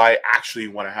people who I actually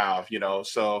want to have.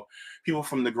 So people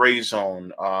from the Gray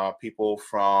Zone, people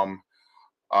from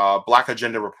Black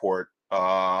Agenda Report,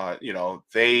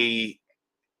 they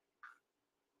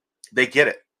get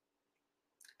it,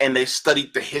 and they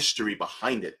studied the history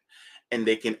behind it, and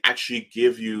they can actually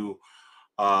give you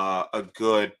a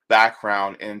good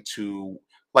background into,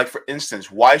 like, for instance,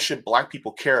 why should Black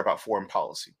people care about foreign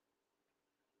policy?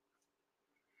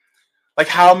 Like,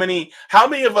 how many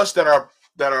of us that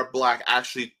are Black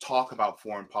actually talk about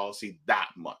foreign policy that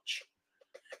much?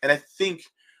 And I think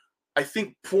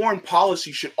foreign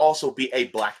policy should also be a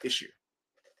Black issue,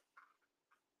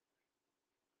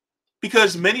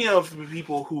 because many of the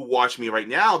people who watch me right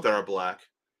now that are Black,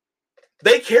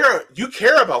 you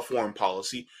care about foreign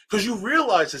policy because you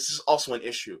realize this is also an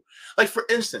issue. Like, for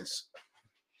instance,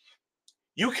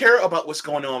 you care about what's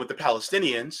going on with the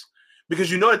Palestinians because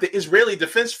you know that the Israeli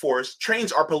Defense Force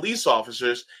trains our police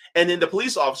officers, and then the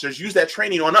police officers use that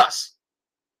training on us.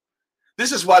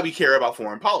 This is why we care about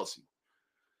foreign policy,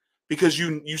 because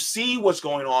you see what's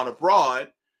going on abroad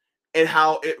and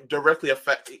how it directly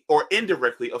affects or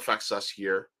indirectly affects us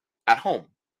here at home.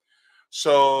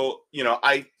 So,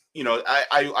 I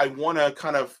want to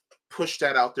kind of push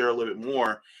that out there a little bit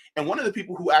more. And one of the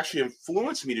people who actually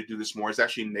influenced me to do this more is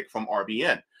actually Nick from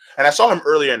RBN. And I saw him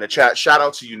earlier in the chat. Shout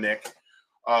out to you, Nick.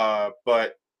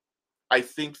 But I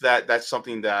think that that's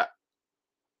something that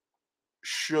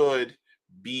should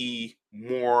be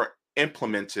more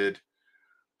implemented,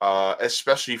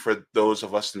 especially for those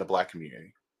of us in the Black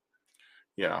community.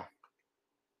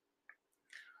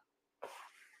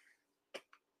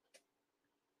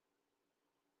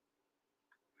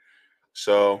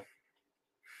 So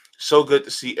good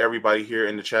to see everybody here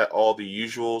in the chat, all the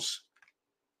usuals.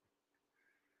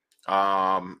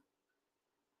 And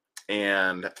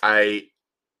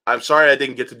I'm sorry I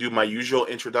didn't get to do my usual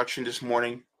introduction this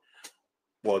morning.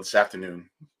 Well, this afternoon,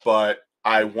 but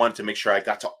I wanted to make sure I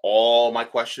got to all my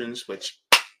questions, which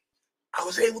I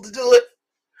was able to do it,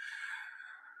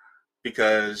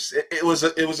 because it was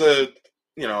a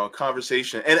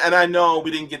conversation, and I know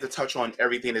we didn't get to touch on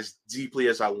everything as deeply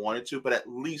as I wanted to, but at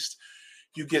least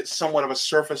you get somewhat of a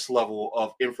surface level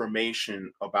of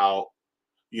information about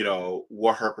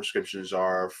what her prescriptions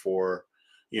are for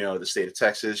the state of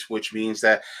Texas, which means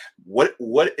that what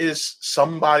if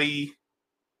somebody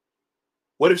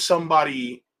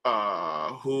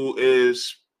who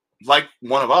is like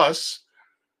one of us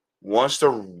wants to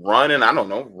run in, I don't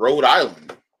know, Rhode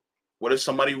Island? What if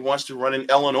somebody wants to run in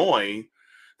Illinois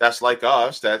that's like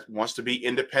us, that wants to be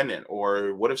independent?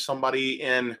 Or what if somebody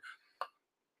in,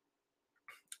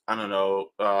 I don't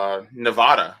know,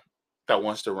 Nevada that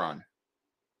wants to run?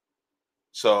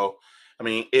 So, I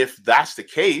mean, if that's the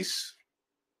case,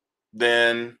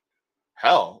 then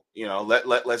hell,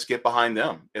 let's get behind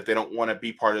them. If they don't want to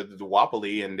be part of the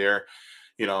duopoly and they're,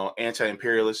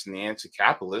 anti-imperialist and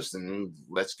anti-capitalist, and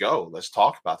let's go. Let's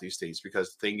talk about these things,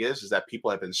 because the thing is that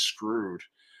people have been screwed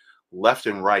left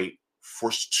and right for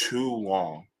too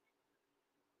long,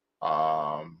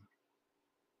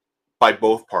 by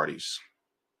both parties.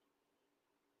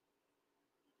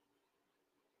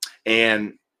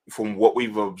 And from what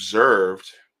we've observed,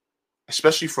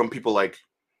 especially from people like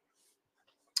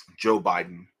Joe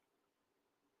Biden,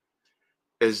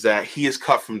 is that he is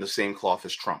cut from the same cloth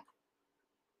as Trump.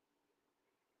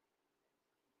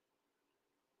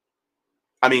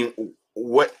 I mean,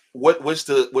 what's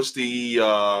the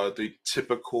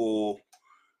typical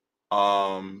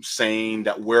saying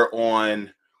that we're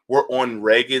on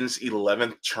Reagan's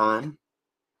 11th term?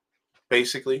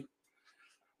 Basically,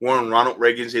 we're on Ronald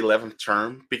Reagan's 11th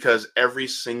term, because every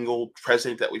single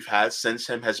president that we've had since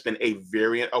him has been a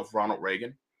variant of Ronald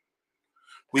Reagan.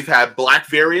 We've had Black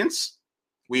variants,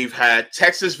 we've had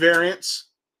Texas variants,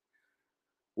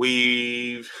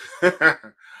 we've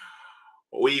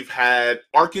we've had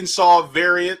Arkansas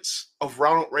variants of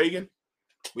Ronald Reagan.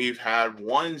 We've had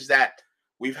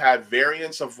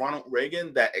variants of Ronald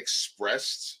Reagan that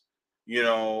expressed,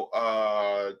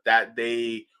 that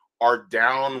they are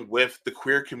down with the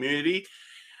queer community,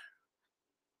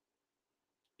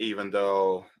 even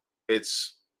though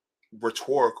it's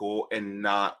rhetorical and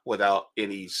not without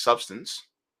any substance.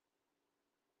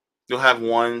 You'll have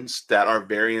ones that are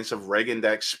variants of Reagan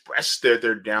that express that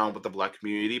they're down with the Black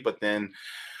community, but then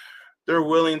they're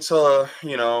willing to,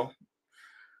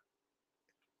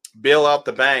 bail out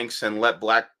the banks and let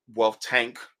black wealth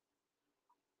tank.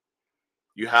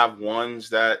 You have ones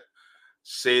that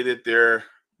say that they're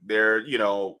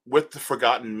with the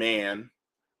forgotten man,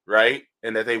 right?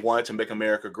 And that they wanted to make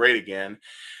America great again.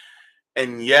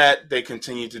 And yet they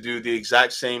continue to do the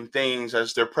exact same things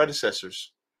as their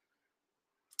predecessors.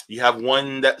 You have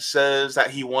one that says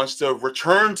that he wants to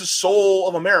return to soul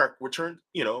of America,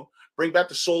 bring back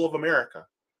the soul of America.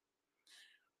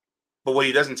 But what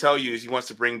he doesn't tell you is he wants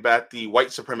to bring back the white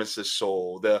supremacist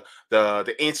soul, the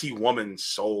anti-woman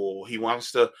soul. He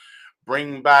wants to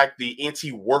bring back the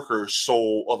anti-worker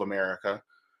soul of America.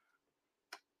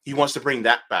 He wants to bring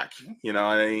that back. You know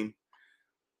what I mean?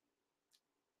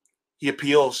 He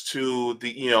appeals to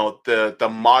the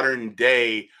modern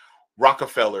day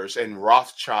Rockefellers and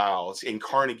Rothschilds and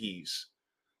Carnegies.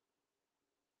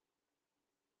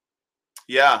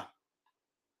 Yeah.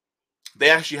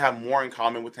 They actually have more in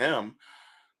common with him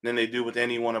than they do with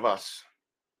any one of us.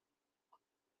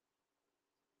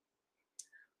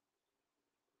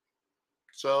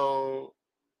 So,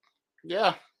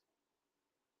 yeah.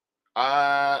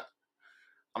 I'm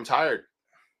tired.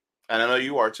 And I know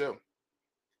you are too.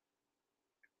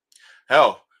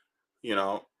 Hell,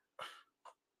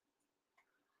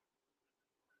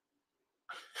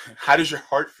 how does your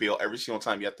heart feel every single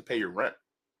time you have to pay your rent?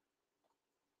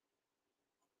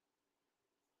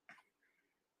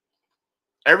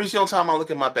 Every single time I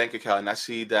look at my bank account and I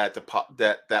see that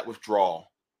that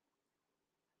withdrawal,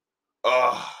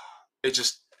 oh, it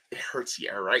hurts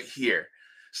here, right here.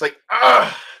 It's like,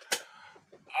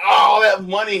 all that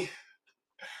money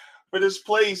for this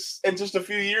place, and just a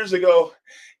few years ago,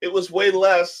 it was way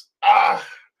less. I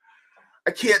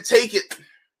can't take it.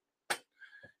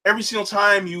 Every single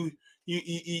time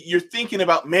you're thinking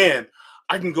about, man,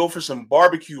 I can go for some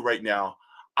barbecue right now.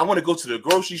 I want to go to the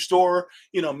grocery store,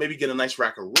 maybe get a nice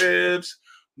rack of ribs,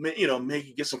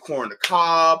 maybe get some corn on the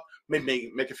cob,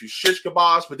 maybe make a few shish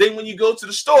kebabs. But then when you go to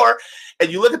the store and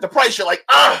you look at the price, you're like,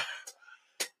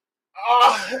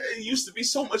 it used to be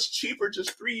so much cheaper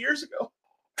just 3 years ago.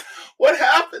 What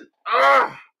happened?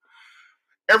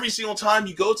 Every single time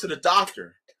you go to the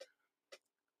doctor,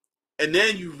 and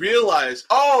then you realize,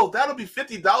 that'll be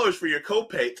 $50 for your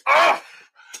copay. I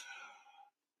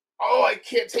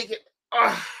can't take it.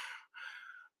 It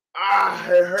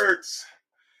hurts.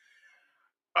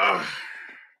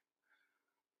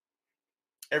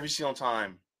 Every single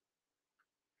time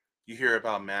you hear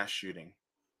about mass shooting,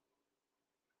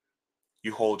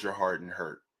 you hold your heart and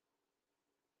hurt.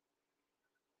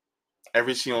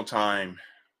 Every single time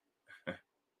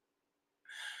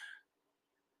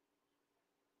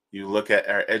you look at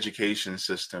our education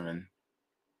system and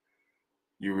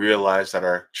you realize that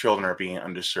our children are being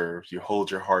underserved, you hold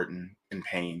your heart in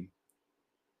pain.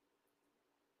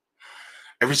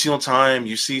 Every single time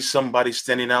you see somebody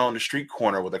standing out on the street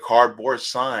corner with a cardboard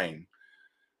sign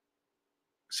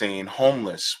saying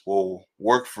homeless will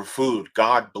work for food,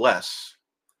 God bless,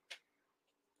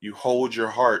 you hold your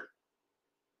heart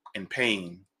in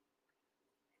pain.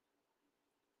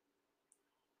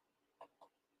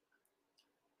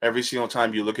 Every single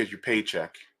time you look at your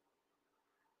paycheck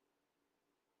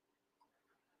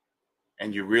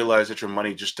and you realize that your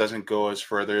money just doesn't go as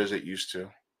further as it used to,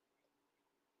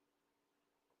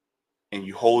 and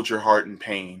you hold your heart in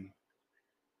pain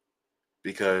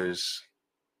because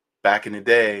back in the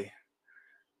day,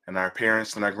 in our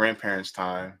parents' and our grandparents'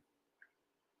 time,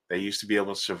 they used to be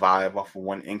able to survive off of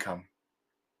one income.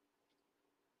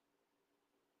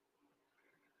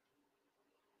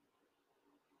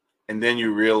 And then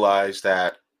you realize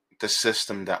that the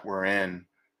system that we're in,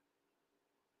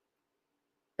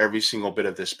 every single bit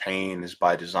of this pain is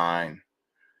by design.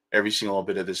 Every single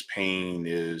bit of this pain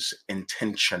is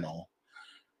intentional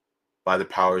by the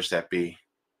powers that be.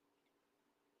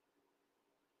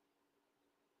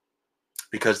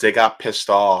 Because they got pissed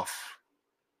off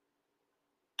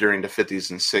during the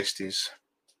 50s and 60s.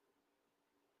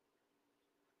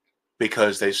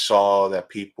 Because they saw that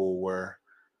people were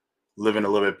living a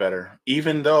little bit better.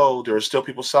 Even though there were still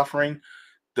people suffering,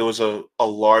 there was a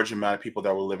large amount of people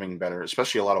that were living better,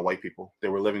 especially a lot of white people. They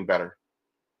were living better.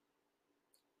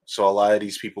 So a lot of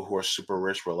these people who are super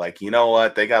rich were like, you know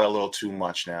what? They got a little too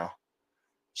much now.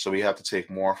 So we have to take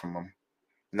more from them.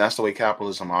 And that's the way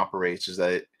capitalism operates, is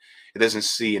that it doesn't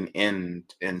see an end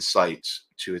in sight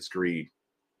to its greed.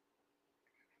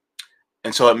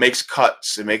 And so it makes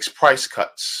cuts. It makes price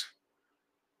cuts.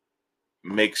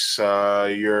 It makes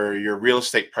your real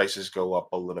estate prices go up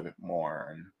a little bit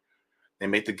more. And they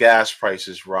make the gas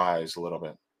prices rise a little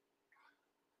bit.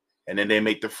 And then they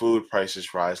make the food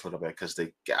prices rise a little bit because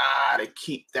they got to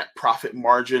keep that profit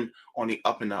margin on the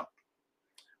up and up.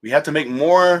 We have to make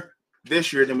more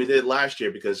this year than we did last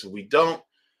year, because if we don't,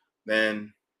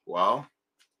 then, well,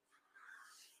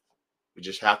 we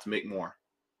just have to make more.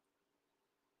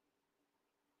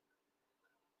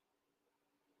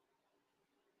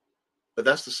 But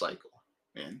that's the cycle,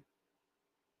 man.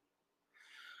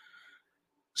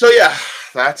 So yeah,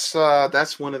 that's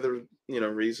one of the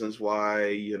reasons why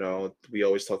we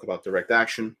always talk about direct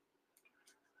action.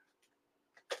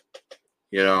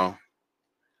 We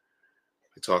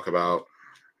talk about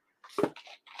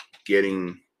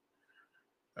getting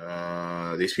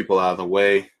these people out of the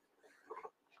way,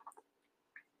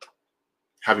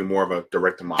 having more of a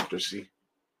direct democracy.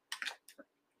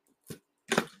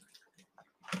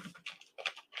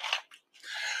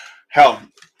 Hell,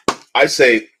 I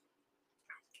say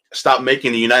stop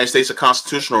making the United States a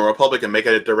constitutional republic and make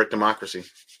it a direct democracy.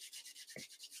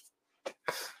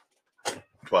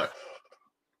 But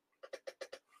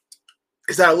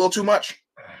is that a little too much?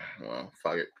 Well,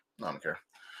 fuck it. I don't care.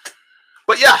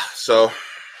 But yeah, so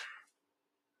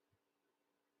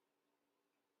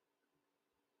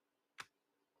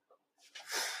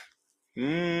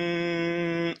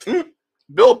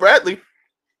Bill Bradley.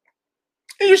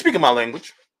 And you're speaking my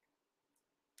language.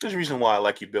 There's a reason why I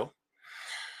like you, Bill.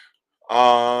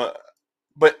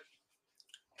 But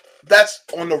that's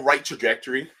on the right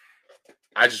trajectory.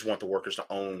 I just want the workers to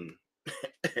own,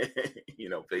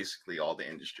 basically all the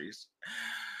industries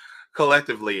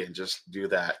collectively and just do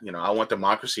that. I want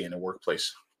democracy in the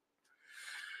workplace.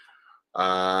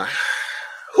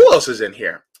 Who else is in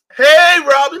here? Hey,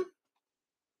 Robin.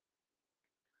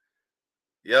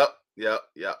 Yep.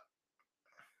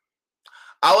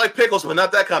 I like pickles, but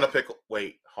not that kind of pickle.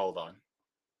 Wait, hold on.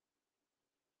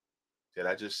 Did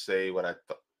I just say what I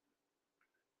thought?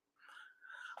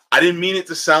 I didn't mean it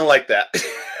to sound like that.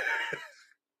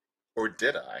 Or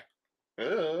did I?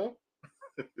 Oh.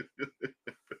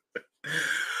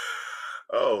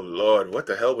 Oh, Lord. What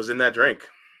the hell was in that drink?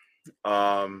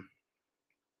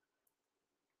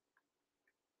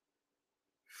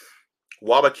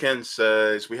 Wabakin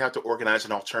says we have to organize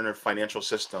an alternative financial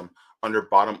system under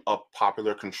bottom-up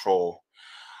popular control.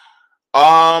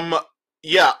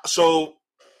 Yeah, so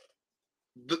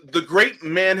the great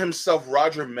man himself,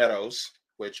 Roger Meadows,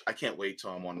 which I can't wait till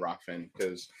I'm on Rockfin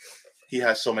because he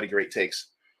has so many great takes.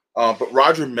 But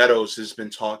Roger Meadows has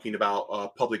been talking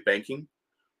about public banking.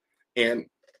 And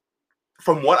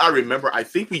from what I remember, I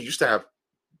think we used to have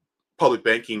public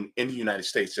banking in the United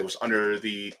States. It was under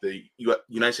the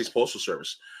United States Postal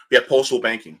Service. We had postal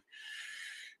banking.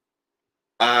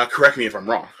 Correct me if I'm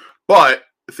wrong. But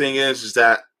the thing is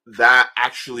that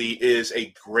actually is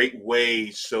a great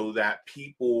way so that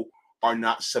people are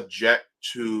not subject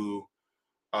to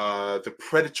the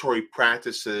predatory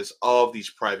practices of these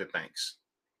private banks.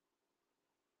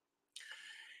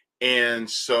 And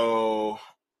so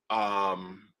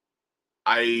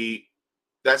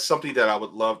that's something that I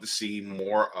would love to see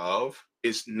more of,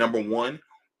 is number one,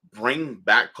 bring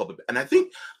back public. And I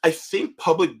think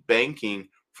public banking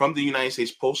from the United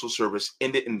States Postal Service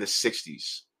ended in the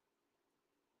 60s.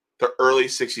 The early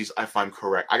 60s, if I'm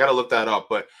correct. I got to look that up,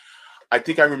 but I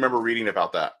think I remember reading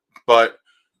about that. But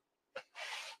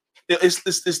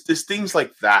it's things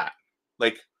like that.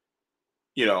 Like,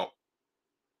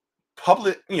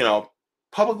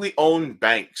 publicly owned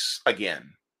banks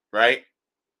again, right?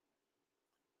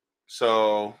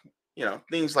 So,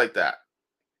 things like that.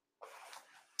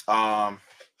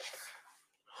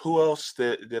 Who else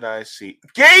did I see?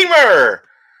 Gamer's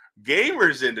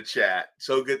in the chat.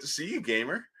 So good to see you,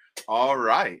 Gamer. All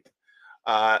right.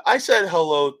 I said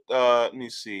hello. Let me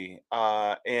see.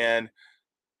 And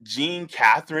Jean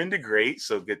Catherine the Great.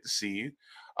 So good to see you.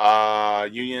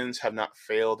 Unions have not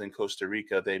failed in Costa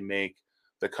Rica. They make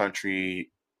the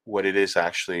country what it is.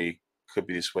 Actually, could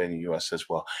be this way in the U.S. as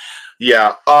well.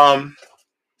 Yeah. More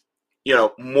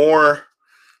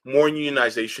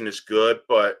unionization is good,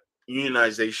 but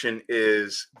unionization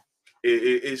is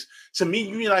to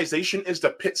me, unionization is the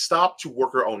pit stop to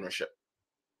worker ownership.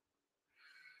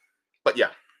 But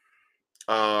yeah.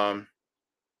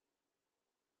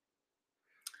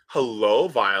 Hello,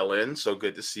 Violin. So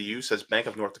good to see you. Says Bank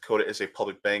of North Dakota is a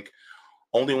public bank,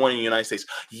 only one in the United States.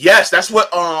 Yes, that's what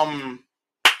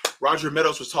Roger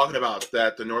Meadows was talking about,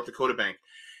 that the North Dakota Bank.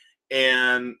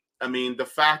 And I mean, the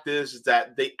fact is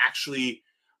that they actually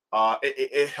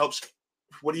it helps.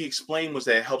 What he explained was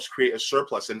that it helps create a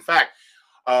surplus. In fact,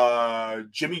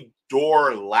 Jimmy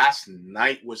Dore last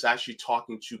night was actually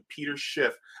talking to Peter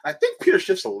Schiff. I think Peter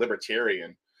Schiff's a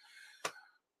libertarian.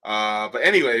 But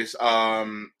anyways,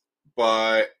 Roger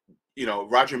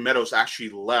Meadows actually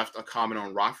left a comment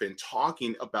on Rockfin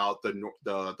talking about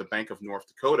the Bank of North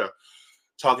Dakota,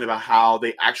 talking about how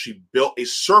they actually built a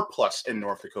surplus in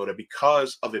North Dakota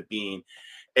because of it being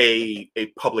a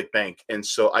public bank. And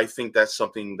so I think that's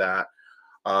something that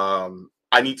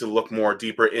I need to look more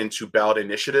deeper into ballot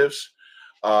initiatives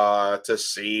to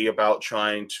see about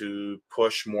trying to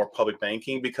push more public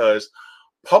banking, because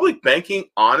public banking,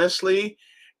 honestly,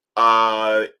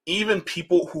 even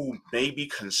people who may be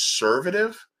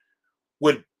conservative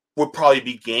would probably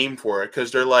be game for it,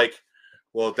 because they're like,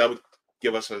 well, that would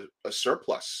give us a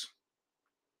surplus,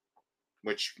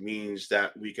 which means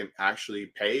that we can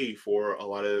actually pay for a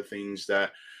lot of the things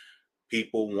that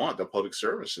people want, the public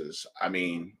services. I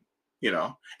mean,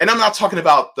 and I'm not talking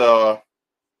about the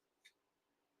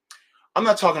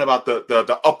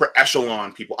upper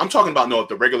echelon people. I'm talking about, no,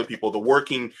 the regular people, the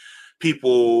working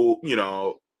people, who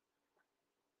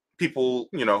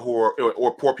are,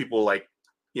 or poor people, like,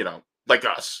 like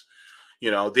us.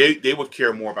 They would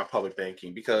care more about public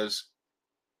banking, because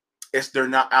they're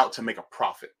not out to make a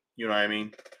profit. You know what I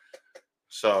mean?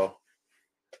 So,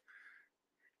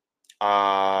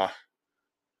 let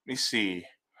me see.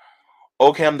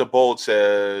 Ocam the Bold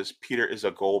says Peter is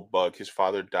a gold bug. His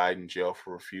father died in jail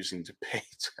for refusing to pay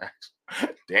tax.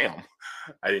 Damn,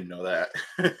 I didn't know that.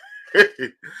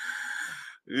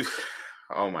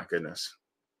 Oh my goodness.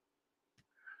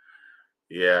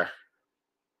 Yeah.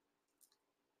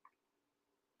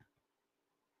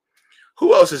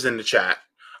 Who else is in the chat?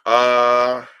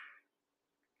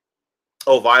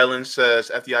 Violence says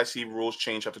FDIC rules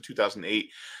changed after 2008.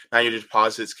 Now your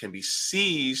deposits can be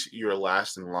seized. You're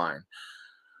last in line.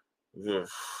 Ugh.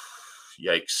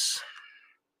 Yikes.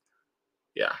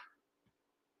 Yeah.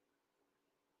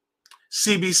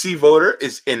 CBC voter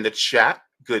is in the chat.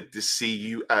 Good to see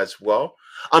you as well.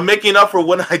 I'm making up for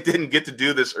when I didn't get to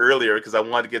do this earlier, because I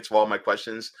wanted to get to all my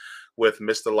questions with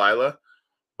Miss Delilah.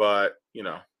 But,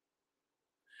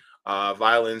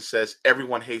 Violence says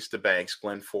everyone hates the banks.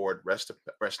 Glenn Ford, rest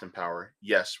in power.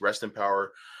 Yes, rest in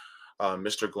power,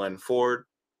 Mr. Glenn Ford.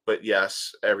 But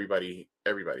yes, everybody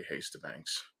hates the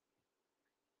banks.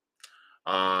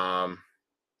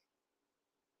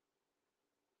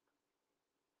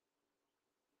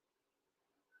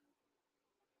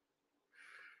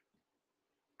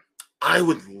 I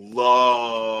would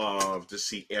love to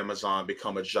see Amazon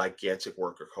become a gigantic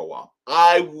worker co-op.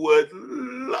 I would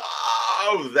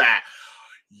love that.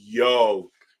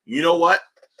 Yo, you know what?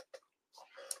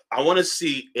 I want to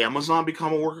see Amazon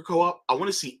become a worker co-op. I want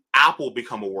to see Apple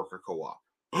become a worker co-op.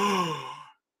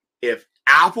 If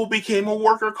Apple became a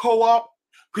worker co-op,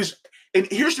 and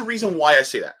here's the reason why I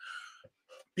say that.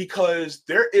 Because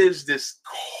there is this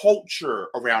culture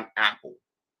around Apple,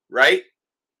 right?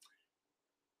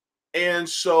 And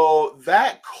so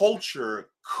that culture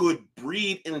could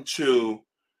breed into,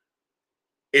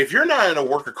 if you're not in a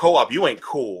worker co-op, you ain't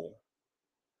cool.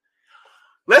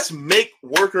 Let's make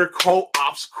worker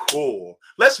co-ops cool.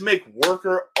 Let's make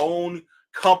worker-owned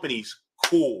companies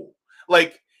cool.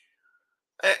 Like,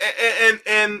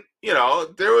 and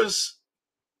there was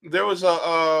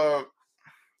a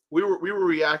we were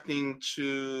reacting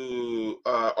to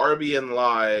RBN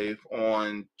Live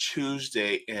on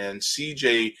Tuesday, and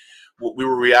CJ, we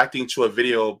were reacting to a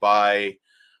video by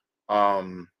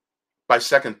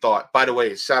Second Thought. By the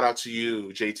way, shout out to you,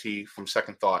 JT, from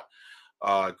Second Thought.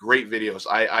 Great videos.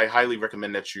 I highly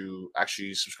recommend that you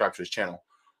actually subscribe to his channel.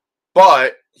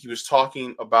 But he was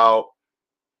talking about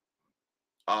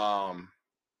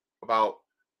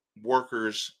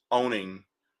workers owning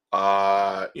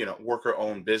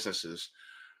worker-owned businesses,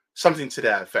 something to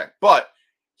that effect. But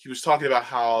he was talking about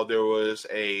how there was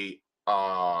a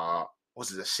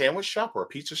was it a sandwich shop or a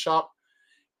pizza shop,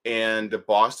 and the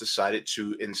boss decided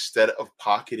to, instead of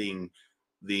pocketing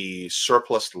the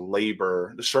surplus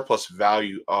labor, the surplus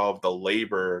value of the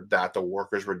labor that the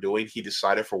workers were doing, he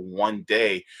decided for one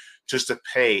day just to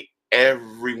pay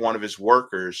every one of his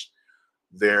workers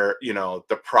their,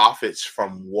 the profits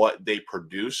from what they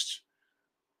produced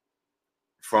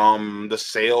from the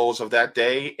sales of that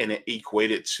day, and it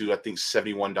equated to, I think,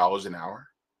 $71 an hour.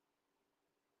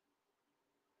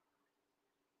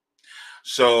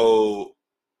 So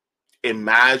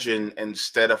imagine,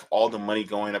 instead of all the money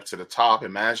going up to the top,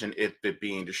 imagine it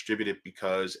being distributed,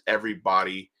 because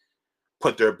everybody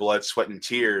put their blood, sweat, and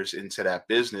tears into that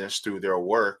business through their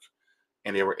work,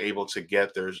 and they were able to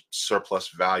get their surplus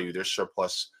value, their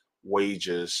surplus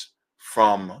wages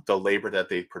from the labor that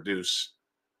they produce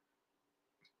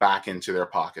back into their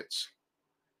pockets.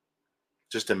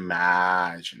 Just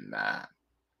imagine that.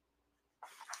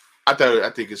 I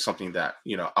think it's something that,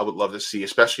 I would love to see,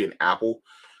 especially in Apple,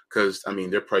 because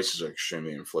their prices are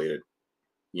extremely inflated,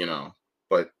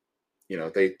 but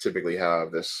they typically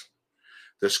have this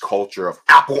this culture of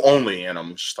Apple only, and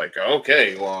I'm just like,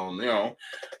 okay, well, you know,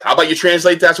 how about you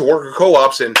translate that to worker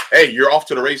co-ops, and hey, you're off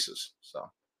to the races. So,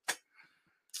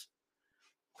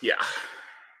 yeah.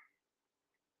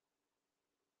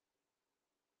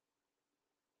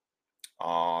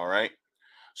 All right.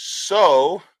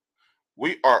 So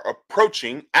we are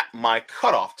approaching at my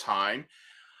cutoff time,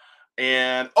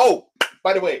 and oh,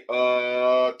 by the way,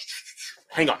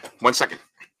 hang on, 1 second.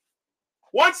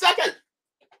 1 second.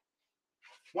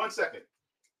 1 second.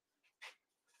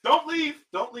 Don't leave.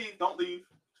 Don't leave. Don't leave.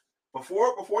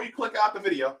 Before you click out the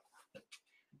video,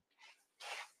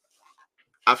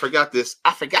 I forgot this.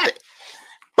 I forgot it.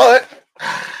 But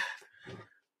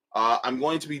I'm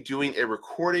going to be doing a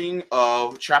recording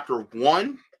of chapter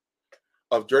 1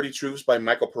 of Dirty Truths by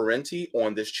Michael Parenti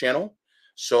on this channel.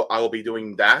 So I will be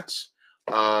doing that.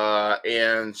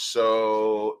 And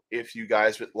so if you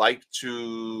guys would like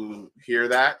to hear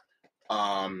that,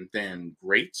 then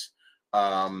great.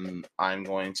 I'm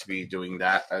going to be doing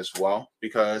that as well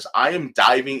because I am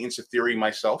diving into theory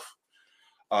myself.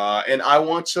 And I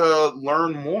want to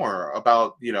learn more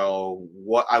about, you know,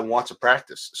 what I want to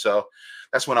practice. So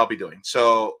that's what I'll be doing.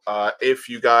 So if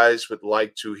you guys would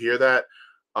like to hear that,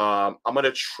 I'm going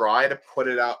to try to put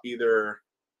it out either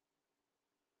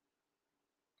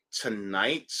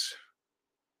tonight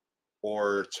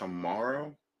or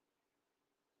tomorrow.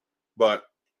 But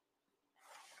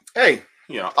hey,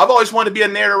 you know, I've always wanted to be a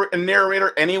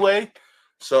narrator anyway.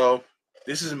 So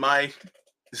this is my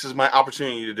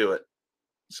opportunity to do it.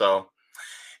 So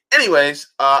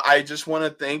anyways, I just want to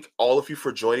thank all of you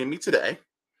for joining me today.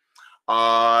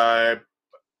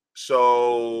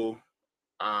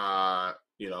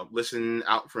 You know, listen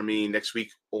out for me next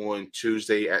week on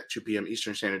Tuesday at 2 p.m.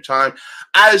 Eastern Standard Time,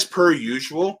 as per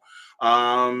usual.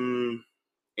 And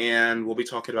we'll be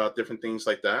talking about different things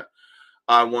like that.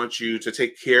 I want you to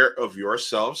take care of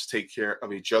yourselves, take care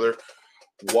of each other.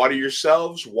 Water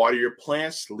yourselves, water your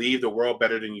plants, leave the world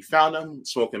better than you found them.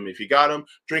 Smoke them if you got them,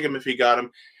 drink them if you got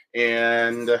them.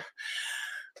 And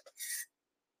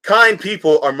kind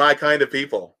people are my kind of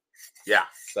people. Yeah,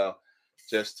 so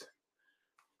just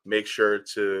make sure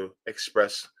to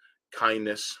express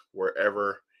kindness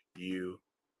wherever you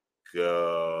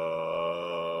go.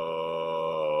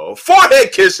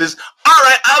 Forehead kisses. All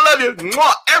right, I love you.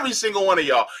 Mwah, every single one of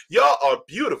y'all. Y'all are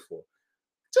beautiful.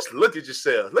 Just look at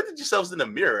yourselves. Look at yourselves in the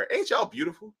mirror. Ain't y'all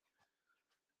beautiful?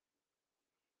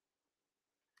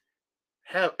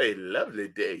 Have a lovely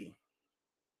day.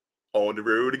 On the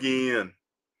road again.